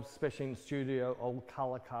commercial jobs, especially in the studio, I'll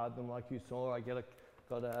colour card them like you saw. I got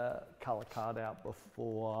a colour card out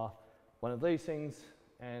before one of these things,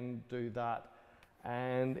 and do that.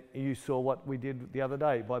 And you saw what we did the other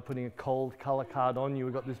day by putting a cold color card on you.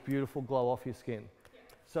 We got this beautiful glow off your skin.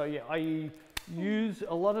 So yeah, I use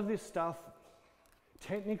a lot of this stuff.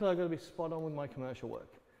 Technically, I've got to be spot on with my commercial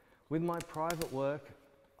work. With my private work,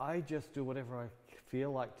 I just do whatever I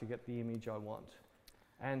feel like to get the image I want.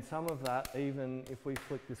 And some of that, even if we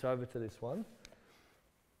flick this over to this one,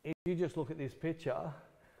 if you just look at this picture,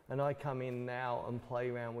 and I come in now and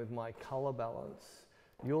play around with my color balance,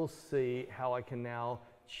 you'll see how I can now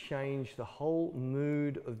change the whole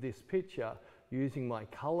mood of this picture using my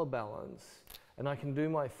color balance, and I can do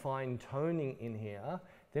my fine toning in here.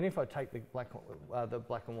 Then if I take the black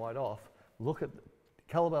and white off, look at the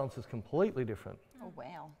color balance is completely different. Oh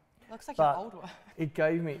wow, looks like your old one. It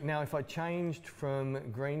gave me, now if I changed from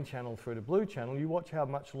green channel through to blue channel, you watch how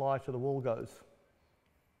much lighter the wool goes.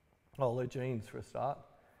 Oh, the jeans for a start.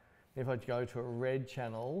 If I go to a red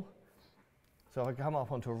channel, so I come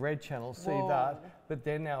up onto a red channel, see that, but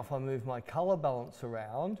then now if I move my color balance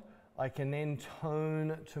around, I can then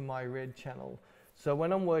tone to my red channel. So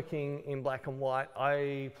when I'm working in black and white,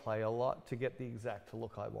 I play a lot to get the exact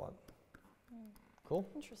look I want. Cool?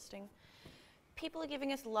 Interesting. People are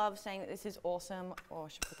giving us love, saying that this is awesome. Oh, I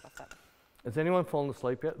should put it off that. Has anyone fallen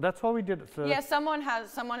asleep yet? That's why we did it for... Yeah, someone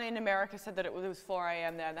in America said that it was 4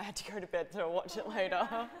 a.m. there and they had to go to bed to watch it later.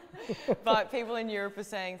 But people in Europe are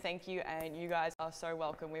saying thank you, and you guys are so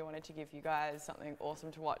welcome. We wanted to give you guys something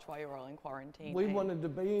awesome to watch while you're all in quarantine. We wanted to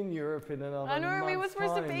be in Europe in another month's I know, we were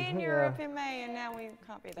supposed to be in Europe yeah. in May, and now we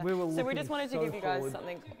can't be there. So we just wanted to give you guys forward.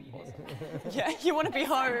 something. Yeah, you want to be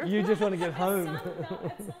home. You just want to get home.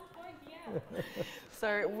 At some point, yeah.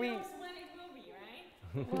 So we... Who knows when it will be,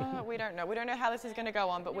 right? Well, we don't know. We don't know how this is going to go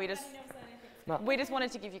on, but we just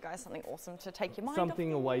wanted to give you guys something awesome to take your mind off.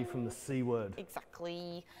 Something away from the C word.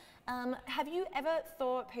 Exactly. Have you ever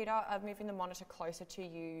thought, Peter, of moving the monitor closer to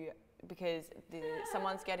you because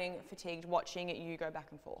someone's getting fatigued watching it, you go back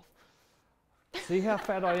and forth? See how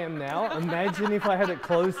fat I am now? Imagine if I had it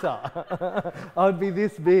closer. I'd be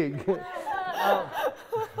this big.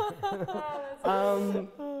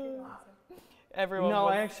 Everyone No,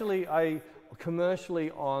 was- I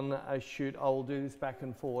commercially on a shoot, I will do this back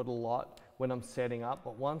and forward a lot when I'm setting up.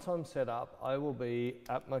 But once I'm set up, I will be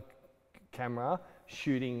at my camera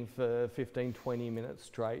shooting for 15, 20 minutes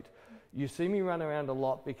straight. You see me run around a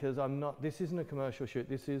lot because this isn't a commercial shoot.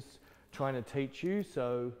 This is trying to teach you.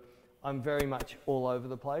 So I'm very much all over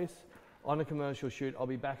the place. On a commercial shoot, I'll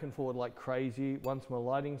be back and forward like crazy. Once my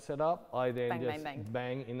lighting's set up, I then Bang, just bang,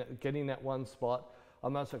 bang, get in that one spot. I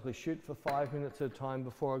most likely shoot for 5 minutes at a time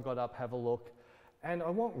before I got up, have a look. And I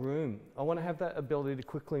want room. I want to have that ability to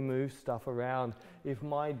quickly move stuff around. If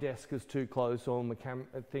my desk is too close or my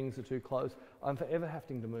things are too close, I'm forever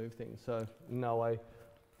having to move things. So no, I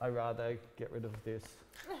rather get rid of this.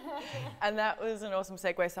 And that was an awesome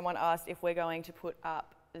segue. Someone asked if we're going to put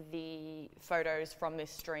up the photos from this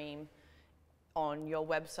stream on your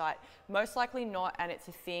website. Most likely not, and it's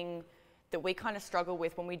a thing that we kind of struggle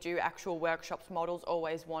with when we do actual workshops. Models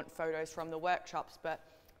always want photos from the workshops, but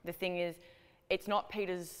the thing is, it's not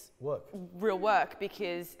Peter's real work,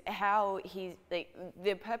 because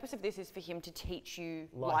the purpose of this is for him to teach you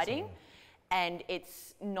lighting. And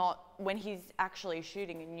it's not when he's actually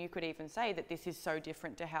shooting, and you could even say that this is so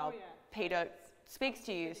different to how Peter speaks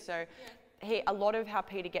to you. So a lot of how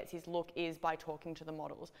Peter gets his look is by talking to the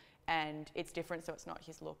models, and it's different, so it's not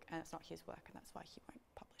his look and it's not his work, and that's why he won't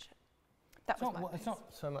publish it. It's not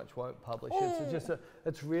so much won't publish it. It's just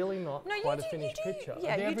it's really not quite a finished picture.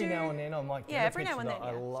 Yeah, every now and then I might get a picture that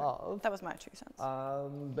I love. That was my 2 cents.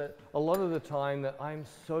 But a lot of the time that I'm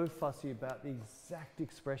so fussy about the exact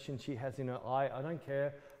expression she has in her eye, I don't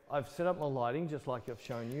care. I've set up my lighting just like I've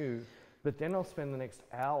shown you, but then I'll spend the next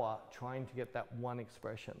hour trying to get that one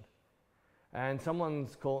expression. And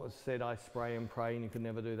someone's said I spray and pray and you could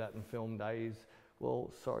never do that in film days.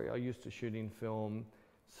 Well, sorry, I used to shoot in film.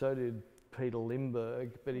 So did Peter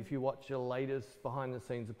Lindbergh, but if you watch the latest behind the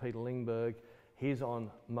scenes of Peter Lindbergh, he's on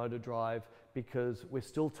motor drive because we're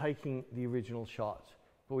still taking the original shot,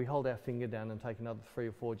 but we hold our finger down and take another 3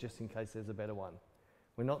 or 4 just in case there's a better one.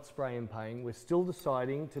 We're not spray and painting, we're still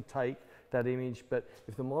deciding to take that image, but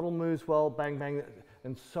if the model moves well, bang, bang,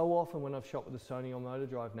 and so often when I've shot with the Sony on motor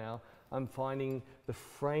drive now, I'm finding the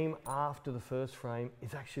frame after the first frame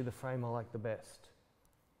is actually the frame I like the best.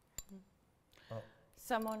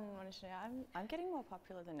 Someone wanted to know, I'm getting more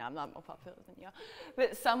popular than, no, I'm not more popular than you,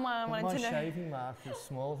 but someone wanted to know. My shaving mark is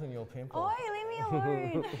smaller than your pimple. Oh, leave me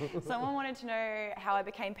alone. Someone wanted to know how I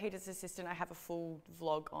became Peter's assistant. I have a full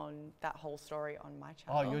vlog on that whole story on my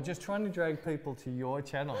channel. Oh, you're just trying to drag people to your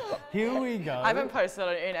channel. Here we go. I haven't posted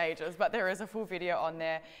it in ages, but there is a full video on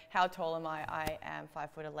there. How tall am I? I am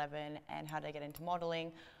 5'11", and how did I get into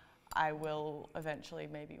modeling? I will eventually,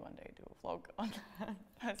 maybe one day, do a vlog on that.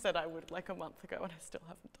 I said I would like a month ago and I still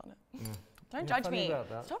haven't done it. Don't judge me.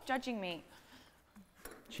 Stop judging me.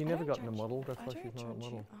 She never got into model, that's why she's not a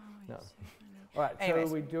model. No. Yes, All right, anyways.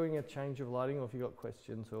 so are we doing a change of lighting, or have you got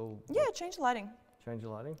questions? Or Yeah, change the lighting. change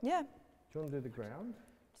of lighting? Yeah. Do you want to do the ground?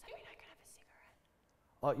 Does that mean I can have a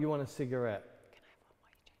cigarette? Oh, you want a cigarette? Can I have one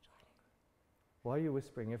while you change lighting? Why are you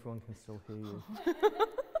whispering? Everyone can still hear you.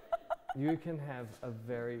 You can have a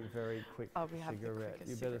very, very quick cigarette.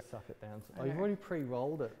 You better cigarette. suck it down. Oh, you've already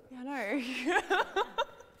pre-rolled it. Yeah, I know.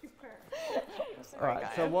 All right,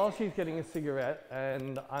 so while she's getting a cigarette,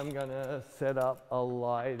 and I'm going to set up a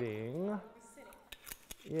lighting.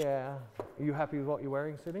 Yeah. Are you happy with what you're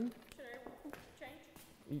wearing sitting? Should I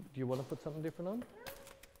change? Do you want to put something different on?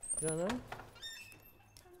 You don't know? I'm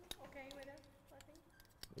okay with it, I think.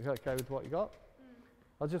 You okay with what you got?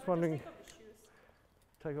 I was just wondering. Take off the shoes.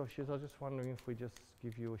 Take off shoes. I was just wondering if we just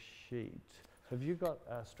give you a sheet. Have you got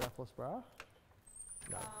a strapless bra?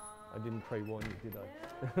 No, I didn't pre-warn you, did I?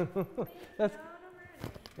 That's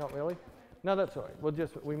not really. No, that's all right. We'll do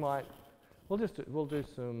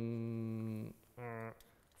some.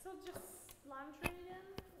 So just laundry then?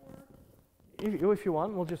 Or? If you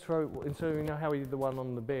want, we'll just throw. Instead of, you know how we did the one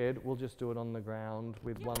on the bed, we'll just do it on the ground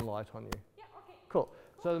with one light on you. Yeah, okay. Cool.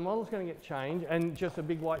 So the model's going to get changed, and just a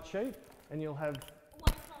big white sheet, and you'll have.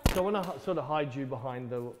 So I want to sort of hide you behind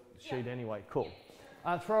the sheet anyway. Cool.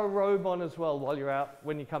 Throw a robe on as well while you're out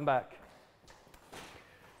when you come back.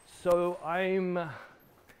 So I'm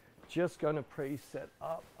just going to pre-set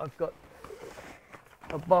up. I've got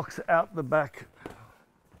a box out the back.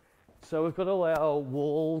 So we've got all our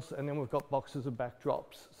walls, and then we've got boxes of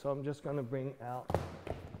backdrops. So I'm just going to bring out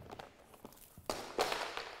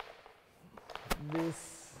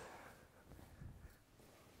this.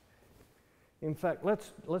 In fact,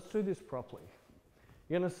 let's do this properly.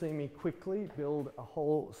 you're going to see me quickly build a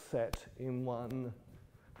whole set in one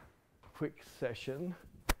quick session.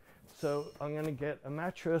 So I'm going to get a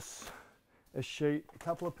mattress, a sheet, a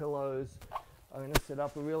couple of pillows. I'm going to set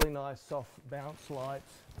up a really nice soft bounce light.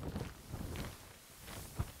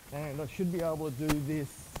 And I should be able to do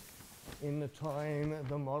this in the time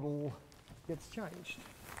the model gets changed.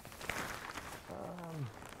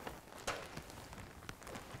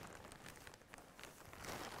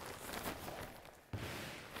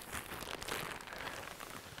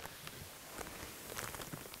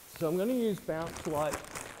 So I'm going to use bounce light.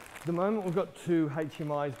 At the moment we've got two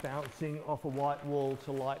HMIs bouncing off a white wall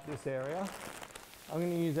to light this area. I'm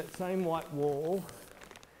going to use that same white wall,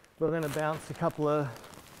 but I'm going to bounce a couple of,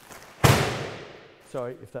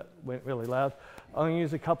 sorry if that went really loud. I'm going to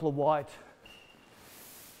use a couple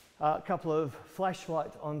of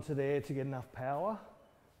flashlights onto there to get enough power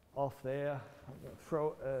off there. I'm going to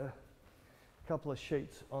throw a couple of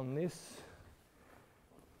sheets on this.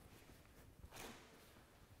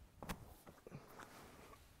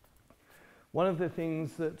 One of the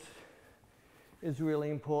things that is really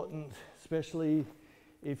important, especially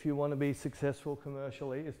if you want to be successful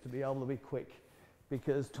commercially, is to be able to be quick,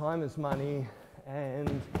 because time is money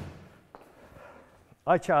and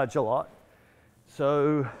I charge a lot.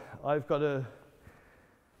 So I've got to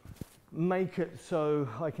make it so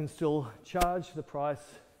I can still charge the price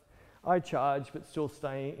I charge but still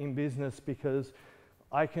stay in business, because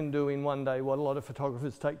I can do in one day what a lot of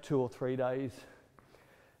photographers take 2 or 3 days.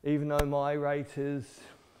 Even though my rate is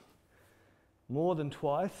more than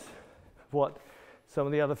twice what some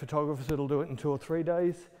of the other photographers that'll do it in 2 or 3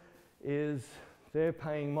 days, is they're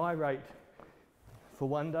paying my rate for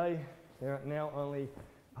 1 day. They're now only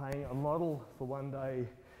paying a model for 1 day,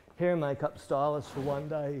 hair and makeup stylist for 1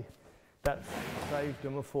 day. That's saved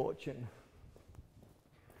them a fortune.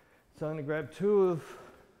 So I'm going to grab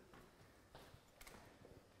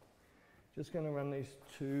just going to run these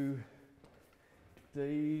two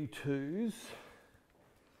D2s,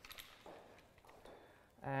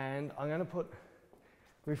 and I'm going to put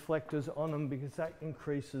reflectors on them because that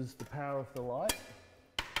increases the power of the light,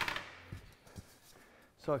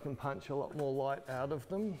 so I can punch a lot more light out of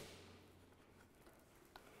them.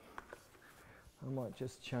 I might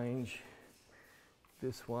just change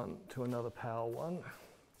this one to another power one.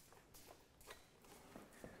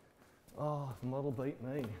 Oh, the model beat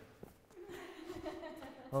me.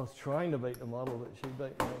 I was trying to beat the model, but she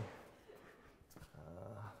beat me.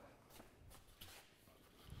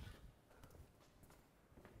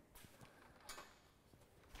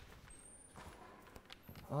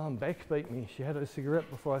 Beck beat me. She had her cigarette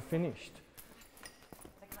before I finished.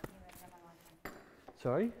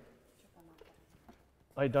 Sorry?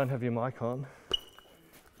 I don't have your mic on.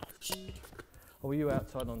 Oh, were you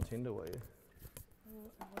outside on Tinder, were you?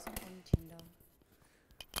 I wasn't on Tinder.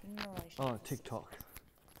 In relation Oh, to TikTok.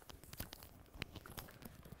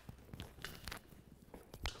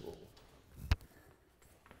 Cool.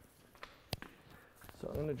 So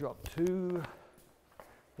I'm going to drop 2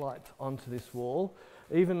 lights onto this wall.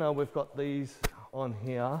 Even though we've got these on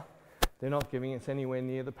here, they're not giving us anywhere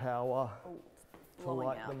near the power to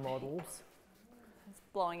light the model. Heaps. It's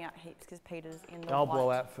blowing out heaps because Peter's in the I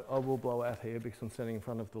will blow out here because I'm standing in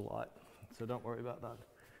front of the light, so don't worry about that.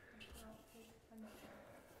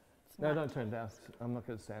 No, don't turn down. I'm not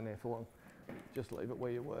going to stand there for long. Just leave it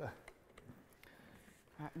where you were.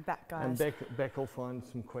 Right, back, guys. And Beck will find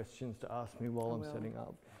some questions to ask me while I'm setting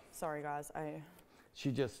up. Sorry, guys.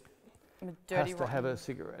 She just I'm a dirty, has to have a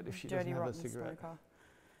cigarette. If she doesn't have a cigarette, smoker.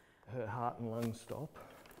 her heart and lungs stop.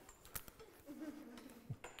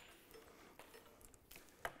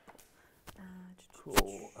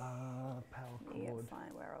 Cool. Power cord. Yeah,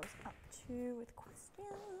 fine. Where I was up to with questions.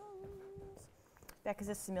 Beck is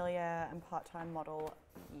a familiar and part-time model.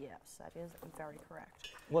 Yes, that is very correct.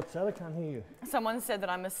 What's that? I can't hear you. Someone said that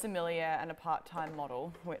I'm a sommelier and a part-time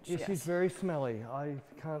model, which Yes, she's very smelly. I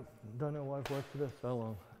don't know why I've worked with her so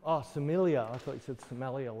long. Oh, sommelier. I thought you said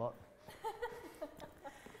smelly a lot.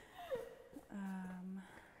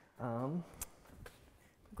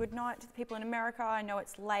 Good night to the people in America. I know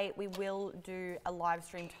it's late. We will do a live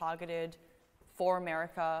stream targeted for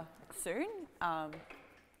America soon.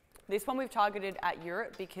 This one we've targeted at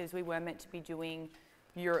Europe because we were meant to be doing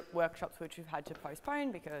Europe workshops, which we've had to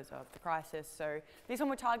postpone because of the crisis. So this one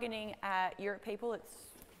we're targeting at Europe people. It's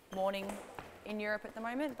morning in Europe at the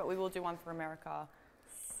moment, but we will do one for America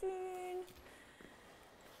soon.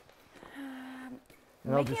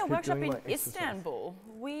 Making a workshop in Istanbul.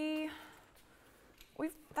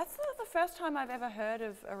 That's the first time I've ever heard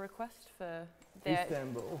of a request for their...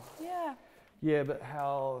 Istanbul. Yeah. Yeah, but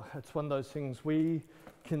how, it's one of those things, we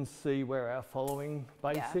can see where our following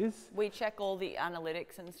base is. We check all the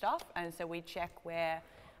analytics and stuff, and so we check where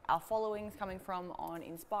our following's coming from on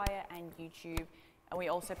Inspire and YouTube, and we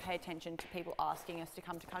also pay attention to people asking us to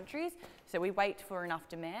come to countries. So we wait for enough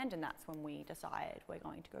demand, and that's when we decide we're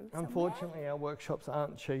going to go somewhere. Unfortunately, our workshops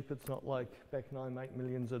aren't cheap. It's not like Beck and I make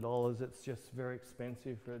millions of dollars. It's just very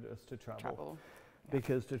expensive for us to travel.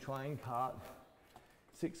 Because to try and cart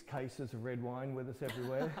 6 cases of red wine with us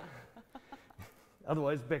everywhere,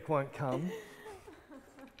 otherwise Beck won't come.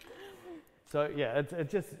 So yeah,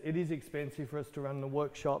 it is expensive for us to run the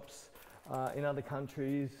workshops in other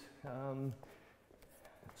countries.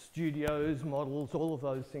 Studios, models, all of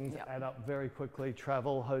those things add up very quickly.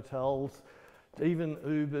 Travel, hotels, even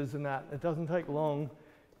Ubers and that. It doesn't take long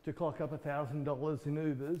to clock up $1,000 in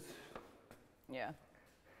Ubers. Yeah.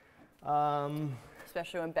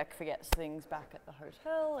 Especially when Beck forgets things back at the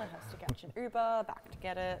hotel and has to catch an Uber back to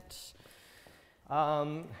get it.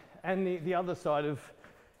 And the other side of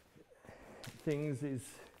things is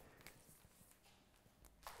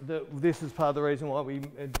that this is part of the reason why we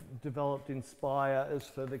developed Inspire, is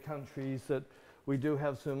for the countries that we do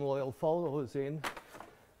have some loyal followers in,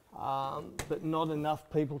 but not enough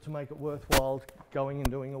people to make it worthwhile going and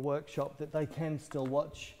doing a workshop, that they can still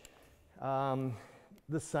watch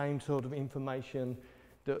the same sort of information,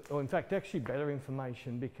 or in fact actually better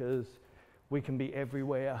information, because we can be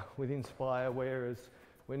everywhere with Inspire, whereas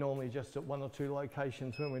we're normally just at 1 or 2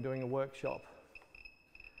 locations when we're doing a workshop.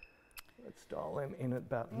 Let's dial them in at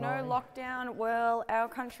about 9. No lockdown. Well, our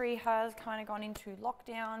country has kind of gone into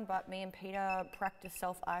lockdown, but me and Peter practice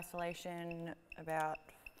self-isolation about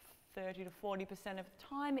 30 to 40% of the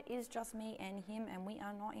time. It is just me and him, and we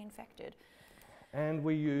are not infected. And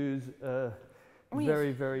we use a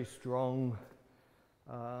very strong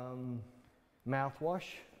mouthwash.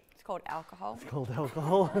 It's called alcohol. It's called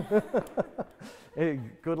alcohol.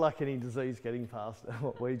 Good luck any disease getting past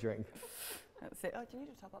what we drink. That's it. Oh, do you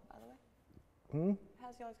need a top up, by the way? Hmm?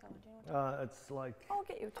 How's yours going? Do you want it's like... I'll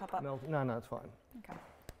get you a top up. No, it's fine. Okay.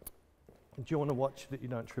 Do you want to watch that you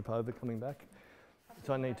don't trip over coming back?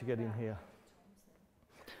 So I need to get in here.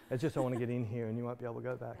 It's just I want to get in here and you won't be able to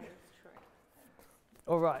go back.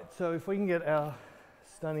 All right, so if we can get our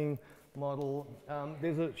stunning model,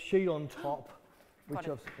 there's a sheet on top, which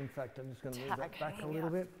I've, in fact, I'm just going to move that back a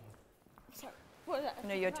little bit. Sorry, what is that?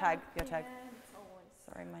 No, your tag.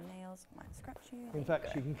 Sorry, my nails might scratch you. In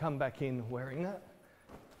fact, you can come back in wearing that.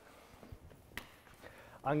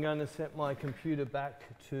 I'm going to set my computer back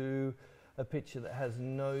to a picture that has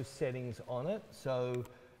no settings on it, so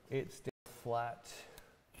it's flat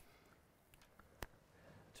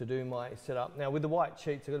to do my setup. Now with the white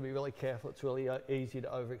sheets, I've got to be really careful. It's really easy to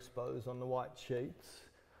overexpose on the white sheets.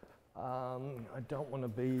 I don't want to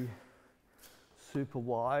be super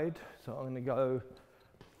wide, so I'm going to go,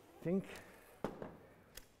 I think,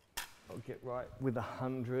 I'll get right with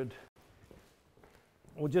 100.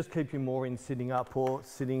 We'll just keep you more in sitting up or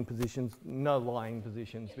sitting positions, no lying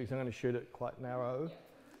positions, because I'm going to shoot it quite narrow.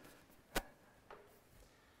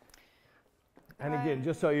 And again,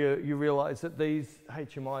 just so you realise that these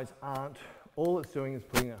HMIs aren't, all it's doing is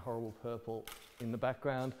putting that horrible purple in the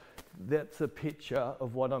background. That's a picture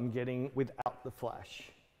of what I'm getting without the flash.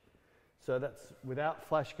 So that's without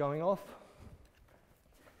flash going off.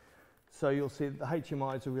 So you'll see that the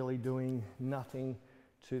HMIs are really doing nothing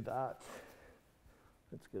to that.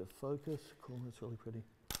 Let's get a focus. Cool, that's really pretty.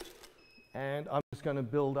 And I'm just going to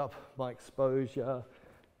build up my exposure.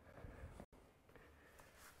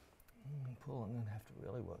 Paul, I'm going to have to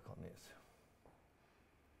really work on this.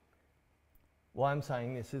 Why I'm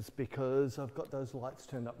saying this is because I've got those lights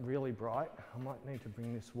turned up really bright. I might need to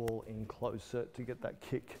bring this wall in closer to get that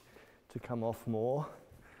kick to come off more.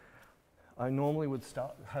 I normally would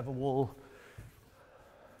have a wall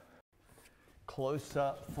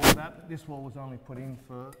closer for that, but this wall was only put in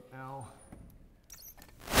for our...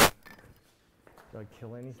 Did I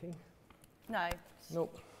kill anything? No.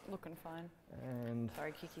 Nope. Looking fine. And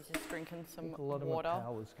sorry, Kiki's just drinking some water. A lot of my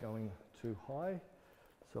power's going too high,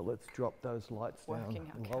 so let's drop those lights down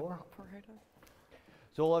lower.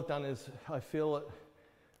 So all I've done is I feel that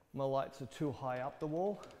my lights are too high up the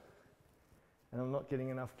wall, and I'm not getting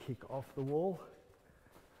enough kick off the wall.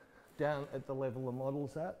 Down at the level the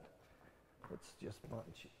model's at. Let's just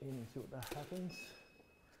munch in and see what that happens.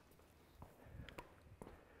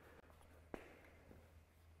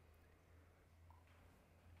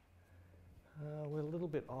 We're a little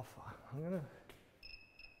bit off. I'm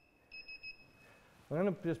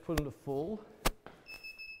gonna just put them to full,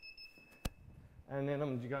 and then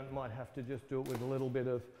might have to just do it with a little bit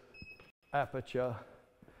of aperture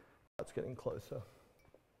It's getting closer.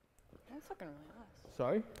 That's looking really nice.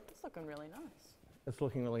 Sorry? It's looking really nice. It's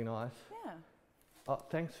looking really nice. Yeah. Oh,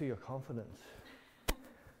 thanks for your confidence.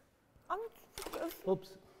 Oops.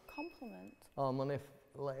 Compliment. Oh, I'm on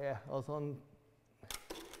yeah, I was on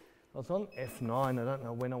F9. I don't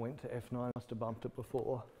know when I went to F9. I must have bumped it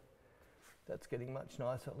before. That's getting much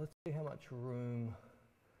nicer. Let's see how much room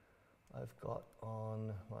I've got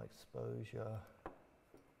on my exposure.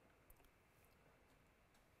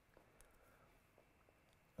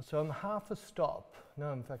 So I'm half a stop.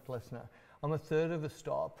 No, in fact, less now. I'm a third of a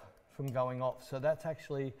stop from going off. So that's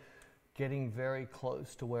actually getting very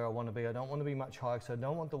close to where I want to be. I don't want to be much higher, so I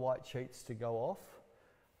don't want the white sheets to go off.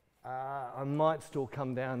 I might still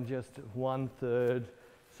come down just 1/3.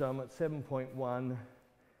 So I'm at 7.1.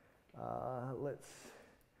 Let's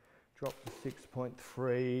drop to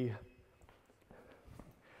 6.3.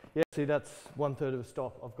 Yeah, see, that's 1/3 of a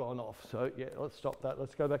stop. I've gone off. So yeah, let's stop that.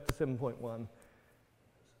 Let's go back to 7.1.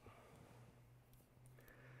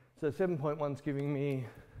 So 7.1 is giving me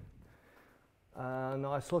a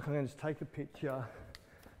nice look. I'm going to just take a picture.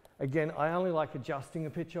 Again, I only like adjusting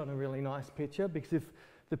a picture on a really nice picture, because if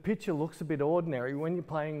the picture looks a bit ordinary, when you're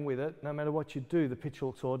playing with it, no matter what you do, the picture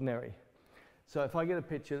looks ordinary. So if I get a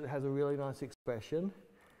picture that has a really nice expression,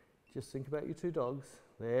 just think about your two dogs.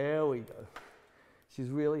 There we go. She's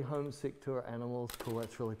really homesick to her animals. Cool,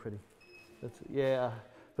 that's really pretty. Yeah,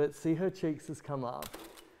 but see, her cheeks has come up.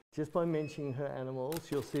 Just by mentioning her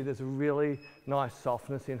animals, you'll see there's a really nice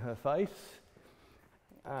softness in her face.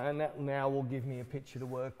 And that now will give me a picture to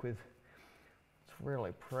work with. It's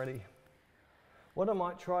really pretty. What I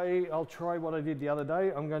might try, I'll try what I did the other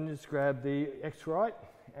day. I'm going to just grab the X-Rite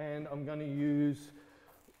and I'm going to use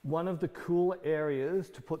one of the cool areas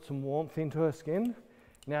to put some warmth into her skin.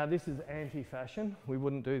 Now this is anti-fashion. We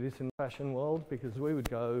wouldn't do this in the fashion world because we would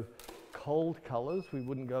go cold colours, we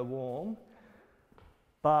wouldn't go warm.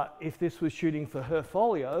 But if this was shooting for her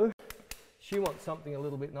folio, she wants something a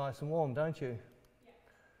little bit nice and warm, don't you? Yeah,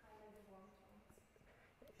 I like the warm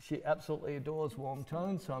tones. She absolutely adores warm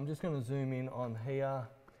tones, so I'm just going to zoom in on here,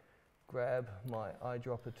 grab my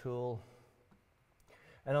eyedropper tool,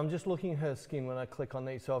 and I'm just looking at her skin when I click on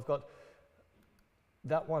these. So I've got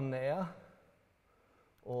that one there,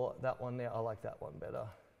 or that one there. I like that one better.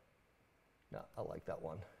 No, I like that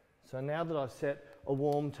one. So now that I've set a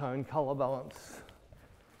warm tone colour balance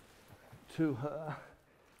to her,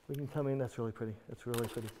 we can come in. That's really pretty. That's really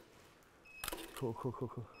pretty. Cool, cool, cool,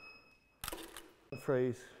 cool.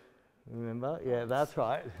 Freeze. Remember? Yeah, that's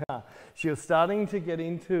right. She was starting to get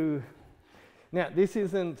into. Now, this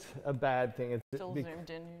isn't a bad thing. It's Still zoomed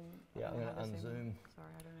in. Yeah, I'm going to unzoom. Sorry,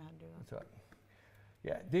 I don't know how to do that. That's right.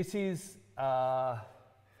 Yeah, this is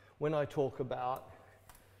when I talk about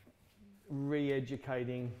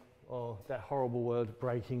re-educating, or that horrible word,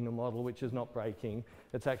 breaking the model, which is not breaking.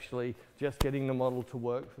 It's actually just getting the model to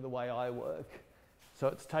work for the way I work. So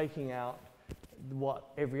it's taking out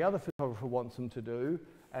what every other photographer wants them to do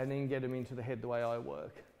and then get them into the head the way I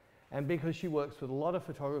work. And because she works with a lot of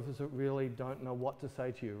photographers that really don't know what to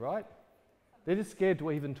say to you, right? They're just scared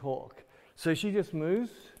to even talk. So she just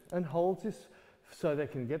moves and holds this so they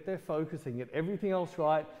can get their focus and get everything else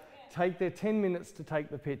right, take their 10 minutes to take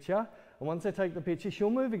the picture, and once they take the picture, she'll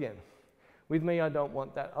move again. With me, I don't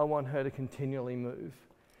want that. I want her to continually move.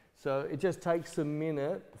 So it just takes a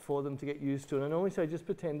minute for them to get used to it. And I always say, just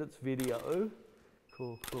pretend it's video.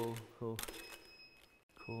 Cool, cool, cool,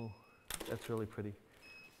 cool. That's really pretty.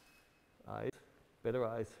 Eyes, better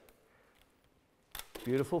eyes.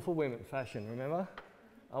 Beautiful for women, fashion, remember?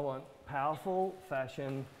 I want powerful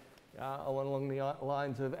fashion. I want along the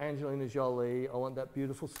lines of Angelina Jolie. I want that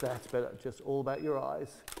beautiful stats, but just all about your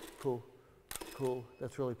eyes. Cool, cool.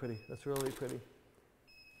 That's really pretty. That's really pretty.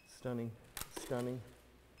 Stunning, stunning.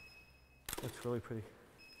 That's really pretty.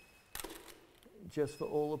 Just for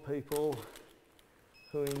all the people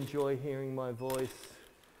who enjoy hearing my voice.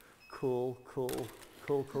 Cool, cool,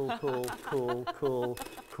 cool, cool, cool, cool, cool,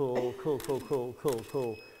 cool, cool, cool, cool, cool,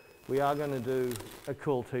 cool. We are going to do a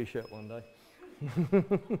cool t-shirt one day.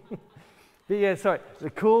 But yeah, sorry, the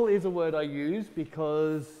cool is a word I use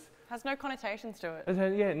because... Has no connotations to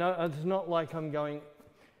it. Yeah, no, it's not like I'm going,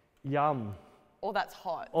 yum. Or that's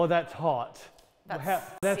hot. Or that's hot. That's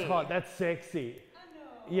that's hot, that's sexy.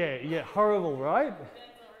 Yeah, yeah, horrible, right? That's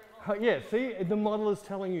horrible. Yeah, see, the model is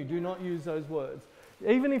telling you, do not use those words.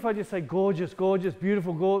 Even if I just say gorgeous, gorgeous,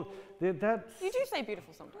 beautiful, that's... You do say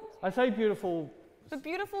beautiful sometimes. I say beautiful. But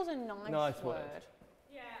beautiful's a nice word.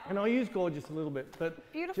 Yeah. And I use gorgeous a little bit,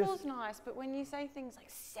 but Beautiful's nice, but when you say things like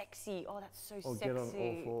sexy, oh, that's so or sexy. get on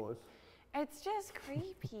all fours. It's just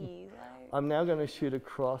creepy. Like. I'm now going to shoot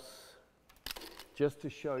across just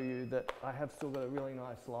to show you that I have still got a really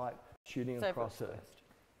nice light shooting across it.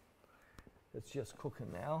 It's just cooking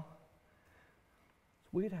now.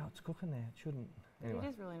 It's weird how it's cooking there, it shouldn't. Anyway, It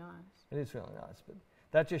is really nice. it is really nice, but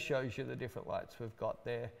that just shows you the different lights we've got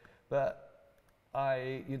there. But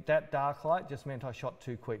that dark light just meant I shot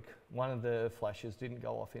too quick. One of the flashes didn't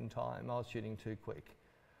go off in time. I was shooting too quick.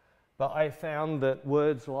 But I found that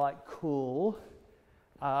words like cool,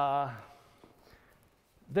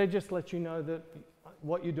 they just let you know that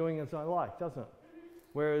what you're doing is I like, doesn't it?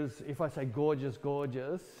 Whereas if I say gorgeous,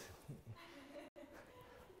 gorgeous,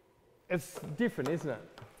 it's different, isn't it?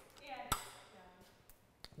 Yeah.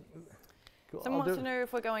 Cool. Someone wants to know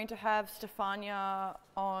if we're going to have Stefania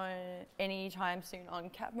on any time soon on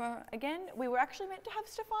camera again. We were actually meant to have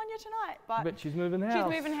Stefania tonight, But she's moving house.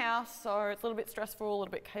 she's moving house, so it's a little bit stressful, a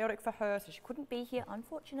little bit chaotic for her, so she couldn't be here,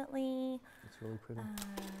 unfortunately. It's really pretty.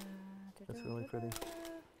 That's really pretty.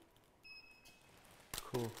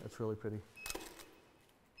 Cool, that's really pretty.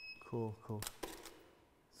 Cool, cool.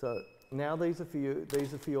 So now these are for you,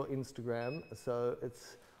 these are for your Instagram. So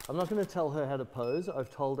I'm not going to tell her how to pose,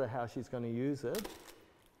 I've told her how she's going to use it.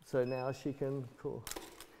 So now she can, cool.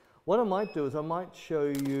 What I might do is I might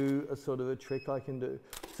show you a sort of a trick I can do.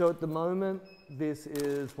 So at the moment, this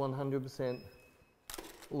is 100%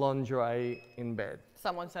 lingerie in bed.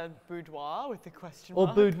 Someone said boudoir with the question Or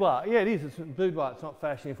mark. boudoir, yeah it is, it's boudoir, it's not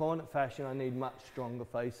fashion. If I want it fashion, I need much stronger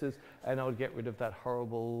faces and I would get rid of that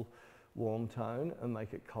horrible warm tone and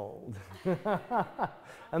make it cold.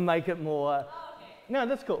 And make it more, no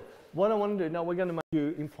that's cool. What I want to do, no we're going to make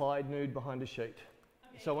you implied nude behind a sheet.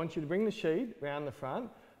 Okay. So I want you to bring the sheet round the front.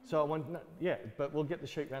 So I want, yeah, but we'll get the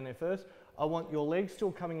sheet round there first. I want your legs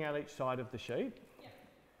still coming out each side of the sheet.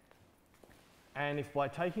 And if by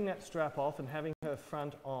taking that strap off and having her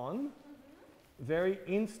front on, very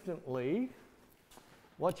instantly,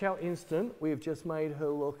 watch how instant we've just made her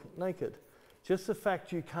look naked. Just the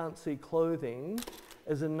fact you can't see clothing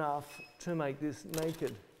is enough to make this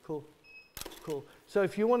naked. Cool, cool. So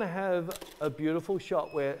if you want to have a beautiful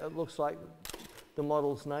shot where it looks like the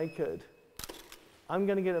model's naked, I'm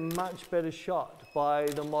going to get a much better shot by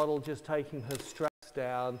the model just taking her straps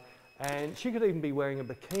down. And she could even be wearing a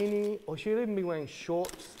bikini, or she could even be wearing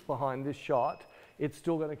shorts behind this shot. It's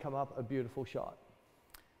still going to come up a beautiful shot.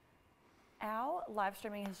 Our live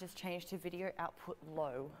streaming has just changed to video output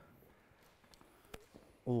low.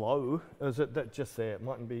 Low? Is it that just there? It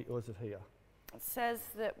mightn't be, or is it here? It says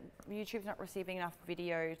that YouTube's not receiving enough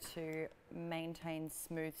video to maintain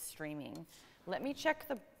smooth streaming. Let me check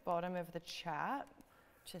the bottom of the chat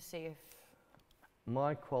to see if...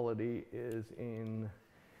 My quality is in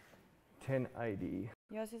 1080.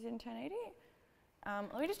 Yours is in 1080?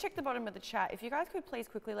 Let me just check the bottom of the chat. If you guys could please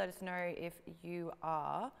quickly let us know if you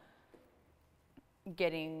are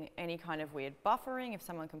getting any kind of weird buffering. If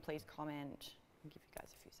someone can please comment. I'll give you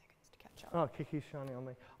guys a few seconds to catch up. Oh, Kiki's shining on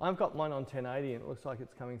me. I've got mine on 1080 and it looks like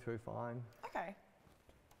it's coming through fine. Okay.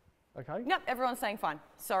 Okay? Yep, everyone's saying fine.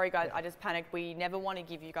 Sorry guys, I just panicked. We never want to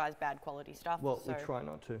give you guys bad quality stuff. Well, so we try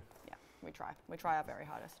not to. yeah, we try. We try our very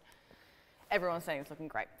hardest. Everyone's saying it's looking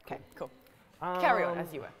great. Okay, cool. Carry on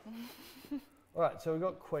as you were. All right, so we've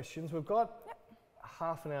got questions. We've got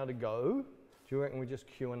half an hour to go. Do you reckon we just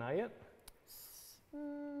Q&A it?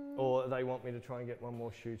 Or they want me to try and get one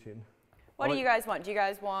more shoot in? What do you guys want? Do you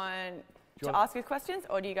guys want to ask us questions,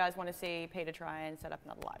 or do you guys want to see Peter try and set up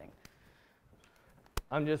another lighting?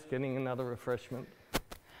 I'm just getting another refreshment.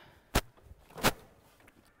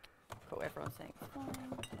 Cool, everyone's saying it's fine.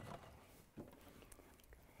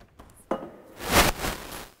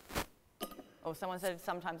 Oh, someone said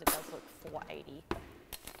sometimes it does look 480.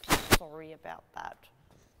 Sorry about that.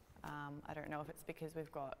 I don't know if it's because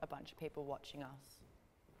we've got a bunch of people watching us.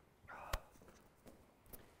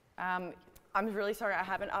 I'm really sorry I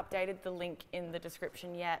haven't updated the link in the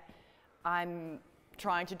description yet. I'm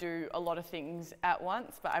trying to do a lot of things at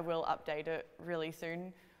once, but I will update it really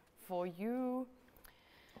soon for you.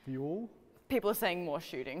 For you all? People are saying more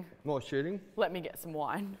shooting. More shooting? Let me get some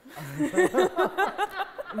wine.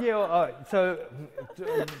 Yeah, all right. So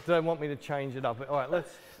do they want me to change it up? All right,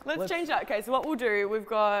 let's change it up. Okay, so what we'll do, we've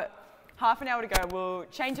got half an hour to go. We'll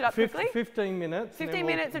change it up quickly. 15 minutes. 15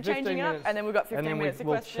 minutes of changing it up, and then we've got 15 minutes of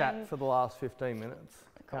questions. And then we'll chat for the last 15 minutes.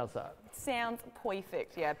 Cool. How's that? Sounds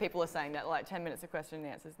perfect. Yeah, people are saying that, like 10 minutes of question and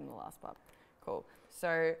answers in the last part. Cool.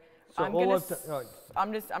 So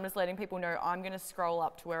I'm just letting people know I'm going to scroll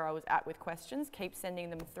up to where I was at with questions. Keep sending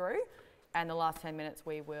them through, and the last 10 minutes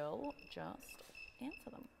we will just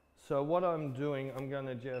answer them. So what I'm doing,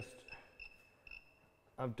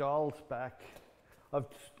 I've dialed back. I've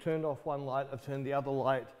turned off one light. I've turned the other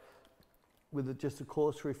light with just a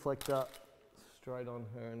coarse reflector straight on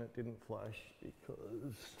her and it didn't flash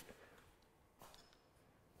because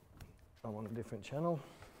I'm on a different channel.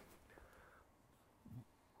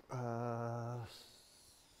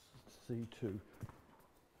 C2.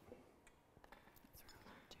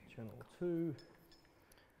 Channel 2.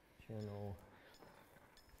 Channel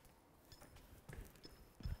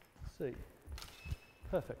C.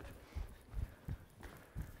 Perfect.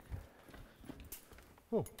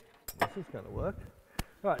 Oh, this is going to work.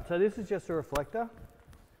 Right, so this is just a reflector.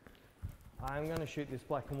 I'm going to shoot this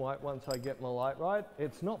black and white once I get my light right.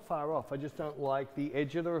 It's not far off. I just don't like the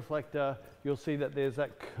edge of the reflector. You'll see that there's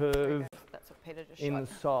that curve That's what Peter just in shot.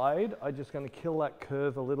 the side. I'm just going to kill that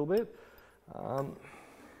curve a little bit. And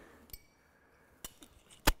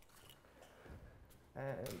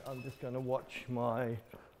I'm just going to watch my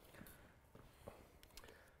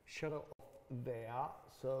shutter there.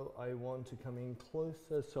 So I want to come in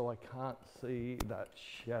closer so I can't see that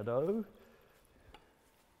shadow.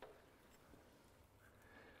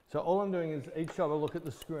 So all I'm doing is each time I look at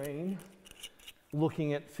the screen,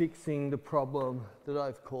 looking at fixing the problem that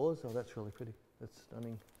I've caused. Oh, that's really pretty. That's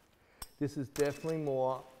stunning. This is definitely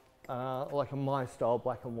more like a my style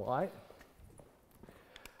black and white.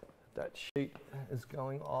 That sheet is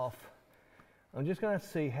going off. I'm just going to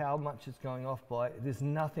see how much it's going off by. There's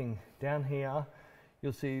nothing down here.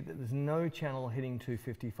 You'll see that there's no channel hitting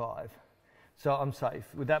 255. So I'm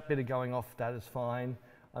safe. With that bit of going off, that is fine.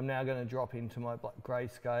 I'm now going to drop into my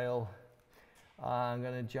grayscale. I'm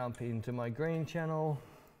going to jump into my green channel.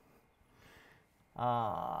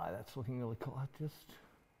 That's looking really cool. I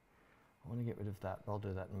want to get rid of that, but I'll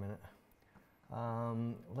do that in a minute.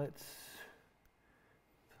 Let's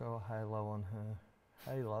throw a halo on her.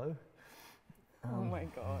 Halo. Oh my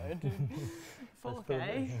god.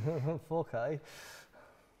 4K. 4K.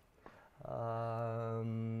 A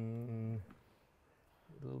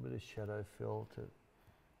little bit of shadow fill to.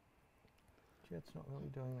 Gee, it's not really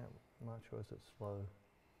doing that much, or is it slow?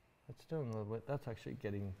 It's doing a little bit. That's actually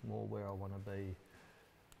getting more where I want to be.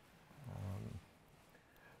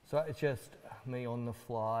 So it's just me on the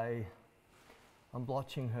fly. I'm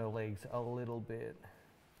blotching her legs a little bit.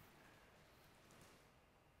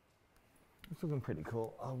 It's looking pretty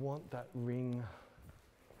cool. I want that ring,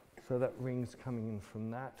 so that ring's coming in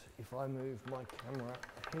from that. If I move my camera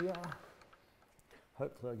here,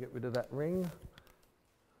 hopefully I get rid of that ring.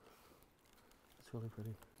 It's really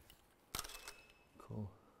pretty. Cool,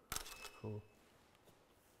 cool,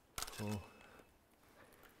 cool.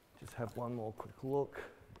 Just have one more quick look.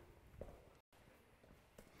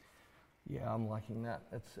 Yeah, I'm liking that.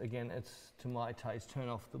 It's, again, it's to my taste. Turn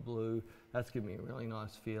off the blue. That's giving me a really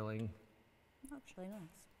nice feeling. That's really nice.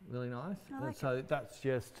 Really nice. I like so that's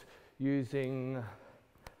just using,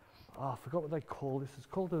 I forgot what they call this. It's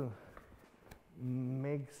called a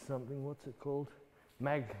Meg something. What's it called?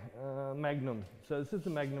 Magnum. So this is a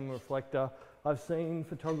Magnum reflector. I've seen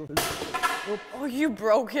photographers. Oops. Oh, you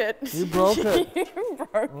broke it. You broke it. You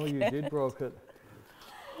broke Oh, you did broke it.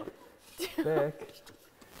 Beck,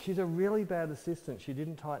 she's a really bad assistant. She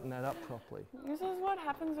didn't tighten that up properly. This is what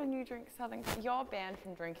happens when you drink Southern. You're banned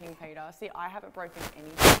from drinking, Peter. See, I haven't broken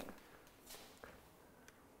anything.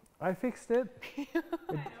 I fixed it.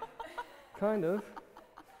 Kind of.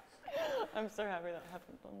 I'm so happy that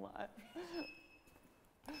happened on live.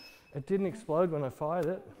 It didn't explode when I fired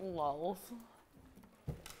it. Lols.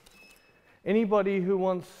 Anybody who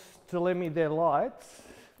wants to lend me their lights.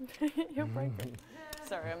 You're broken.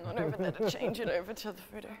 Sorry, I'm not over there to change it over to the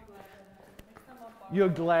photo. You're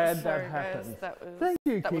glad Sorry, that guys, happened. that was, Thank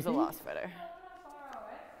you, that was the Kiki. last photo.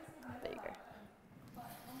 There you go.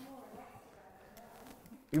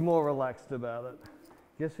 You're more relaxed about it.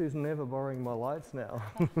 Guess who's never borrowing my lights now?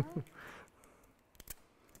 It's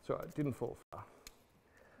all right, didn't fall far.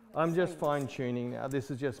 I'm just fine tuning now.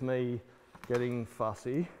 This is just me getting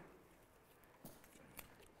fussy.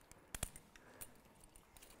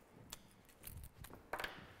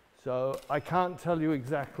 So I can't tell you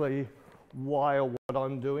exactly why or what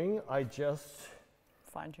I'm doing. I just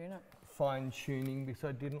Fine tune it. fine tuning because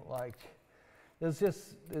I didn't like, there's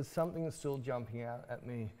something that's still jumping out at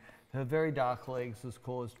me. Her very dark legs was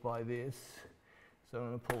caused by this. So I'm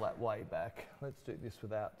going to pull that way back. Let's do this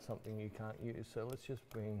without something you can't use. So let's just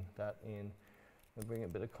bring that in and bring a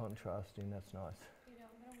bit of contrast in. That's nice. Peter, I'm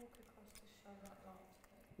going to walk across to show that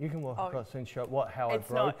light. You can walk Oh, across and show how I It's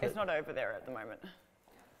broke not. it. It's not over there at the moment.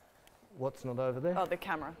 What's not over there? Oh, the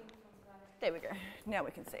camera. There we go. Now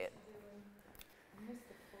we can see it.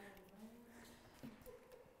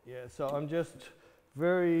 Yeah, so I'm just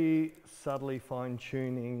very subtly fine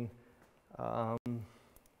tuning.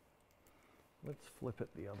 Let's flip it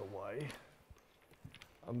the other way.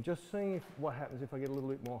 I'm just seeing what happens if I get a little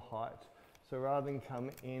bit more height. So rather than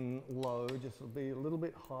come in low, just be a little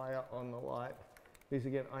bit higher on the light. Because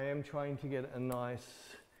again, I am trying to get a nice,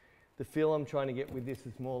 the feel I'm trying to get with this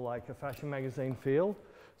is more like a fashion magazine feel.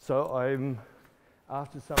 So I'm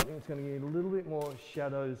after something that's going to get a little bit more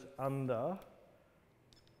shadows under.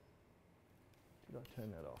 Did I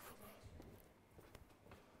turn that off?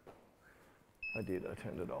 I did, I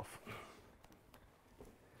turned it off.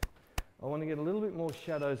 I want to get a little bit more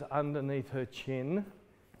shadows underneath her chin.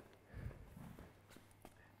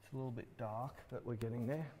 It's a little bit dark, but we're getting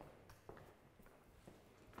there.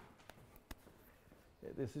 Yeah,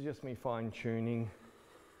 this is just me fine tuning.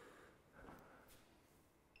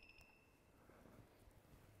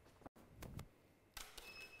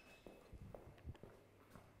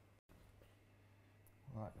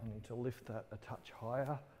 Right, I need to lift that a touch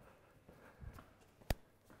higher.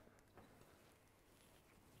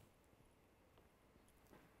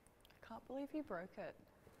 I can't believe you broke it.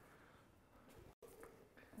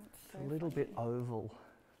 It's a little bit oval.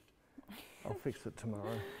 I'll fix it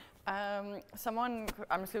tomorrow.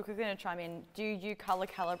 I'm still quickly going to chime in. Do you color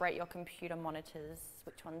calibrate your computer monitors?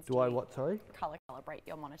 Which ones Do I what, sorry? Color calibrate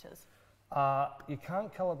your monitors. You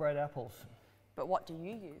can't calibrate apples. But what do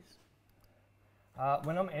you use?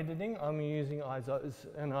 When I'm editing, I'm using ISOs,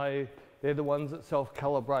 and they're the ones that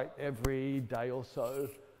self-calibrate every day or so.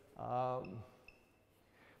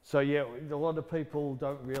 So yeah, a lot of people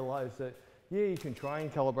don't realise that, yeah, you can try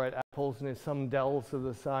and calibrate apples, and there's some Dells that are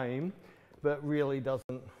the same, but really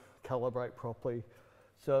doesn't calibrate properly.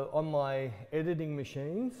 So on my editing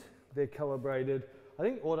machines, they're calibrated. I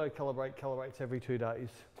think auto-calibrate calibrates every 2 days.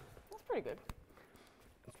 That's pretty good.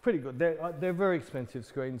 It's pretty good. They're very expensive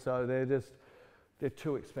screens, so they're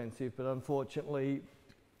too expensive. But unfortunately,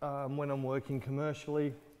 when I'm working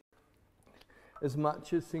commercially, as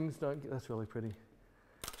much as things don't get, that's really pretty.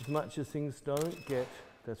 As much as things don't get,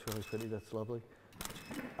 that's really pretty, that's lovely.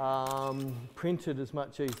 Printed as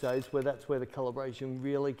much these days, that's where the calibration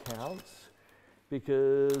really counts,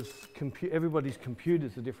 because everybody's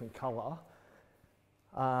computer's a different colour,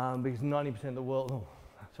 because 90% of the world,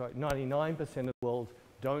 99% of the world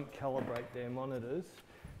don't calibrate their monitors,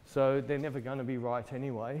 so they're never going to be right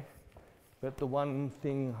anyway. But the one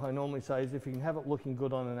thing I normally say is if you can have it looking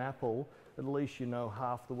good on an Apple, at least you know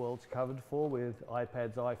half the world's covered for with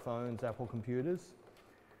iPads, iPhones, Apple computers.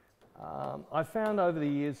 I found over the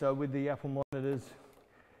years though with the Apple monitors,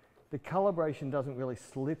 the calibration doesn't really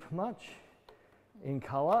slip much in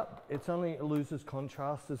colour. It loses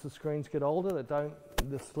contrast as the screens get older.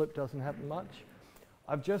 The slip doesn't happen much.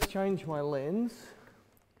 I've just changed my lens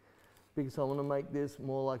because I want to make this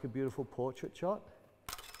more like a beautiful portrait shot.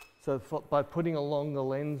 So by putting a longer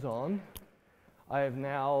lens on, I have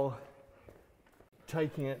now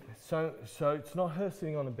taking it, so it's not her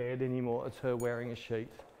sitting on a bed anymore, it's her wearing a sheet.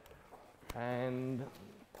 And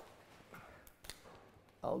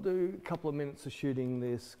I'll do a couple of minutes of shooting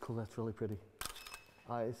this. Cool, that's really pretty.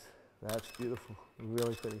 Eyes, that's beautiful,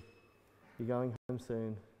 really pretty. You're going home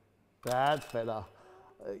soon. That's better.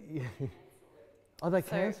 Are they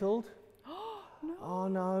cancelled? No. Oh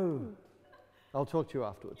no. I'll talk to you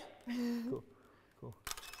afterwards. Cool, cool.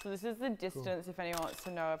 So this is the distance, if anyone wants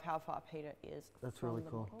to know, of how far Peter is. That's really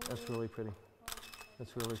cool. That's really pretty.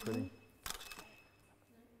 That's really pretty.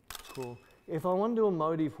 Cool. If I want to do a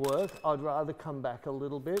motif work, I'd rather come back a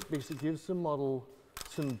little bit because it gives the model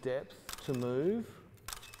some depth to move.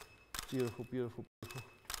 Beautiful, beautiful, beautiful.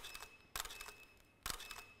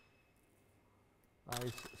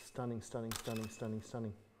 Eyes, stunning, stunning, stunning, stunning,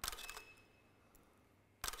 stunning.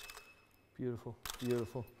 Beautiful,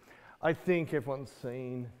 beautiful. I think everyone's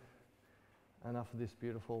seen enough of this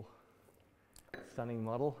beautiful, stunning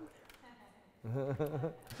model.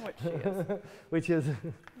 Which she is. Which is. Which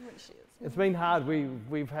she is. It's been hard.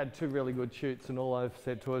 We've had 2 really good shoots, and all I've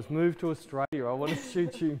said to her is, move to Australia. I want to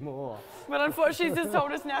shoot you more. But unfortunately, she's just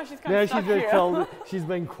told us now she's kind of stuck here. She's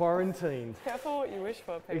been quarantined. Careful what you wish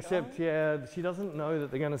for, Peter. Except, yeah, she doesn't know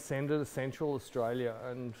that they're going to send her to Central Australia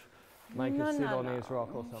and make her sit on Ayers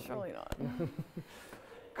Rock or something. Surely not.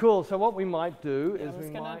 Cool. So what we might do is I'm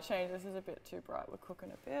just going to change. This is a bit too bright. We're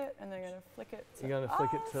cooking a bit, and then going to flick it to You're going to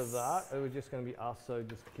flick it to that. It was just going to be us, so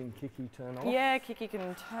just can Kiki turn off? Yeah, Kiki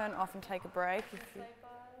can turn off and take a break.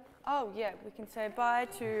 Oh, yeah, we can say bye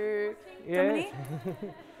to Domini.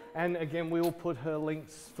 And again, we will put her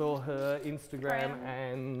links for her Instagram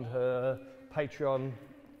and her Patreon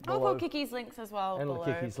I'll below. put Kiki's links as well And below.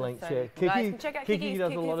 Kiki's So links, you yeah. guys can check out Kiki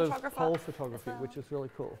does a lot of photographer. pole photography, which is really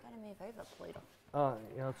cool. Trying to move over, Peter. Oh,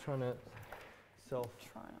 yeah, I was trying to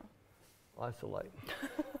self-isolate.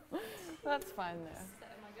 That's fine there.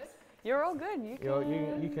 Am I good? You're all good.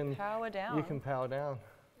 You can power down. You can power down.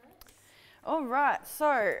 All right,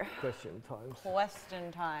 so Question times.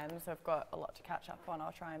 question times. I've got a lot to catch up on.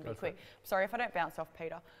 I'll try and be quick. Sorry if I don't bounce off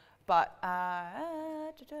Peter. But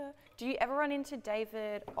do you ever run into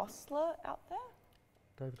David Osler out there?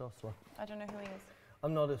 David Osler. I don't know who he is.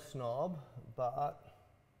 I'm not a snob, but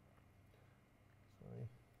sorry.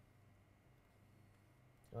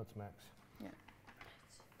 That's Max. Yeah.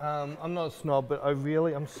 I'm not a snob, but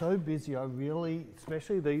I'm so busy.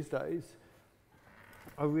 Especially these days,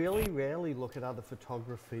 I really rarely look at other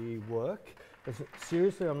photography work.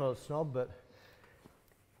 Seriously, I'm not a snob, but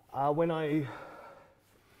when I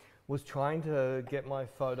was trying to get my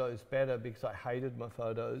photos better because I hated my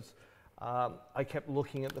photos, I kept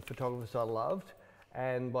looking at the photographers I loved,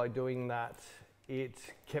 and by doing that, it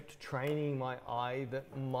kept training my eye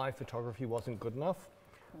that my photography wasn't good enough.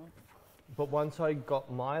 But once I got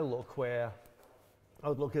my look where I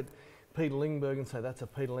would look at Peter Lindbergh and say, that's a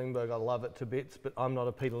Peter Lindbergh, I love it to bits, but I'm not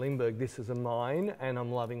a Peter Lindbergh, this is a mine, and I'm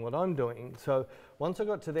loving what I'm doing. So once I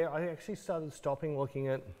got to there, I actually started stopping looking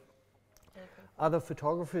at other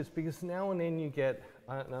photographers, because now and then you get,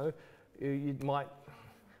 I don't know, you might,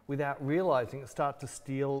 without realizing it, start to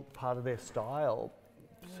steal part of their style.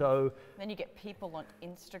 So then you get people on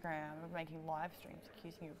Instagram making live streams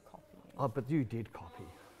accusing you of copying. Oh, but you did copy.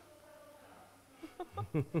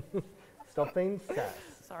 Stop being sass.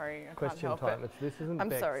 Sorry, I Question can't help time. it. This isn't I'm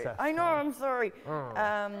Beck sorry. sass I know, time. I'm sorry.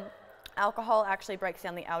 Alcohol actually breaks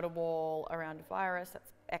down the outer wall around a virus.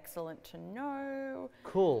 That's excellent to know.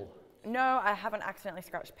 Cool. No, I haven't accidentally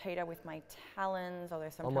scratched Peter with my talons, although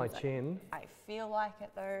sometimes On my chin. I feel like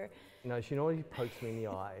it though. No, she always pokes me in the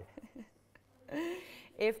eye.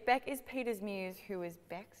 If Beck is Peter's muse, who is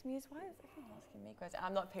Beck's muse? Why is everyone asking me questions?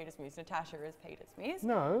 I'm not Peter's muse. Natasha is Peter's muse.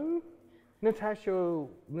 No. Natasha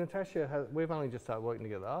has, we've only just started working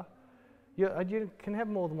together. You can have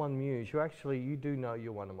more than one muse. You do know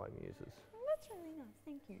you're one of my muses. That's really nice,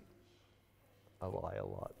 thank you. I lie a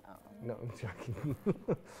lot. Oh. No, I'm joking.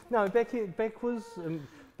 No, Beck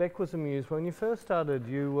was a muse. When you first started,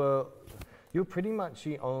 you were pretty much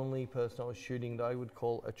the only person I was shooting that I would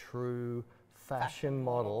call a true fashion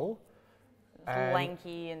model.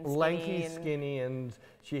 Lanky and skinny. Lanky, skinny, and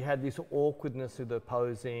she had this awkwardness with her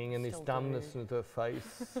posing and this dumbness with her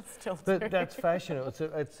face. But that's fashion.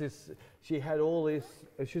 It's this. She had all this.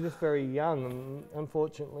 She was just very young, and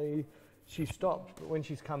unfortunately, she stopped. But when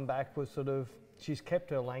she's come back, she's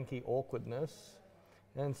kept her lanky awkwardness,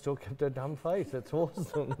 and still kept her dumb face. It's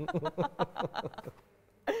awesome.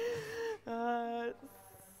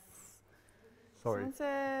 Sorry. Someone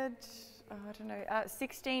said, I don't know,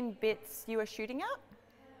 16 bits you were shooting at?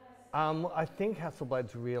 I think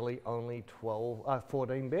Hasselblad's really only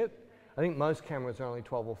 14-bit. I think most cameras are only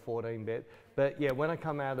 12 or 14-bit. But yeah, when I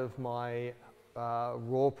come out of my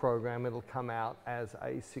RAW program, it'll come out as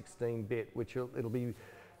a 16-bit, which it'll be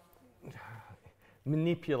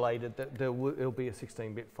manipulated. It'll be a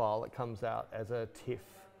 16-bit file that comes out as a TIFF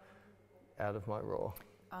out of my RAW.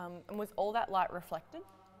 And was all that light reflected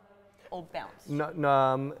or bounced?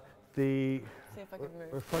 No, the See if I can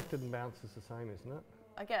move. reflected and bounce is the same, isn't it?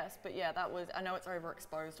 I guess, but yeah, that was, I know it's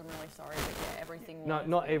overexposed, I'm really sorry, but yeah, everything No, was.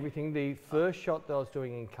 not everything. The first shot that I was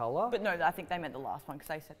doing in colour. But no, I think they meant the last one, because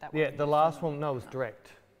they said that one. Yeah, the last one, no, was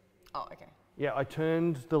direct. Oh, okay. Yeah, I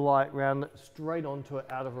turned the light round straight onto it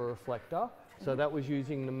out of a reflector. So that was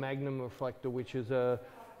using the Magnum reflector, which is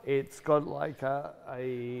it's got like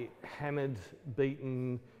a hammered,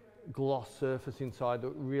 beaten gloss surface inside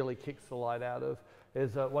that really kicks the light out of.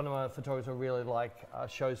 There's one of my photographers I really like,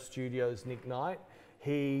 Show Studios, Nick Knight.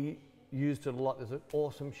 He used it a lot. There's an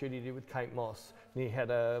awesome shoot he did with Kate Moss. And he had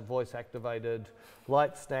a voice-activated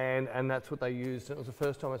light stand, and that's what they used. And it was the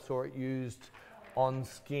first time I saw it used on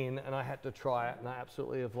skin, and I had to try it, and I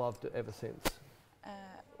absolutely have loved it ever since.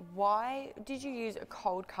 Why did you use a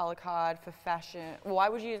cold color card for fashion? Why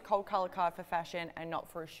would you use a cold color card for fashion and not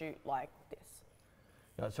for a shoot like this?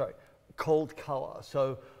 No, sorry, cold color.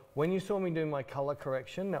 So when you saw me doing my color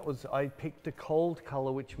correction, I picked a cold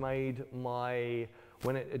color which made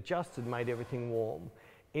when it adjusted, made everything warm.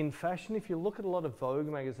 In fashion, if you look at a lot of Vogue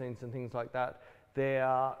magazines and things like that,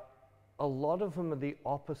 a lot of them are the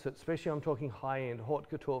opposite, especially I'm talking high-end haute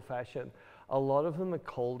couture fashion. A lot of them are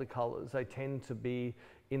colder colors. They tend to be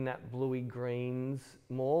in that bluey greens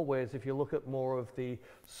more, whereas if you look at more of the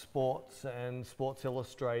sports and Sports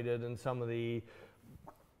Illustrated and some of the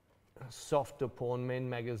softer porn men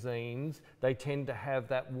magazines, they tend to have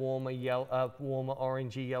that warmer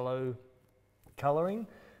orangey yellow colouring.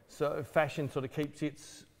 So fashion sort of keeps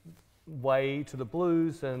its way to the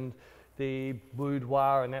blues, and The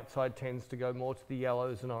boudoir and that side tends to go more to the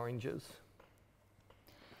yellows and oranges.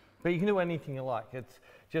 But you can do anything you like. It's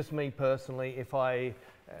just me personally, if I'm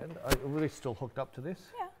really still hooked up to this.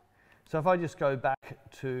 Yeah. So if I just go back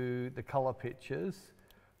to the colour pictures,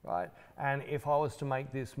 right, and if I was to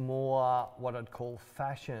make this more what I'd call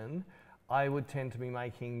fashion, I would tend to be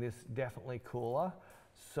making this definitely cooler.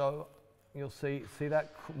 So you'll see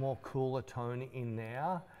that more cooler tone in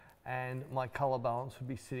there, and my colour balance would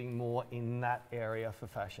be sitting more in that area for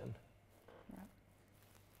fashion.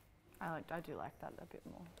 Right. I do like that a bit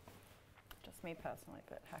more. Just me personally,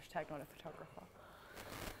 but hashtag not a photographer.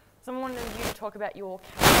 Someone wanted you to talk about your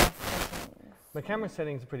camera settings. My camera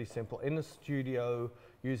settings are pretty simple. In the studio,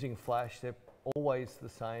 using flash, they're always the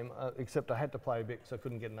same, except I had to play a bit because I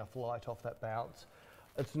couldn't get enough light off that bounce.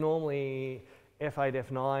 It's normally f8,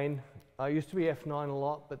 f9. I used to be f9 a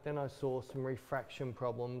lot, but then I saw some refraction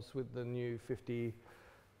problems with the new 50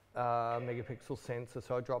 megapixel sensor,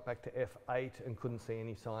 so I dropped back to f8 and couldn't see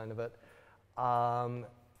any sign of it. On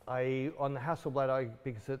the Hasselblad,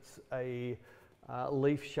 because it's a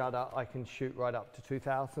leaf shutter, I can shoot right up to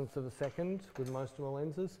 0.002 of a second with most of my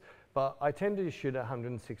lenses, but I tend to shoot at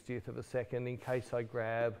 160th of a second in case I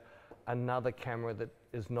grab another camera that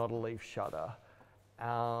is not a leaf shutter.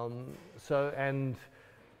 And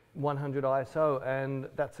 100 ISO, and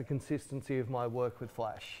that's the consistency of my work with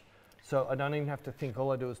flash. So I don't even have to think,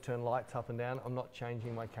 all I do is turn lights up and down. I'm not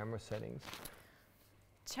changing my camera settings.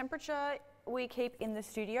 Temperature we keep in the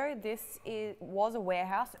studio. This was a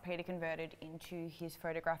warehouse that Peter converted into his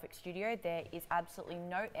photographic studio. There is absolutely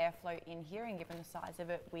no airflow in here, and given the size of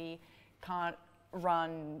it, we can't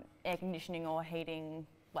run air conditioning or heating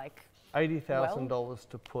like $80,000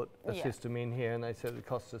 to put a system in here, and they said it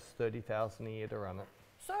cost us $30,000 a year to run it.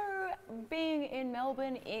 So being in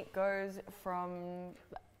Melbourne, it goes from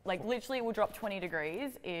like literally it will drop 20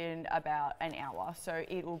 degrees in about an hour. So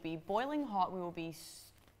it will be boiling hot. We will be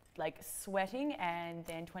like sweating, and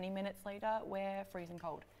then 20 minutes later we're freezing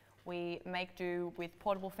cold. We make do with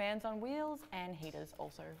portable fans on wheels and heaters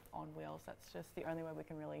also on wheels. That's just the only way we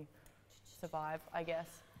can really survive, I guess.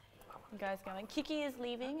 You guys going? Kiki is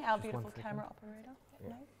leaving, our beautiful camera operator. Yeah.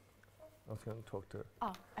 No? I was going to talk to her.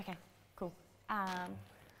 Oh, okay, cool.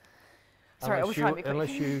 Sorry, I was trying to be quick.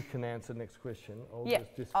 Unless you can answer the next question, I'll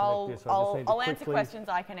just disconnect this. I'll answer questions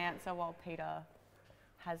I can answer while Peter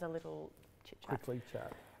has a little chit-chat. Quickly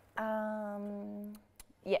chat.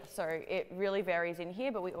 Yeah, so it really varies in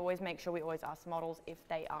here, but we always make sure we always ask models if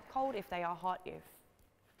they are cold, if they are hot, if,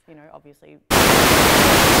 you know, obviously.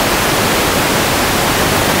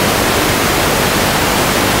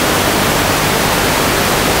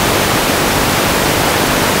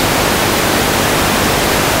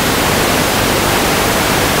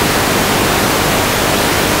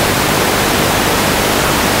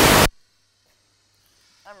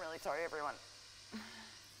 I'm really sorry, everyone.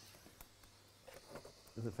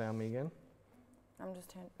 Has it found me again? I'm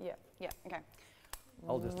just yeah, okay.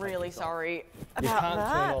 I'll just really sorry we about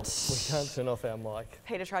that. We can't turn off our mic.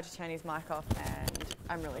 Peter tried to turn his mic off, and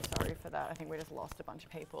I'm really sorry for that. I think we just lost a bunch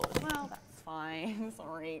of people. Well, that's fine.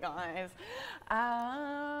 Sorry, guys.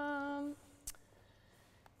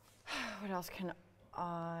 What else can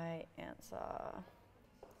I answer?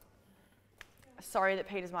 Sorry that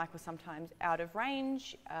Peter's mic was sometimes out of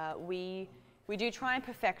range. We do try and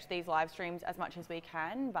perfect these live streams as much as we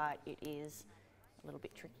can, but it is a little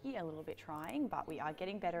bit tricky, a little bit trying, but we are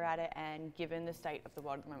getting better at it, and given the state of the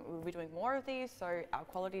world at the moment, we'll be doing more of these, so our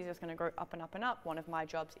quality is just going to go up and up and up. One of my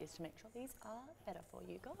jobs is to make sure these are better for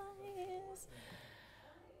you guys.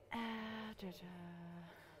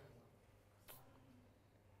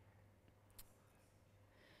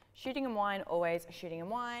 Shooting in wine, always shooting in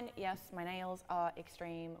wine. Yes, my nails are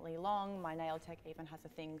extremely long. My nail tech even has a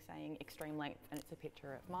thing saying extreme length, and it's a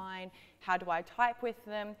picture of mine. How do I type with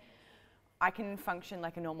them? I can function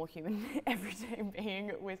like a normal human everyday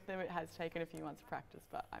being with them. It has taken a few months of practice,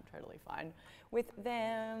 but I'm totally fine with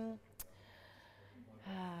them.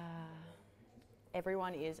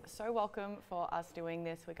 Everyone is so welcome for us doing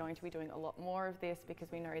this. We're going to be doing a lot more of this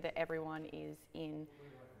because we know that everyone is in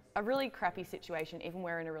a really crappy situation. Even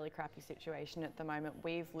we're in a really crappy situation at the moment.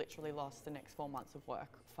 We've literally lost the next 4 months of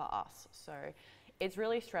work for us. So it's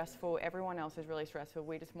really stressful. Everyone else is really stressful.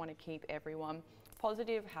 We just want to keep everyone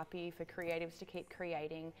positive, happy, for creatives to keep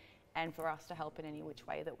creating, and for us to help in any which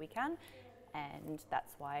way that we can. And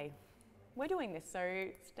that's why we're doing this. So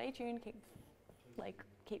stay tuned, keep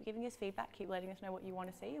giving us feedback, keep letting us know what you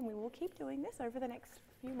want to see, and we will keep doing this over the next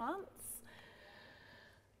few months.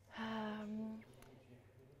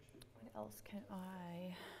 What else can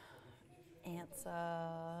I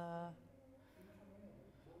answer?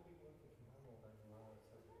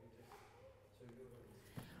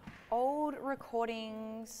 old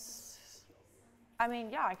recordings. I mean,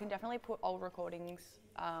 yeah, I can definitely put old recordings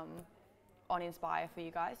on Inspire for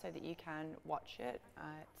you guys so that you can watch it.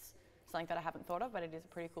 It's something that I haven't thought of, but it is a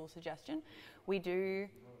pretty cool suggestion.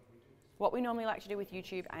 What we normally like to do with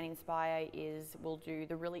YouTube and Inspire is we'll do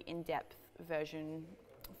the really in-depth version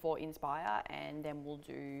for Inspire, and then we'll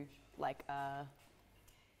do like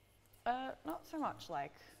not so much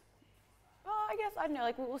like, I guess, I don't know,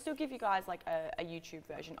 like we'll still give you guys like a YouTube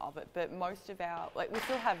version of it, but most of our, like we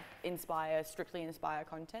still have Inspire, strictly Inspire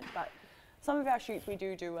content, but some of our shoots we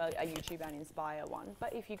do a YouTube and Inspire one.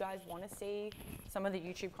 But if you guys want to see some of the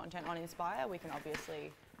YouTube content on Inspire, we can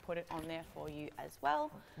obviously put it on there for you as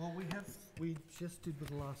well. Well, we just did with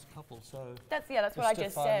the last couple, so. That's what I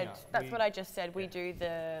just said. That's what I just said. We Yeah. do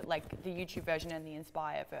the YouTube version and the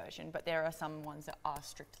Inspire version, but there are some ones that are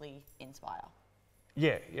strictly Inspire.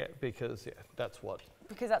 Yeah, because that's what.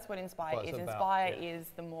 Because that's what Inspire is. About, Inspire is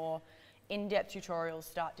the more in-depth tutorials,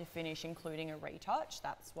 start to finish, including a retouch.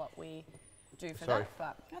 That's what we do for that,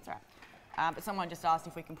 but that's all right. But someone just asked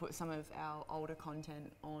if we can put some of our older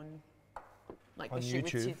content on, like on the shoot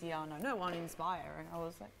YouTube. with Tiziano, no, on Inspire. And I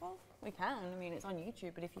was like, well, we can. I mean, it's on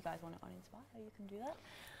YouTube, but if you guys want it on Inspire, you can do that.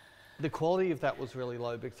 The quality of that was really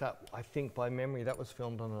low because that, I think by memory, that was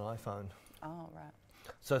filmed on an iPhone. Oh, right.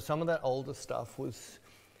 So some of that older stuff was,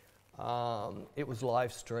 it was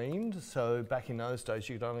live streamed. So back in those days,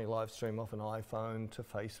 you could only live stream off an iPhone to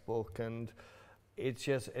Facebook, and it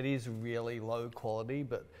is really low quality,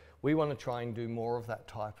 but we want to try and do more of that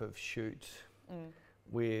type of shoot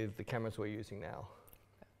with the cameras we're using now.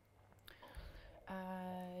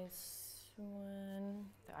 I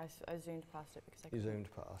zoomed past it because I You zoomed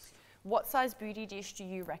past. What size booty dish do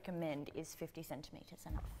you recommend? Is 50 centimetres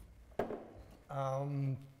enough?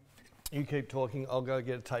 You keep talking, I'll go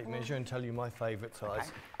get a tape measure and tell you my favourite size.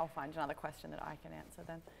 Okay, I'll find another question that I can answer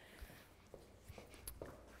then.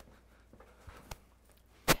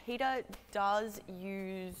 Peter does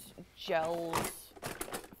use gels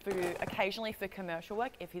occasionally for commercial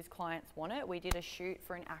work if his clients want it. We did a shoot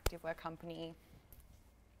for an activewear company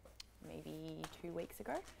maybe 3 weeks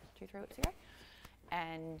ago,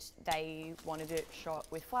 and they wanted it shot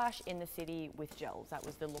with flash in the city with gels. That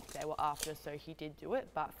was the look they were after, so he did do it.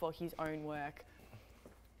 But for his own work,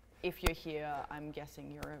 if you're here, I'm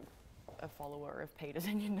guessing you're a follower of Peter's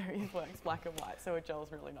and you know his work's black and white, so a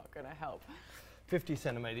gel's really not going to help. 50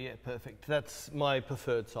 centimetre, yeah, perfect. That's my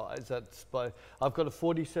preferred size. I've got a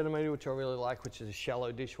 40 centimetre, which I really like, which is a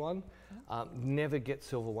shallow dish one. Never get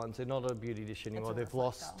silver ones. They're not a beauty dish anymore. They've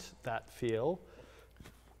lost that feel.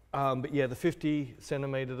 But yeah, the 50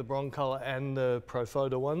 centimetre, the bronze colour, and the Pro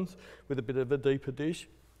Photo ones with a bit of a deeper dish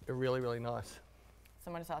are really, really nice.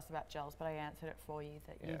 Someone just asked about gels, but I answered it for you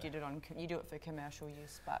that you did it you do it for commercial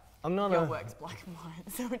use, but I'm not your work's black and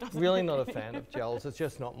white, so it doesn't really not a fan of gels. It's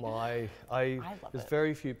just not my. I love There's it.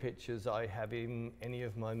 very few pictures I have in any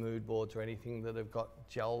of my mood boards or anything that have got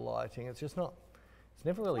gel lighting. It's just not. It's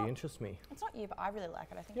never really interested me. It's not you, but I really like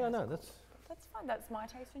it. I think. Yeah, it's no, cool. that's fine. That's my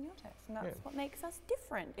taste and your taste, and that's what makes us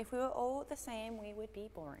different. If we were all the same, we would be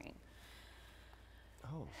boring.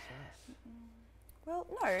 Oh, sass. Well,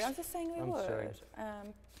 no, I was just saying we I'm would. sorry.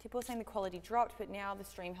 People are saying the quality dropped, but now the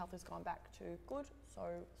stream health has gone back to good. So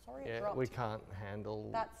sorry, it Yeah, dropped. we can't handle.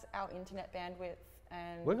 That's our internet bandwidth,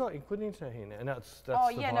 and We've got good internet here now, and that's oh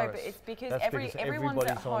the yeah, virus. no, but it's because That's because everyone's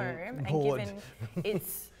at everybody's on home, and board. given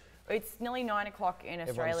it's nearly 9 o'clock in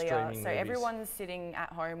Australia, streaming so movies. everyone's sitting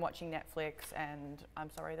at home watching Netflix, and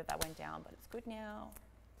I'm sorry that went down, but it's good now.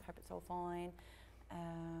 Hope it's all fine.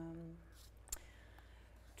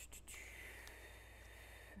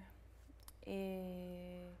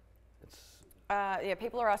 Yeah,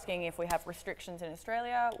 people are asking if we have restrictions in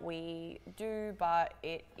Australia. We do, but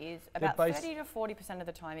it is about 30 to 40% of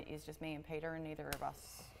the time it is just me and Peter, and neither of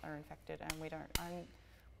us are infected, and we don't.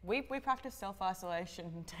 We practice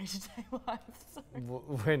self-isolation day-to-day life. So.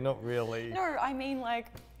 We're not really. No, I mean like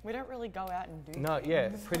we don't really go out and do. No, things. yeah,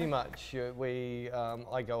 pretty much.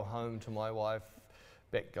 I go home to my wife.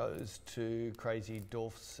 Beck goes to Crazy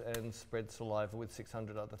Doofs and spreads saliva with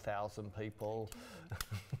 600,000 people.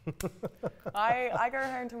 I go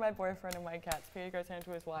home to my boyfriend and my cats. Peter goes home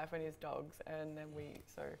to his wife and his dogs, and then we've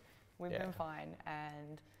been fine.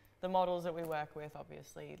 And the models that we work with,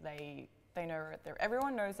 obviously, they know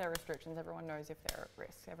everyone knows their restrictions. Everyone knows if they're at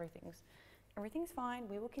risk. Everything's fine.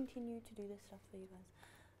 We will continue to do this stuff for you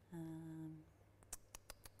guys.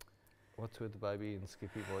 What's with the baby and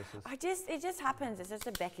Skippy voices? It just happens. It's just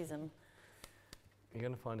a Beckism. You're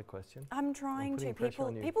going to find a question? I'm trying to. putting pressure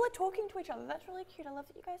on you. People are talking to each other. That's really cute. I love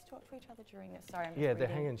that you guys talk to each other during this. Sorry, I'm just Yeah, they're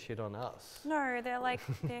reading. hanging shit on us. No, they're like,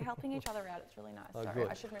 they're helping each other out. It's really nice. Oh, Sorry, good.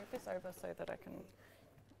 I should move this over so that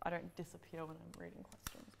I don't disappear when I'm reading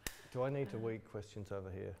questions. Do I need to read questions over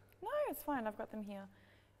here? No, it's fine. I've got them here.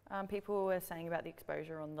 People were saying about the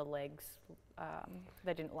exposure on the legs.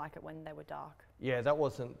 They didn't like it when they were dark. Yeah, that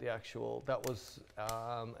wasn't the actual, that was,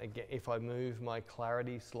 again, if I move my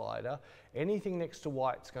clarity slider, anything next to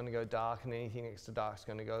white's going to go dark and anything next to dark's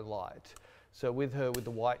going to go light. So with her, with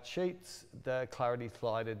the white sheets, the clarity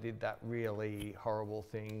slider did that really horrible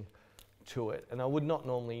thing to it. And I would not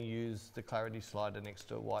normally use the clarity slider next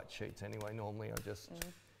to white sheets anyway. Normally I just, it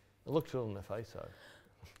looks good in the face though.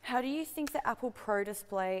 How do you think the Apple Pro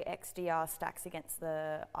Display XDR stacks against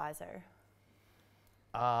the ISO?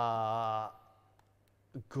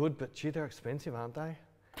 Good, but gee, they're expensive, aren't they?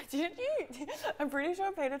 Didn't you? I'm pretty sure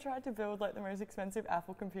Peter tried to build like the most expensive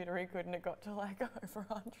Apple computer he could and it got to like over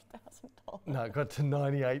 $100,000. No, it got to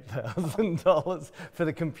 $98,000 for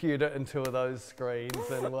the computer and 2 of those screens.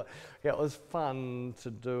 And yeah, it was fun to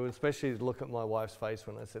do, especially to look at my wife's face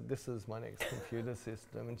when I said, this is my next computer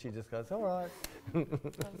system. And she just goes, all right.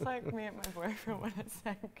 That's like me and my boyfriend when I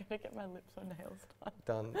say I'm going to get my lips or nails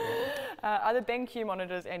done. Done. Yeah. Are the BenQ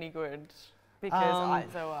monitors any good? Because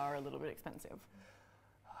ISO are a little bit expensive.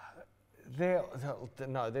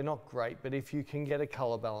 No, they're not great, but if you can get a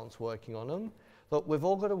colour balance working on them, look, we've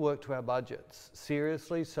all got to work to our budgets,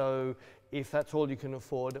 seriously, so if that's all you can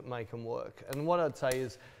afford, make them work. And what I'd say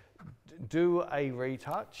is do a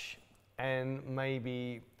retouch and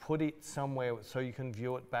maybe put it somewhere so you can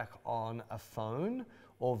view it back on a phone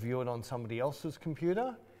or view it on somebody else's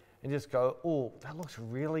computer and just go, oh, that looks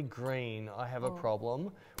really green, I have a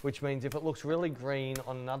problem. Which means if it looks really green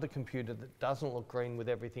on another computer that doesn't look green with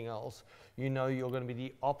everything else, you know you're going to be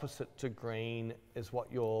the opposite to green is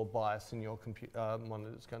what your bias in your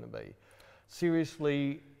monitor is going to be.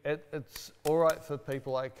 Seriously, it's all right for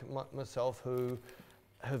people like myself who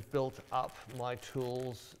have built up my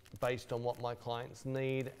tools based on what my clients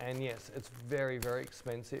need. And yes, it's very, very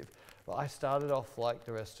expensive. But I started off like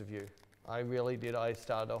the rest of you. I really did. I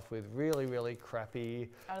started off with really, really crappy...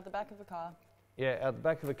 Out of the back of a car. Yeah, out the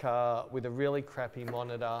back of a car with a really crappy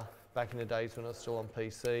monitor back in the days when I was still on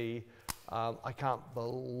PC. I can't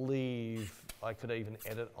believe I could even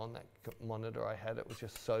edit on that monitor I had. It was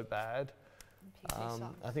just so bad.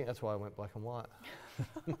 I think that's why I went black and white.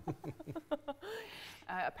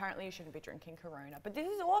 Apparently you shouldn't be drinking Corona. But this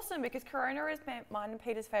is awesome because Corona is mine and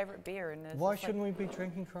Peter's favourite beer. And why shouldn't we be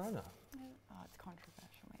drinking Corona? Oh, it's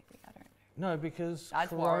controversial maybe. I don't know. No, because That's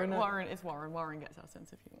Corona... Warren is Warren. Warren gets our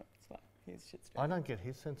sense of humour. It's fine. He's shit I don't get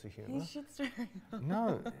his sense of humour. He's shit stirring.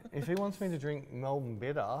 No, if he wants me to drink Melbourne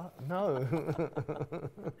Bitter, no.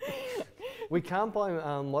 We can't buy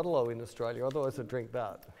Modelo in Australia, otherwise I'd drink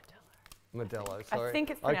that. Modelo, sorry. I think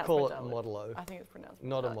it's I pronounced call Modelo. it Modelo. I think it's pronounced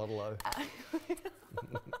Not a Modelo. Modelo.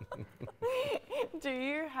 Do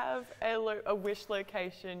you have a wish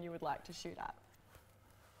location you would like to shoot at?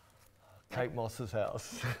 Kate Moss's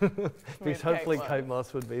house. With Because hopefully Kate Kate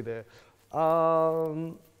Moss would be there.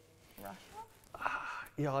 Russia?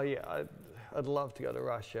 Yeah, I'd love to go to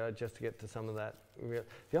Russia just to get to some of that.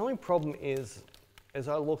 The only problem is, as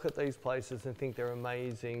I look at these places and think they're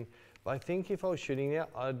amazing, but I think if I was shooting there,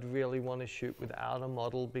 I'd really want to shoot without a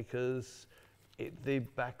model because the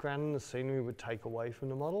background and the scenery would take away from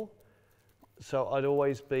the model. So I'd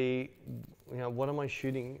always be, you know, what am I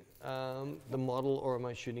shooting? The model, or am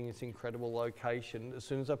I shooting this incredible location? As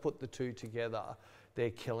soon as I put the two together,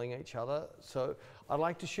 they're killing each other. So I'd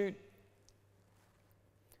love to shoot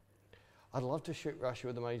Russia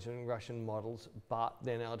with amazing Russian models, but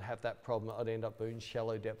then I'd have that problem. I'd end up doing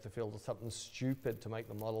shallow depth of field or something stupid to make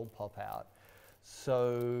the model pop out.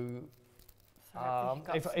 So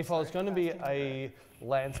if I was going to be a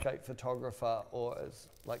landscape photographer or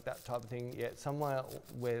like that type of thing, yeah, somewhere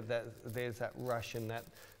where there's that Russian, that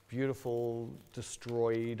beautiful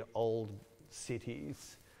destroyed old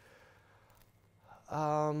cities.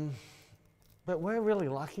 But we're really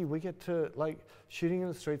lucky. We get to, like, shooting in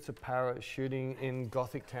the streets of Paris, shooting in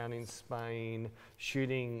Gothic Town in Spain,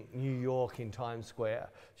 shooting New York in Times Square,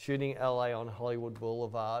 shooting LA on Hollywood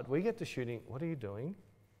Boulevard. We get to shooting, what are you doing?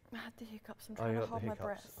 I had the hiccups. I'm trying to hold my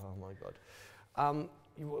breath. Oh my God.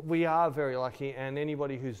 We are very lucky, and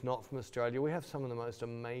anybody who's not from Australia, we have some of the most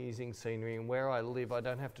amazing scenery, and where I live, I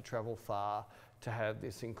don't have to travel far to have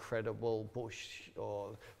this incredible bush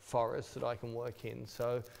or forest that I can work in.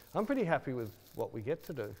 So I'm pretty happy with what we get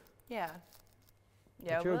to do. Yeah.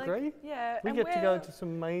 Yeah. Do you agree? Yeah. We get to go to some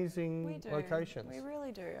amazing locations. We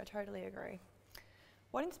really do. I totally agree.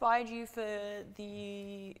 What inspired you for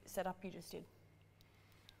the setup you just did?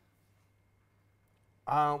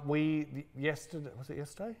 Yesterday, was it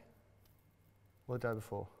yesterday? Or the day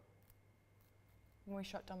before? When we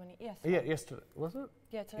shot Domini, yes. Yeah, yesterday, was it?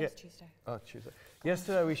 Yeah, today's Tuesday. Oh, Tuesday.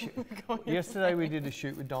 Yesterday we did a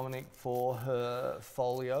shoot with Dominic for her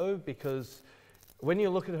folio, because when you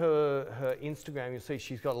look at her Instagram, you'll see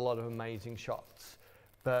she's got a lot of amazing shots,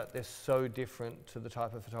 but they're so different to the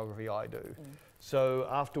type of photography I do. So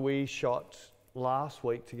after we shot last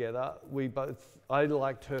week together, I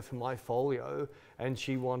liked her for my folio and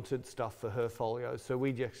she wanted stuff for her folio. So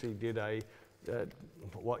we actually did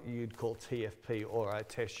what you'd call TFP, or a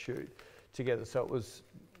test shoot together. So it was,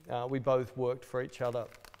 we both worked for each other,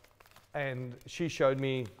 and she showed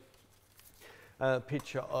me a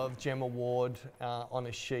picture of Gemma Ward on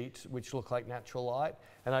a sheet which looked like natural light,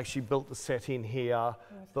 and I actually built the set in here,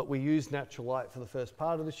 but we used natural light for the first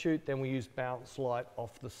part of the shoot, then we used bounce light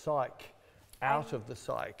off the cyc, out of the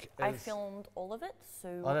cyc. I filmed all of it,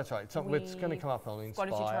 so... Oh, that's right. It's going to come up on Inspire.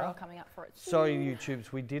 Got a tutorial coming up for it. Sorry,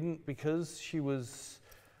 YouTubes, we didn't, because she was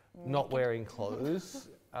not wearing clothes.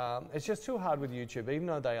 It's just too hard with YouTube. Even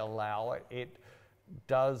though they allow it, it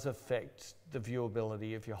does affect the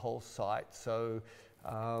viewability of your whole site. So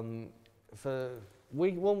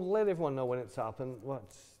we'll let everyone know when it's up, and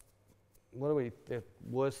they're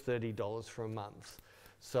worth $30 for a month.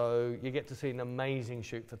 So you get to see an amazing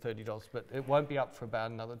shoot for $30, but it won't be up for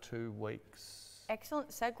about another 2 weeks. Excellent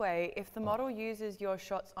segue. If the model uses your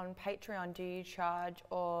shots on Patreon, do you charge,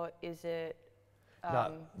 or is it?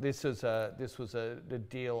 No, this was the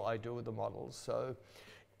deal I do with the models. So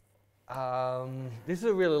this is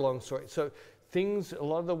a really long story. So a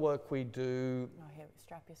lot of the work we do. Oh, here,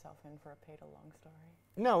 strap yourself in for a Peter Long story.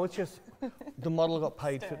 No, it's just the model got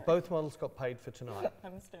paid for. Both models got paid for tonight.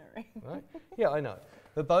 I'm staring. Right? Yeah, I know.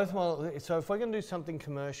 But both models. So if we're going to do something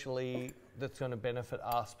commercially that's going to benefit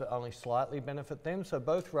us, but only slightly benefit them, so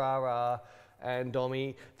both Rara and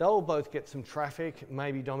Domi, they'll both get some traffic.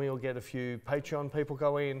 Maybe Domi will get a few Patreon people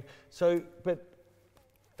go in. So, but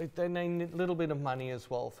they need a little bit of money as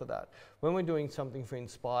well for that. When we're doing something for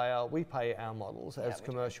Inspire, we pay our models as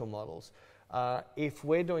commercial models. If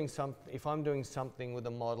I'm doing something with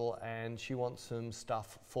a model and she wants some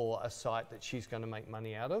stuff for a site that she's going to make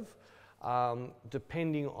money out of,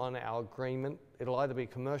 depending on our agreement, it'll either be a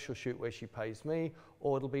commercial shoot where she pays me,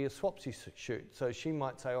 or it'll be a swapsy shoot. So she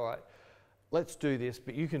might say, all right, let's do this,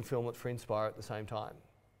 but you can film it for Inspire at the same time.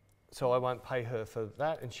 So I won't pay her for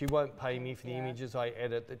that, and she won't pay me for the images I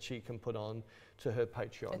edit that she can put on to her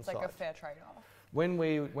Patreon It's site. like a fair trade-off. When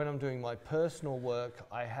I'm doing my personal work,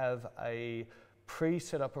 I have a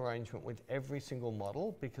pre-set up arrangement with every single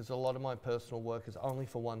model, because a lot of my personal work is only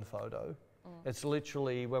for one photo. It's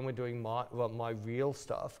literally, when we're doing my real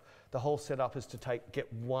stuff, the whole setup is to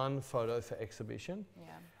get one photo for exhibition.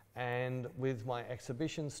 Yeah. And with my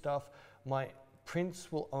exhibition stuff, my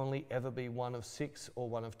prints will only ever be 1 of 6 or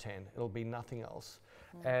 1 of 10. It'll be nothing else.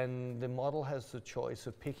 And the model has the choice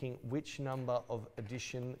of picking which number of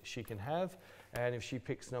edition she can have. And if she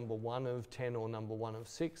picks number 1 of 10 or number 1 of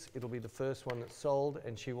 6, it'll be the first one that's sold,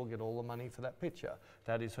 and she will get all the money for that picture.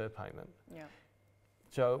 That is her payment. Yeah.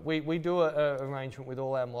 So we do an arrangement with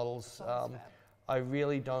all our models. Sounds fair. I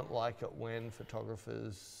really don't like it when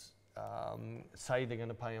photographers say they're going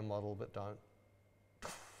to pay a model but don't.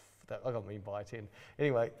 That got me bite in.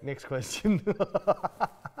 Anyway, next question.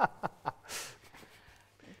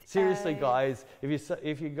 Seriously, guys,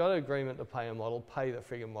 if you got an agreement to pay a model, pay the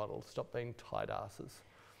friggin' model. Stop being tight asses.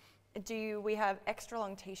 We have extra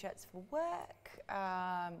long t-shirts for work?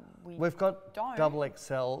 We've got double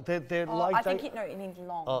XL. They're like. I think you need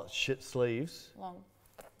long. Oh shit, sleeves. Long.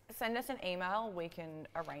 Send us an email. We can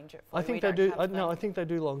arrange it for you. I think they do. No, I think they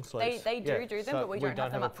do long sleeves. They do them, so but we don't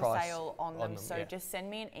have them up for price sale on them. So just send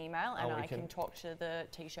me an email, and I can talk to the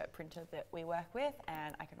t-shirt printer that we work with,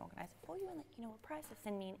 and I can organise it for you and let you know what price. So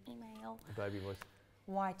send me an email. Baby voice.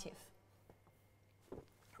 Why TIFF?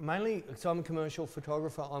 Mainly, so I'm a commercial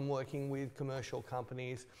photographer. I'm working with commercial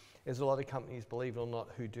companies. There's a lot of companies, believe it or not,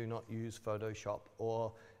 who do not use Photoshop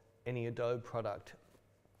or any Adobe product.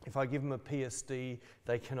 If I give them a PSD,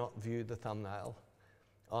 they cannot view the thumbnail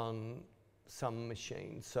on some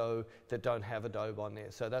machines, so that don't have Adobe on there.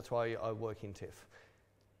 So that's why I work in TIFF.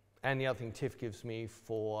 And the other thing, TIFF gives me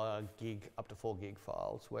 4 gig, up to 4 gig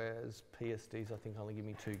files, whereas PSDs I think only give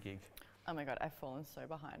me 2 gig. Oh my God, I've fallen so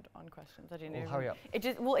behind on questions. I didn't even. Hurry up.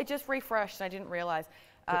 It just refreshed. I didn't realise.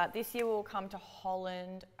 This year we'll come to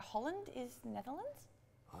Holland. Holland is Netherlands?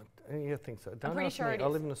 I think so. Don't I'm pretty ask sure me. it I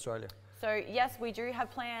is. live in Australia. So yes, we do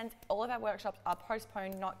have plans. All of our workshops are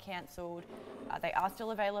postponed, not cancelled. They are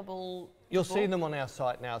still available. You'll see them on our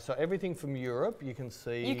site now. So everything from Europe, you can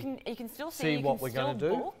see. You can still see what we're going to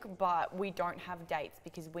do. Book, but we don't have dates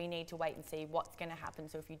because we need to wait and see what's going to happen.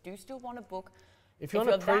 So if you do still want to book, if you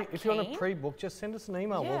want to pre-book, just send us an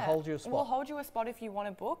email. We'll hold you a spot. We'll hold you a spot if you want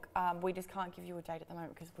to book. We just can't give you a date at the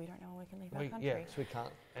moment because we don't know when we can leave our country. Yes, we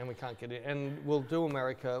can't, and we can't get it. And we'll do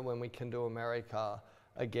America when we can do America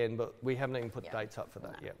again, but we haven't even put dates up for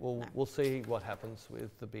that yet. We'll see what happens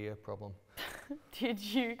with the beer problem. Did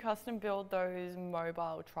you custom build those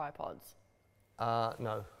mobile tripods?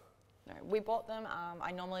 No. No, we bought them.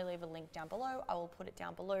 I normally leave a link down below. I will put it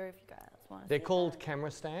down below if you guys want to see. They're called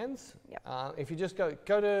camera stands. Yep. If you just go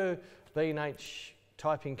to B&H,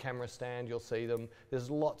 type in camera stand, you'll see them. There's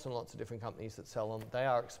lots and lots of different companies that sell them. They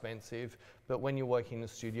are expensive, but when you're working in the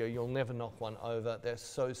studio, you'll never knock one over. They're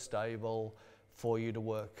so stable for you to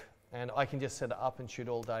work. And I can just set it up and shoot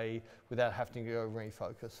all day without having to go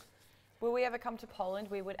refocus. Will we ever come to Poland?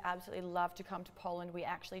 We would absolutely love to come to Poland. We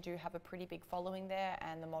actually do have a pretty big following there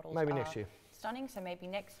and the models maybe are next year. Stunning. So maybe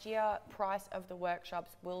next year. Price of the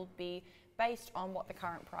workshops will be based on what the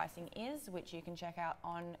current pricing is, which you can check out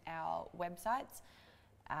on our websites.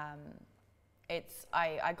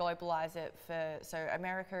 I globalize it so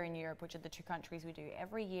America and Europe, which are the two countries we do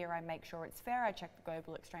every year. I make sure it's fair. I check the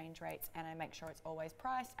global exchange rates and I make sure it's always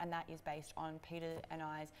priced, and that is based on Peter and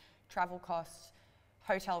I's travel costs,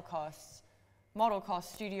 hotel costs, model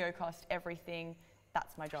costs, studio costs, everything.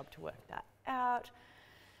 That's my job to work that out.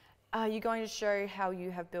 Are you going to show how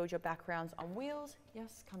you have built your backgrounds on wheels?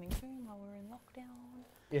 Yes, coming soon while we're in lockdown.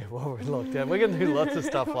 Yeah, while we're in lockdown. We're going to do lots of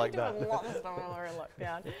stuff like that. We're lots of stuff while we're in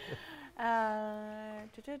lockdown.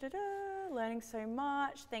 Learning so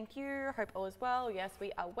much. Thank you. Hope all is well. Yes,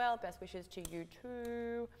 we are well. Best wishes to you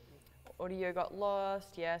too. Audio got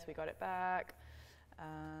lost. Yes, we got it back. I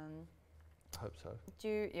hope so.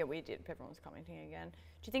 Yeah, we did. Everyone was commenting again.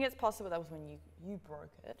 Do you think it's possible? That was when you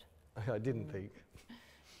broke it. I didn't think.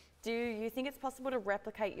 Do you think it's possible to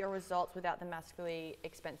replicate your results without the massively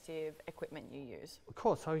expensive equipment you use? Of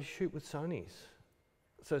course, I shoot with Sonys.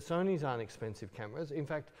 So Sonys aren't expensive cameras. In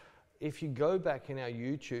fact, if you go back in our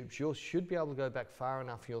YouTubes, you should be able to go back far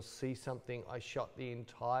enough, you'll see something. I shot the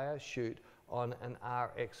entire shoot on an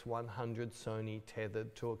RX100 Sony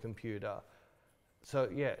tethered to a computer. So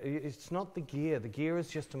yeah, it's not the gear. The gear is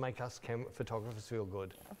just to make us photographers feel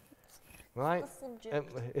good. Right?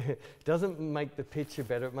 It doesn't make the picture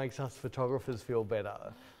better, it makes us photographers feel better.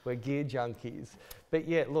 We're gear junkies. But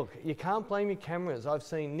yeah, look, you can't blame your cameras. I've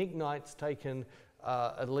seen Nick Knight's taken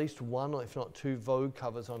at least one, if not two, Vogue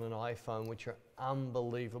covers on an iPhone, which are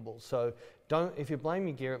unbelievable. So if you blame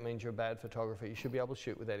your gear, it means you're a bad photographer. You should be able to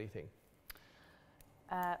shoot with anything.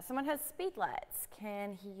 Someone has speed lights.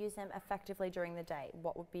 Can he use them effectively during the day?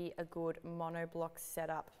 What would be a good monoblock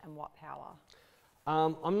setup and what power?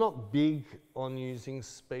 I'm not big on using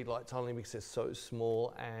speed lights only because they're so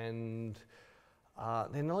small and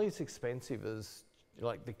they're not as expensive as,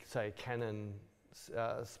 like, say, a Canon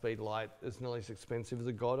speed light is not as expensive as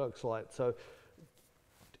a Godox light. So,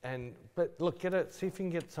 but look, see if you can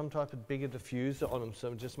get some type of bigger diffuser on them,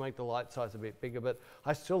 so just make the light size a bit bigger. But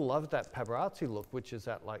I still love that paparazzi look, which is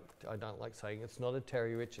that, like, I don't like saying it's not a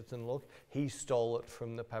Terry Richardson look. He stole it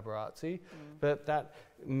from the paparazzi. But that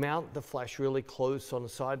mount the flash really close on a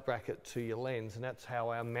side bracket to your lens, and that's how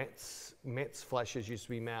our Metz flashes used to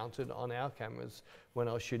be mounted on our cameras when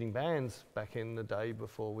I was shooting bands back in the day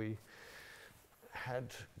before we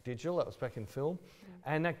had digital. That was back in film.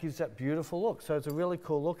 And that gives that beautiful look. So it's a really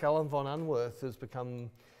cool look. Ellen von Unwerth has become,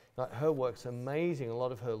 like, her work's amazing. A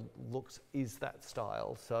lot of her looks is that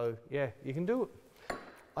style. So yeah, you can do it.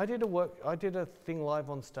 I did a thing live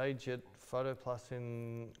on stage at Photo Plus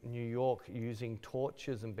in New York using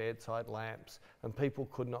torches and bedside lamps, and people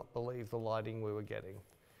could not believe the lighting we were getting.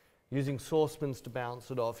 Using saucepans to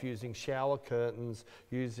bounce it off, using shower curtains,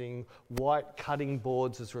 using white cutting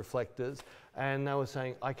boards as reflectors, and they were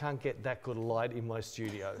saying, I can't get that good light in my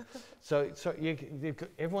studio. so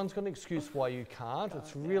everyone's got an excuse why you can't.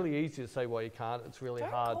 It's really easy to say why you can't. It's really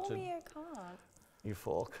hard to. Don't call me a can't. You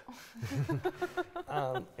fork.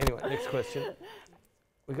 Anyway, next question.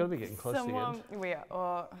 We've got to be getting close to the end. We are.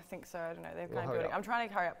 Oh, I think so. I don't know. They're kind of building. I'm trying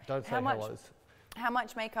to hurry up. Don't say hellos. How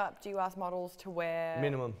much makeup do you ask models to wear?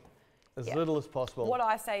 Minimum. As little as possible. What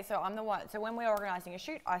I say, so I'm the one, so when we're organising a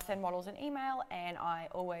shoot, I send models an email and I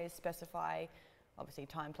always specify, obviously,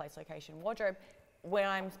 time, place, location, wardrobe. When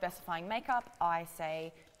I'm specifying makeup, I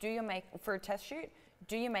say, for a test shoot,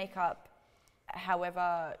 do your makeup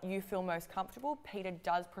however you feel most comfortable. Peter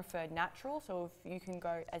does prefer natural, so if you can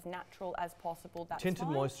go as natural as possible, that's Tinted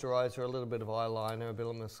fine. moisturiser, a little bit of eyeliner, a bit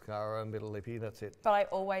of mascara, and a bit of lippy, that's it. But I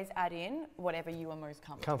always add in whatever you are most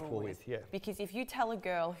comfortable with. Yeah. Because if you tell a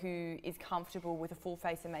girl who is comfortable with a full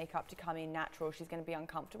face of makeup to come in natural, she's going to be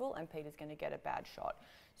uncomfortable and Peter's going to get a bad shot.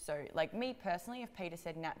 So like me personally, if Peter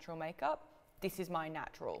said natural makeup, this is my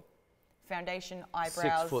natural. Foundation,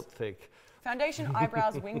 eyebrows. 6 foot thick. Foundation,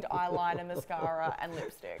 eyebrows, winged eyeliner, mascara, and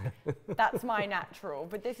lipstick. That's my natural,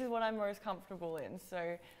 but this is what I'm most comfortable in.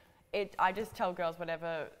 So I just tell girls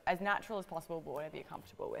whatever, as natural as possible, but whatever you're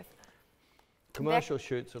comfortable with. Commercial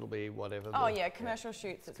shoots, it'll be whatever. Oh yeah, commercial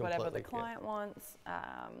shoots, it's whatever the client wants.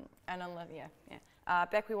 And unless,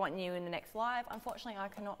 Beck, we want you in the next live. Unfortunately, I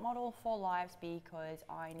cannot model for lives because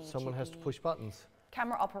I need Someone has to push buttons.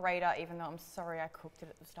 Camera operator, even though I'm sorry I cooked it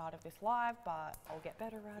at the start of this live, but I'll get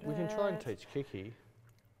better at it. We can try and teach Kiki.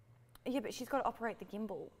 Yeah, but she's got to operate the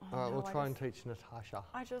gimbal. All right, we'll try and teach Natasha.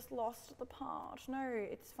 I just lost the part. No,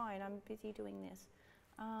 it's fine. I'm busy doing this.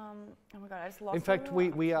 Oh my God, I just lost it. In fact,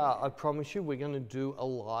 we are, I promise you, we're going to do a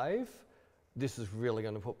live. This is really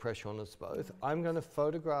going to put pressure on us both. I'm going to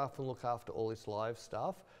photograph and look after all this live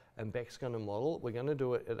stuff, and Beck's going to model. We're going to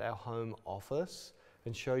do it at our home office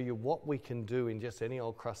and show you what we can do in just any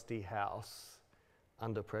old crusty house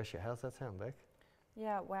under pressure. How's that sound, Beck?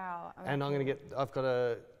 Yeah, wow. And I'm going to get, I've got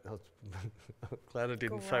a, I'm glad I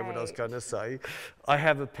didn't say what I was going to say. I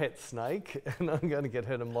have a pet snake and I'm going to get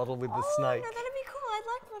her to model with the snake. No, that'd be cool. I'd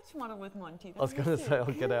like to model with Monty. I was going to say I'll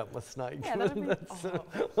get out my snake. Yeah, that'd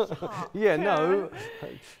be, yeah, no.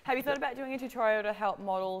 Have you thought about doing a tutorial to help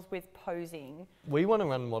models with posing? We want to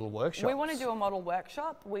run model workshops. We want to do a model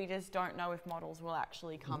workshop. We just don't know if models will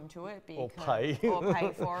actually come to it or pay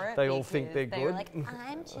for it. They all think they're good. Like,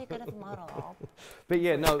 I'm too good of a model. But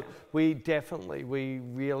yeah, no, we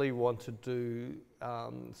really want to do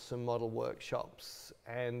some model workshops,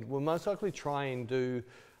 and we'll most likely try and do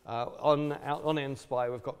on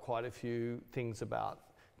Inspire. We've got quite a few things about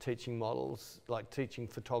teaching models, like teaching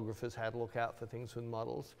photographers how to look out for things with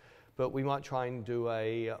models. But we might try and do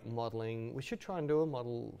a modelling. We should try and do a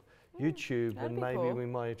model YouTube, and maybe cool. we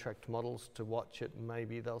might attract models to watch it, and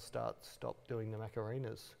maybe they'll stop doing the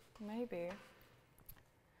Macarenas. Maybe.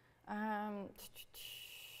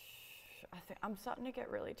 I think I'm starting to get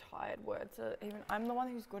really tired. I'm the one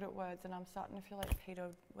who's good at words, and I'm starting to feel like Peter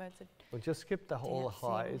words are. Well, just skip the whole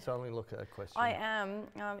highs. Only look at a question. I am.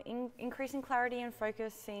 Increasing clarity and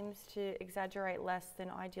focus seems to exaggerate less than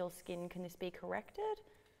ideal skin. Can this be corrected?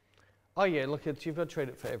 Oh yeah, look, you've got to treat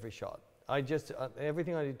it for every shot.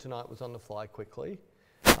 Everything I did tonight was on the fly quickly.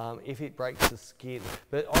 If it breaks the skin,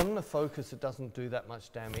 but on the focus, it doesn't do that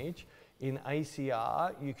much damage. In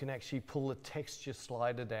ACR, you can actually pull the texture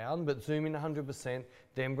slider down, but zoom in 100%,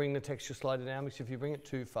 then bring the texture slider down, because if you bring it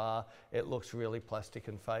too far, it looks really plastic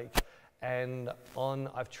and fake. And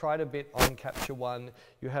I've tried a bit on Capture One.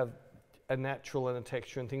 You have a natural and a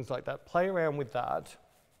texture and things like that. Play around with that.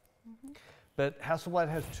 Mm-hmm. But Hasselblad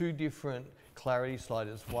has 2 different clarity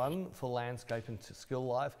sliders. One for landscape and still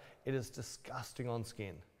life. It is disgusting on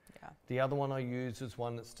skin. Yeah. The other one I use is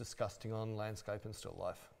one that's disgusting on landscape and still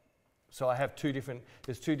life. So I have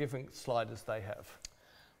there's 2 different sliders they have.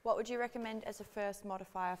 What would you recommend as a first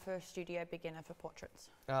modifier for a studio beginner for portraits?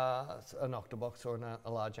 An octobox or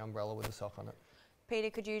a large umbrella with a sock on it. Peter,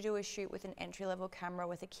 could you do a shoot with an entry-level camera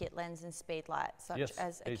with a kit lens and speed light, such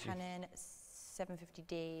as a Canon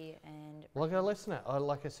 750D and...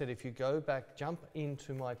 Like I said, if you go back, jump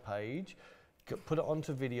into my page, put it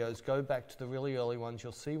onto videos, go back to the really early ones,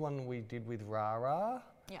 you'll see one we did with Rara.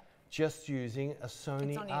 Yeah. Just using a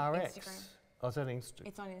Sony RX. Instagram. Oh, is that Instagram?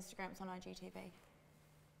 It's on Instagram, it's on IGTV.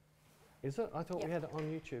 Is it? I thought we had it on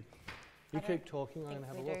YouTube. You keep talking, I'm going to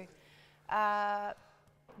have a look.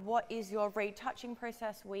 What is your retouching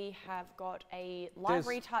process? We have got a live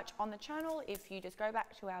retouch on the channel. If you just go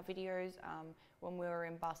back to our videos, when we were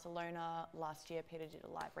in Barcelona last year, Peter did a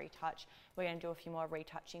live retouch. We're going to do a few more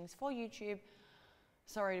retouchings for YouTube.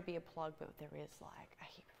 Sorry to be a plug, but there is like a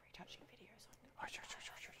heap of retouching videos on. Sorry,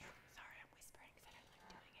 I'm whispering because I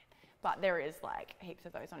don't like doing it. But there is like heaps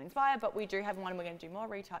of those on Inspire, but we do have one. We're going to do more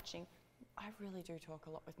retouching. I really do talk a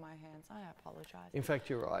lot with my hands. I apologise. In fact,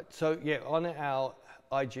 you're right. So yeah, on our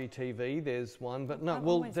IGTV, there's one, but no,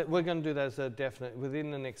 we're going to do that as a definite. Within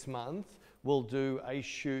the next month, we'll do a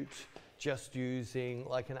shoot just using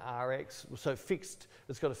like an RX. So fixed.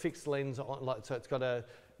 It's got a fixed lens on. Like, so it's got a.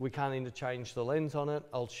 We can't interchange the lens on it.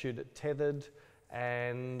 I'll shoot it tethered,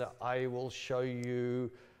 and I will show you.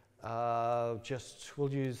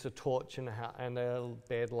 We'll use a torch and a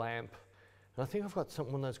bed lamp. And I think I've got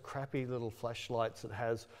one of those crappy little flashlights that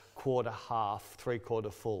has quarter half,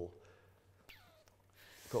 3/4 full.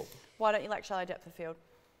 Cool. Why don't you like shallow depth of field?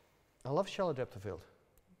 I love shallow depth of field.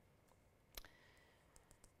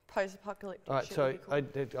 Post-apocalyptic. All right, shit so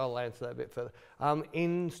would be cool. I'll answer that a bit further.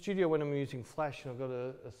 In studio, when I'm using flash and I've got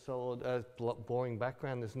a solid, boring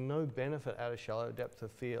background, there's no benefit out of shallow depth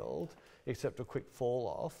of field except a quick fall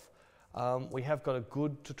off. We have got a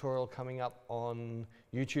good tutorial coming up on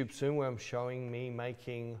YouTube soon where I'm showing me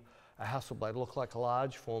making a Hasselblad look like a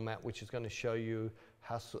large format, which is going to show you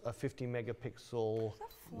a 50 megapixel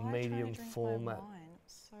medium format.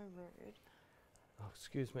 So rude. Oh,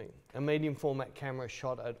 excuse me. A medium format camera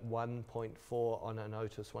shot at 1.4 on an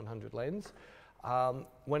Otis 100 lens.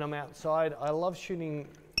 When I'm outside, I love shooting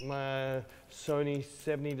my Sony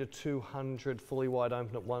 70-200 fully wide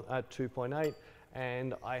open at 2.8,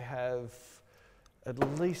 and I have at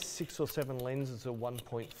least 6 or 7 lenses of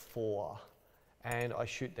 1.4, and I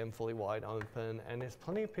shoot them fully wide open, and there's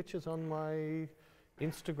plenty of pictures on my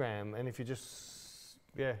Instagram, and if you just,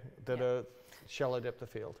 that are shallow depth of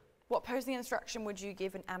field. What posing instruction would you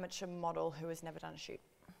give an amateur model who has never done a shoot?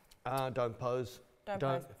 Don't pose. Don't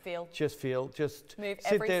pose, feel. Just feel, just move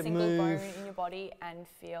sit every there, single move. bone in your body and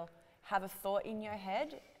feel. Have a thought in your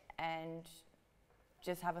head and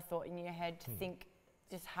just have a thought in your head to think,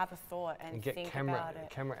 just have a thought and get think camera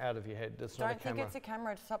out of your head. That's not a Don't think camera. it's a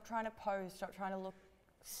camera. Stop trying to pose. Stop trying to look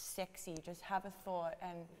sexy. Just have a thought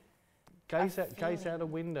and Gaze out a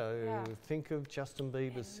window. Yeah. Think of Justin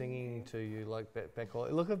Bieber singing to you like Beck.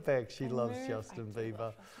 Look at Beck. She loves Justin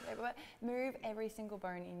Bieber. Move every single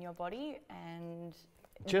bone in your body and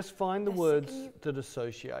just find the words that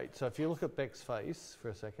associate. So if you look at Beck's face for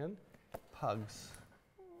a second, pugs.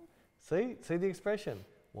 See the expression.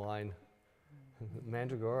 Wine.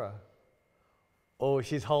 Mandragora. Oh,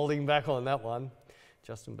 she's holding back on that one.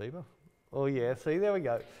 Justin Bieber. Oh yeah, see, there we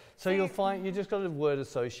go. So you'll find, you just got to word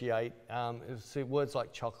associate. See, words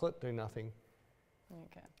like chocolate do nothing.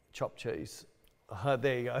 Okay. Chopped cheese.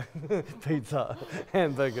 There you go. Pizza,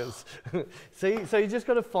 hamburgers. See, so you just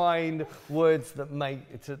got to find words that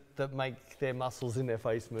make their muscles in their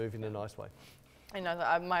face move in a nice way. I know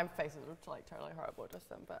my face is like totally horrible just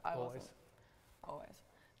then, but I wasn't. Always.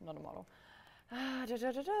 Not a model.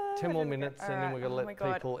 10 more minutes and then we're going to let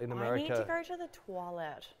people in America. I need to go to the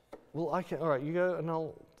toilet. Well, I can. All right, you go and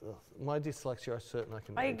I'll. My dyslexia, I'm certain I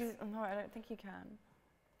can read. No, I don't think you can.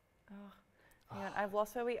 Oh, hang on, I've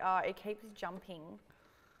lost where we are. It keeps jumping.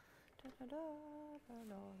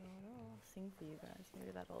 Sing for you guys.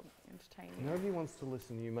 Maybe that'll entertain you. Nobody wants to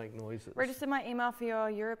listen to you make noises. Registered my email for your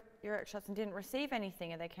Europe shots and didn't receive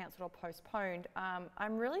anything. Are they cancelled or postponed?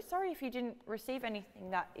 I'm really sorry if you didn't receive anything.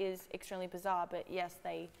 That is extremely bizarre. But yes,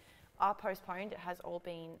 they are postponed. It has all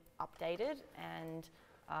been updated, and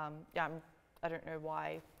I don't know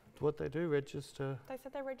why. What they do, register. They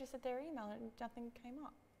said they registered their email and nothing came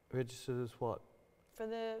up. Registered as what? For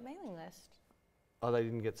the mailing list. Oh, they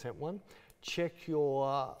didn't get sent one? Check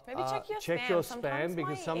your Maybe check your spam. Spam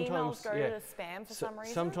because sometimes emails go to the spam for some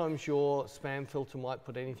reason. Sometimes your spam filter might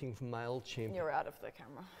put anything from MailChimp. You're out of the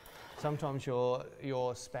camera. Sometimes your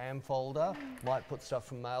spam folder might put stuff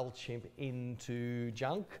from MailChimp into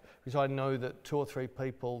junk, because I know that 2 or 3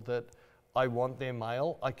 people that I want their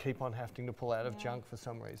mail, I keep on having to pull out of junk for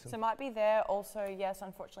some reason. So it might be there. Also, yes,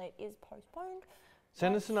 unfortunately, it is postponed.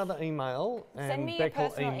 Send us another email. And send me Beck a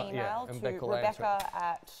personal email and to Beck will answer it.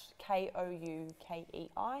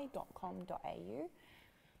 rebecca@koukei.com.au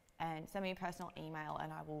and send me a personal email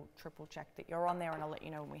and I will triple check that you're on there and I'll let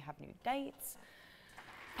you know when we have new dates.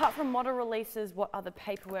 Apart from model releases, what other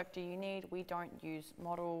paperwork do you need? We don't use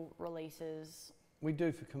model releases. We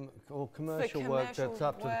do for commercial work. That's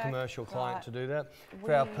up to the commercial client to do that.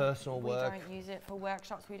 For our personal work, we don't use it. For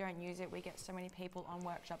workshops, we don't use it. We get so many people on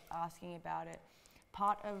workshops asking about it.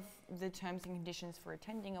 Part of the terms and conditions for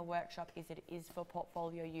attending a workshop is it is for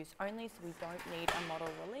portfolio use only, so we don't need a model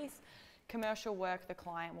release. Commercial work, the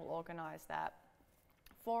client will organise that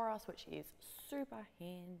for us, which is super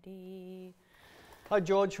handy. Hi,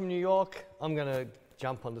 George from New York. I'm going to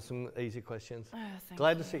jump onto some easy questions.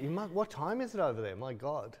 Glad to see you. What time is it over there? My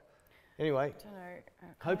God. Anyway, Don't know.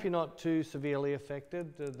 hope you're not too severely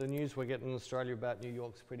affected. The news we're getting in Australia about New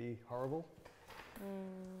York's pretty horrible.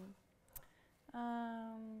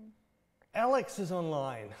 Alex is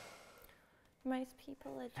online. Most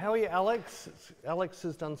people are. How are you, Alex? Alex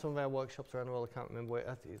has done some of our workshops around the world. I can't remember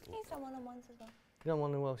where. He's done one-on-ones as well. You done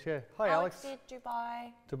one in Welsh, yeah. Hi, Alex. Alex did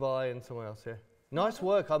Dubai. Dubai and somewhere else, yeah. Nice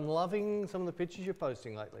work. I'm loving some of the pictures you're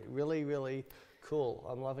posting lately. Really, really cool.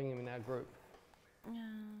 I'm loving them in our group.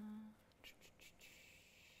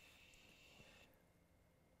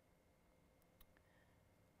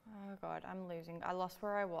 God, I'm losing. I lost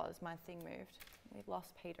where I was. My thing moved. We've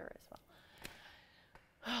lost Peter as well.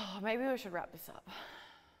 Maybe we should wrap this up.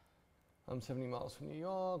 I'm 70 miles from New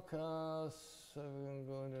York. So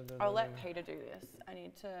I'll let Peter do this. I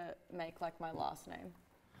need to make like my last name.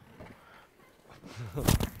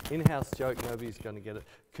 In-house joke, nobody's going to get it.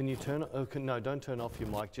 Can you turn, no, don't turn off your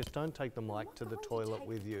mic. Just don't take the mic to the toilet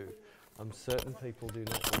with you. I'm certain people do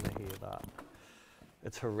not want to hear that.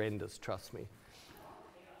 It's horrendous, trust me.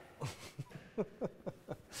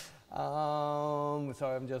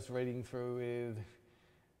 Sorry, I'm just reading through with,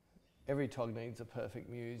 every tog needs a perfect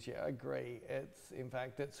muse. Yeah, I agree. In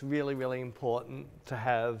fact, it's really, really important to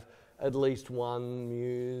have at least one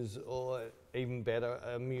muse, or even better,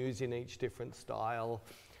 a muse in each different style.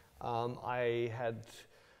 I had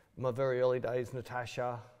my very early days,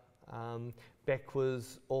 Natasha. Beck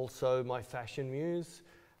was also my fashion muse.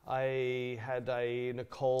 I had a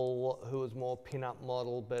Nicole who was more pin-up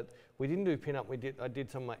model, but we didn't do pin-up. I did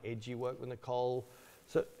some of my edgy work with Nicole.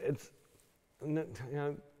 So it's, you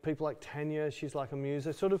know, people like Tanya, she's like a muse.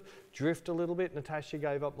 They sort of drift a little bit. Natasha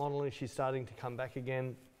gave up modeling. She's starting to come back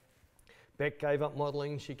again. Beck gave up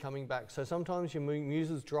modeling. She's coming back. So sometimes your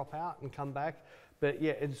muses drop out and come back. But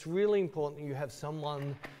yeah, it's really important that you have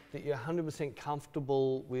someone that you're 100%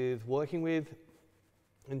 comfortable with working with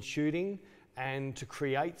and shooting, and to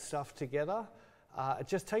create stuff together. It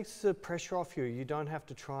just takes the pressure off you. You don't have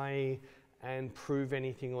to try and prove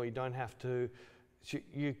anything, or you don't have to,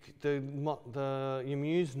 your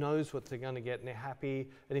muse knows what they're going to get and they're happy.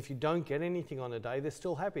 And if you don't get anything on a day, they're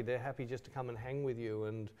still happy. They're happy just to come and hang with you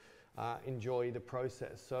and enjoy the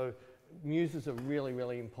process. So muses are really,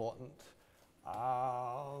 really important.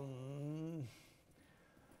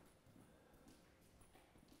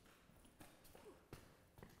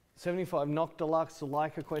 75 Nock Deluxe, the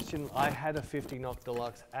Leica question. I had a 50 Nock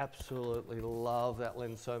Deluxe. Absolutely love that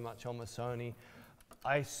lens so much on my Sony.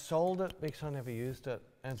 I sold it because I never used it.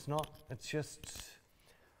 And it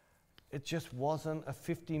just wasn't, a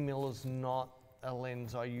 50mm is not a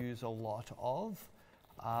lens I use a lot of.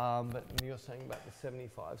 But you're saying about the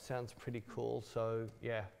 75 sounds pretty cool. So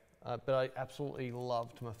yeah, but I absolutely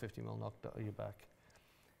loved my 50mm Nock Deluxe. Are you back?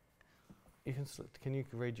 Can you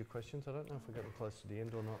read your questions? I don't know if we're getting close to the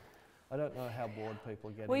end or not. I don't know how bored people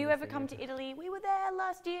are getting. Will you ever come to Italy? We were there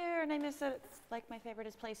last year, and I miss it. It's like my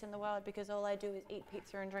favourite place in the world because all I do is eat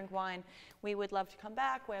pizza and drink wine. We would love to come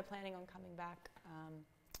back. We're planning on coming back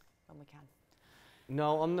when we can.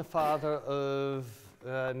 No, I'm the father of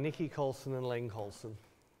Nikki Coulson and Len Coulson.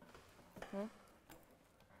 What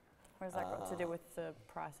has that got to do with the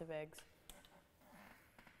price of eggs?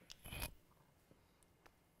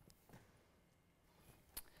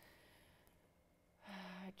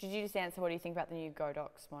 Did you just answer, what do you think about the new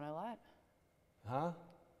Godox monolight? Huh?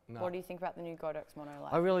 No. What do you think about the new Godox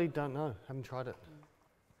monolight? I really don't know. Haven't tried it.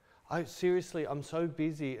 Seriously, I'm so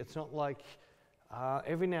busy. It's not like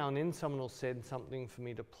every now and then someone will send something for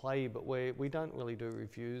me to play, but we don't really do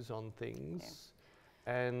reviews on things.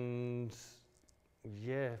 Yeah. And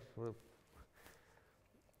yeah.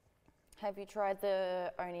 Have you tried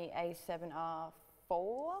the Oni A7R4?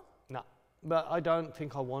 No. But I don't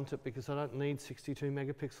think I want it because I don't need 62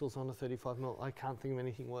 megapixels on a 35mm. I can't think of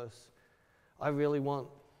anything worse. I want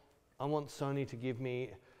Sony to give me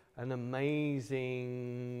an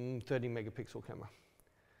amazing 30 megapixel camera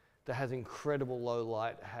that has incredible low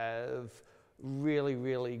light, have really,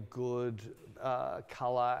 really good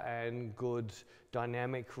color and good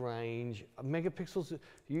dynamic range. Megapixels,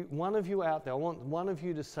 one of you out there, I want one of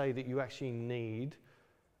you to say that you actually need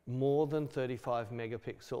more than 35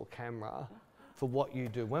 megapixel camera for what you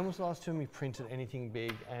do. When was the last time you printed anything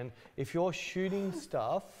big? And if you're shooting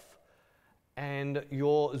stuff and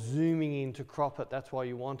you're zooming in to crop it, that's why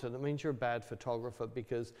you want it. It means you're a bad photographer,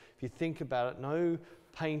 because if you think about it, no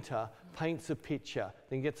painter paints a picture,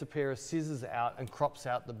 then gets a pair of scissors out and crops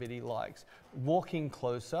out the bit he likes. Walk in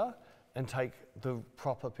closer and take the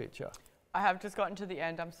proper picture. I have just gotten to the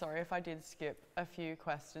end. I'm sorry if I did skip a few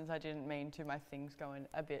questions. I didn't mean to. My thing's going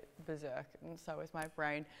a bit berserk, and so is my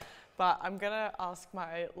brain. But I'm going to ask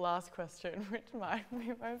my last question, which might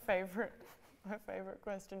be my favourite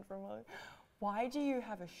question from Molly. Why do you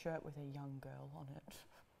have a shirt with a young girl on it?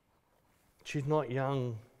 She's not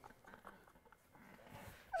young.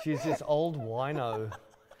 She's this old wino.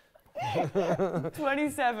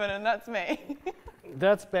 27, and that's me.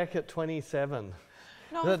 That's Beck at 27.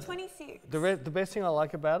 No, I was 26. The best thing I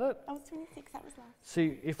like about it, I was 26, that was last.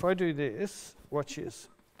 see, if I do this, watch this.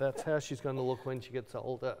 That's how she's going to look when she gets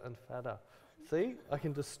older and fatter. See, I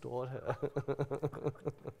can distort her.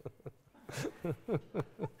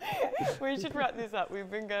 We should wrap this up. We've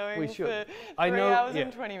been going We for should. 3 hours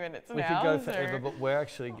and 20 minutes now. We could go forever, but we're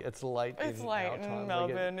actually, it's late It's in late our time. in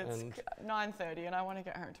Melbourne. It's 9:30 and I want to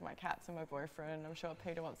get home to my cats and my boyfriend. I'm sure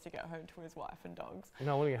Peter wants to get home to his wife and dogs.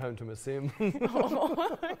 No, I want to get home to my sim.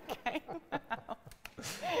 Oh, okay.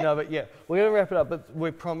 No, but yeah, we're going to wrap it up, but we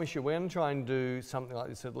promise you we're going to try and do something like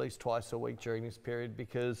this at least twice a week during this period,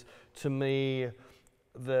 because to me,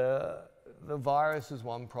 the virus is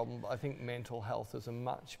one problem, but I think mental health is a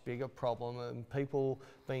much bigger problem, and people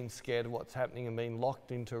being scared of what's happening and being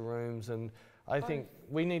locked into rooms, and I think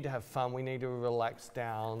we need to have fun, we need to relax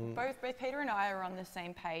down. Both Peter and I are on the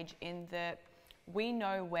same page in that we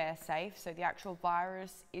know we're safe, so the actual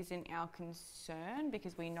virus isn't our concern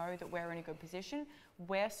because we know that we're in a good position.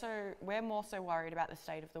 We're more so worried about the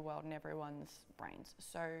state of the world and everyone's brains.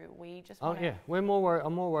 So we just want to... we're more worried.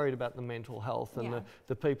 I'm more worried about the mental health and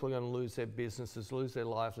the people are going to lose their businesses, lose their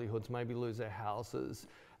livelihoods, maybe lose their houses,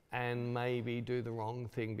 and maybe do the wrong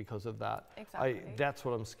thing because of that. Exactly. That's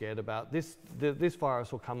what I'm scared about. This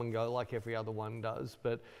virus will come and go like every other one does,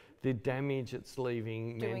 but the damage it's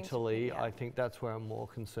leaving mentally, I think that's where I'm more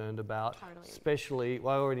concerned about. Totally. Especially,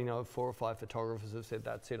 well, I already know 4 or 5 photographers have said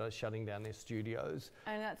that's it, are shutting down their studios.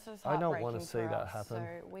 And that's just I heartbreaking don't want to see that happen.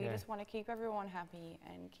 So we just want to keep everyone happy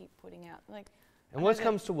and keep putting out, like... And worst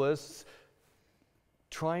comes to worst,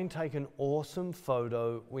 try and take an awesome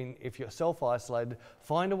photo if you're self-isolated.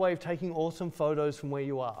 Find a way of taking awesome photos from where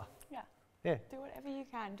you are. Yeah. Do whatever you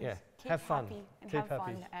can. Just keep have fun. Happy and keep have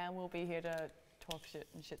happy. fun, and we'll be here to talk shit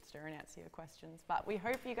and shitster and answer your questions. But we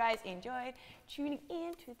hope you guys enjoyed tuning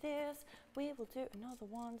into this. We will do another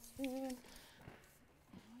one soon.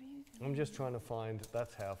 I'm just trying to find,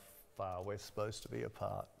 that's how far we're supposed to be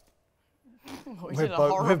apart. We did a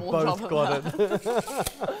horrible job both got it.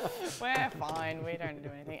 We're fine. We don't do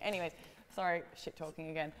anything. Anyways, sorry, shit talking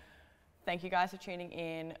again. Thank you guys for tuning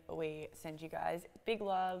in. We send you guys big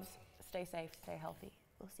loves. Stay safe, stay healthy.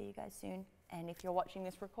 We'll see you guys soon. And if you're watching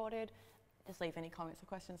this recorded, just leave any comments or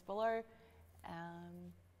questions below.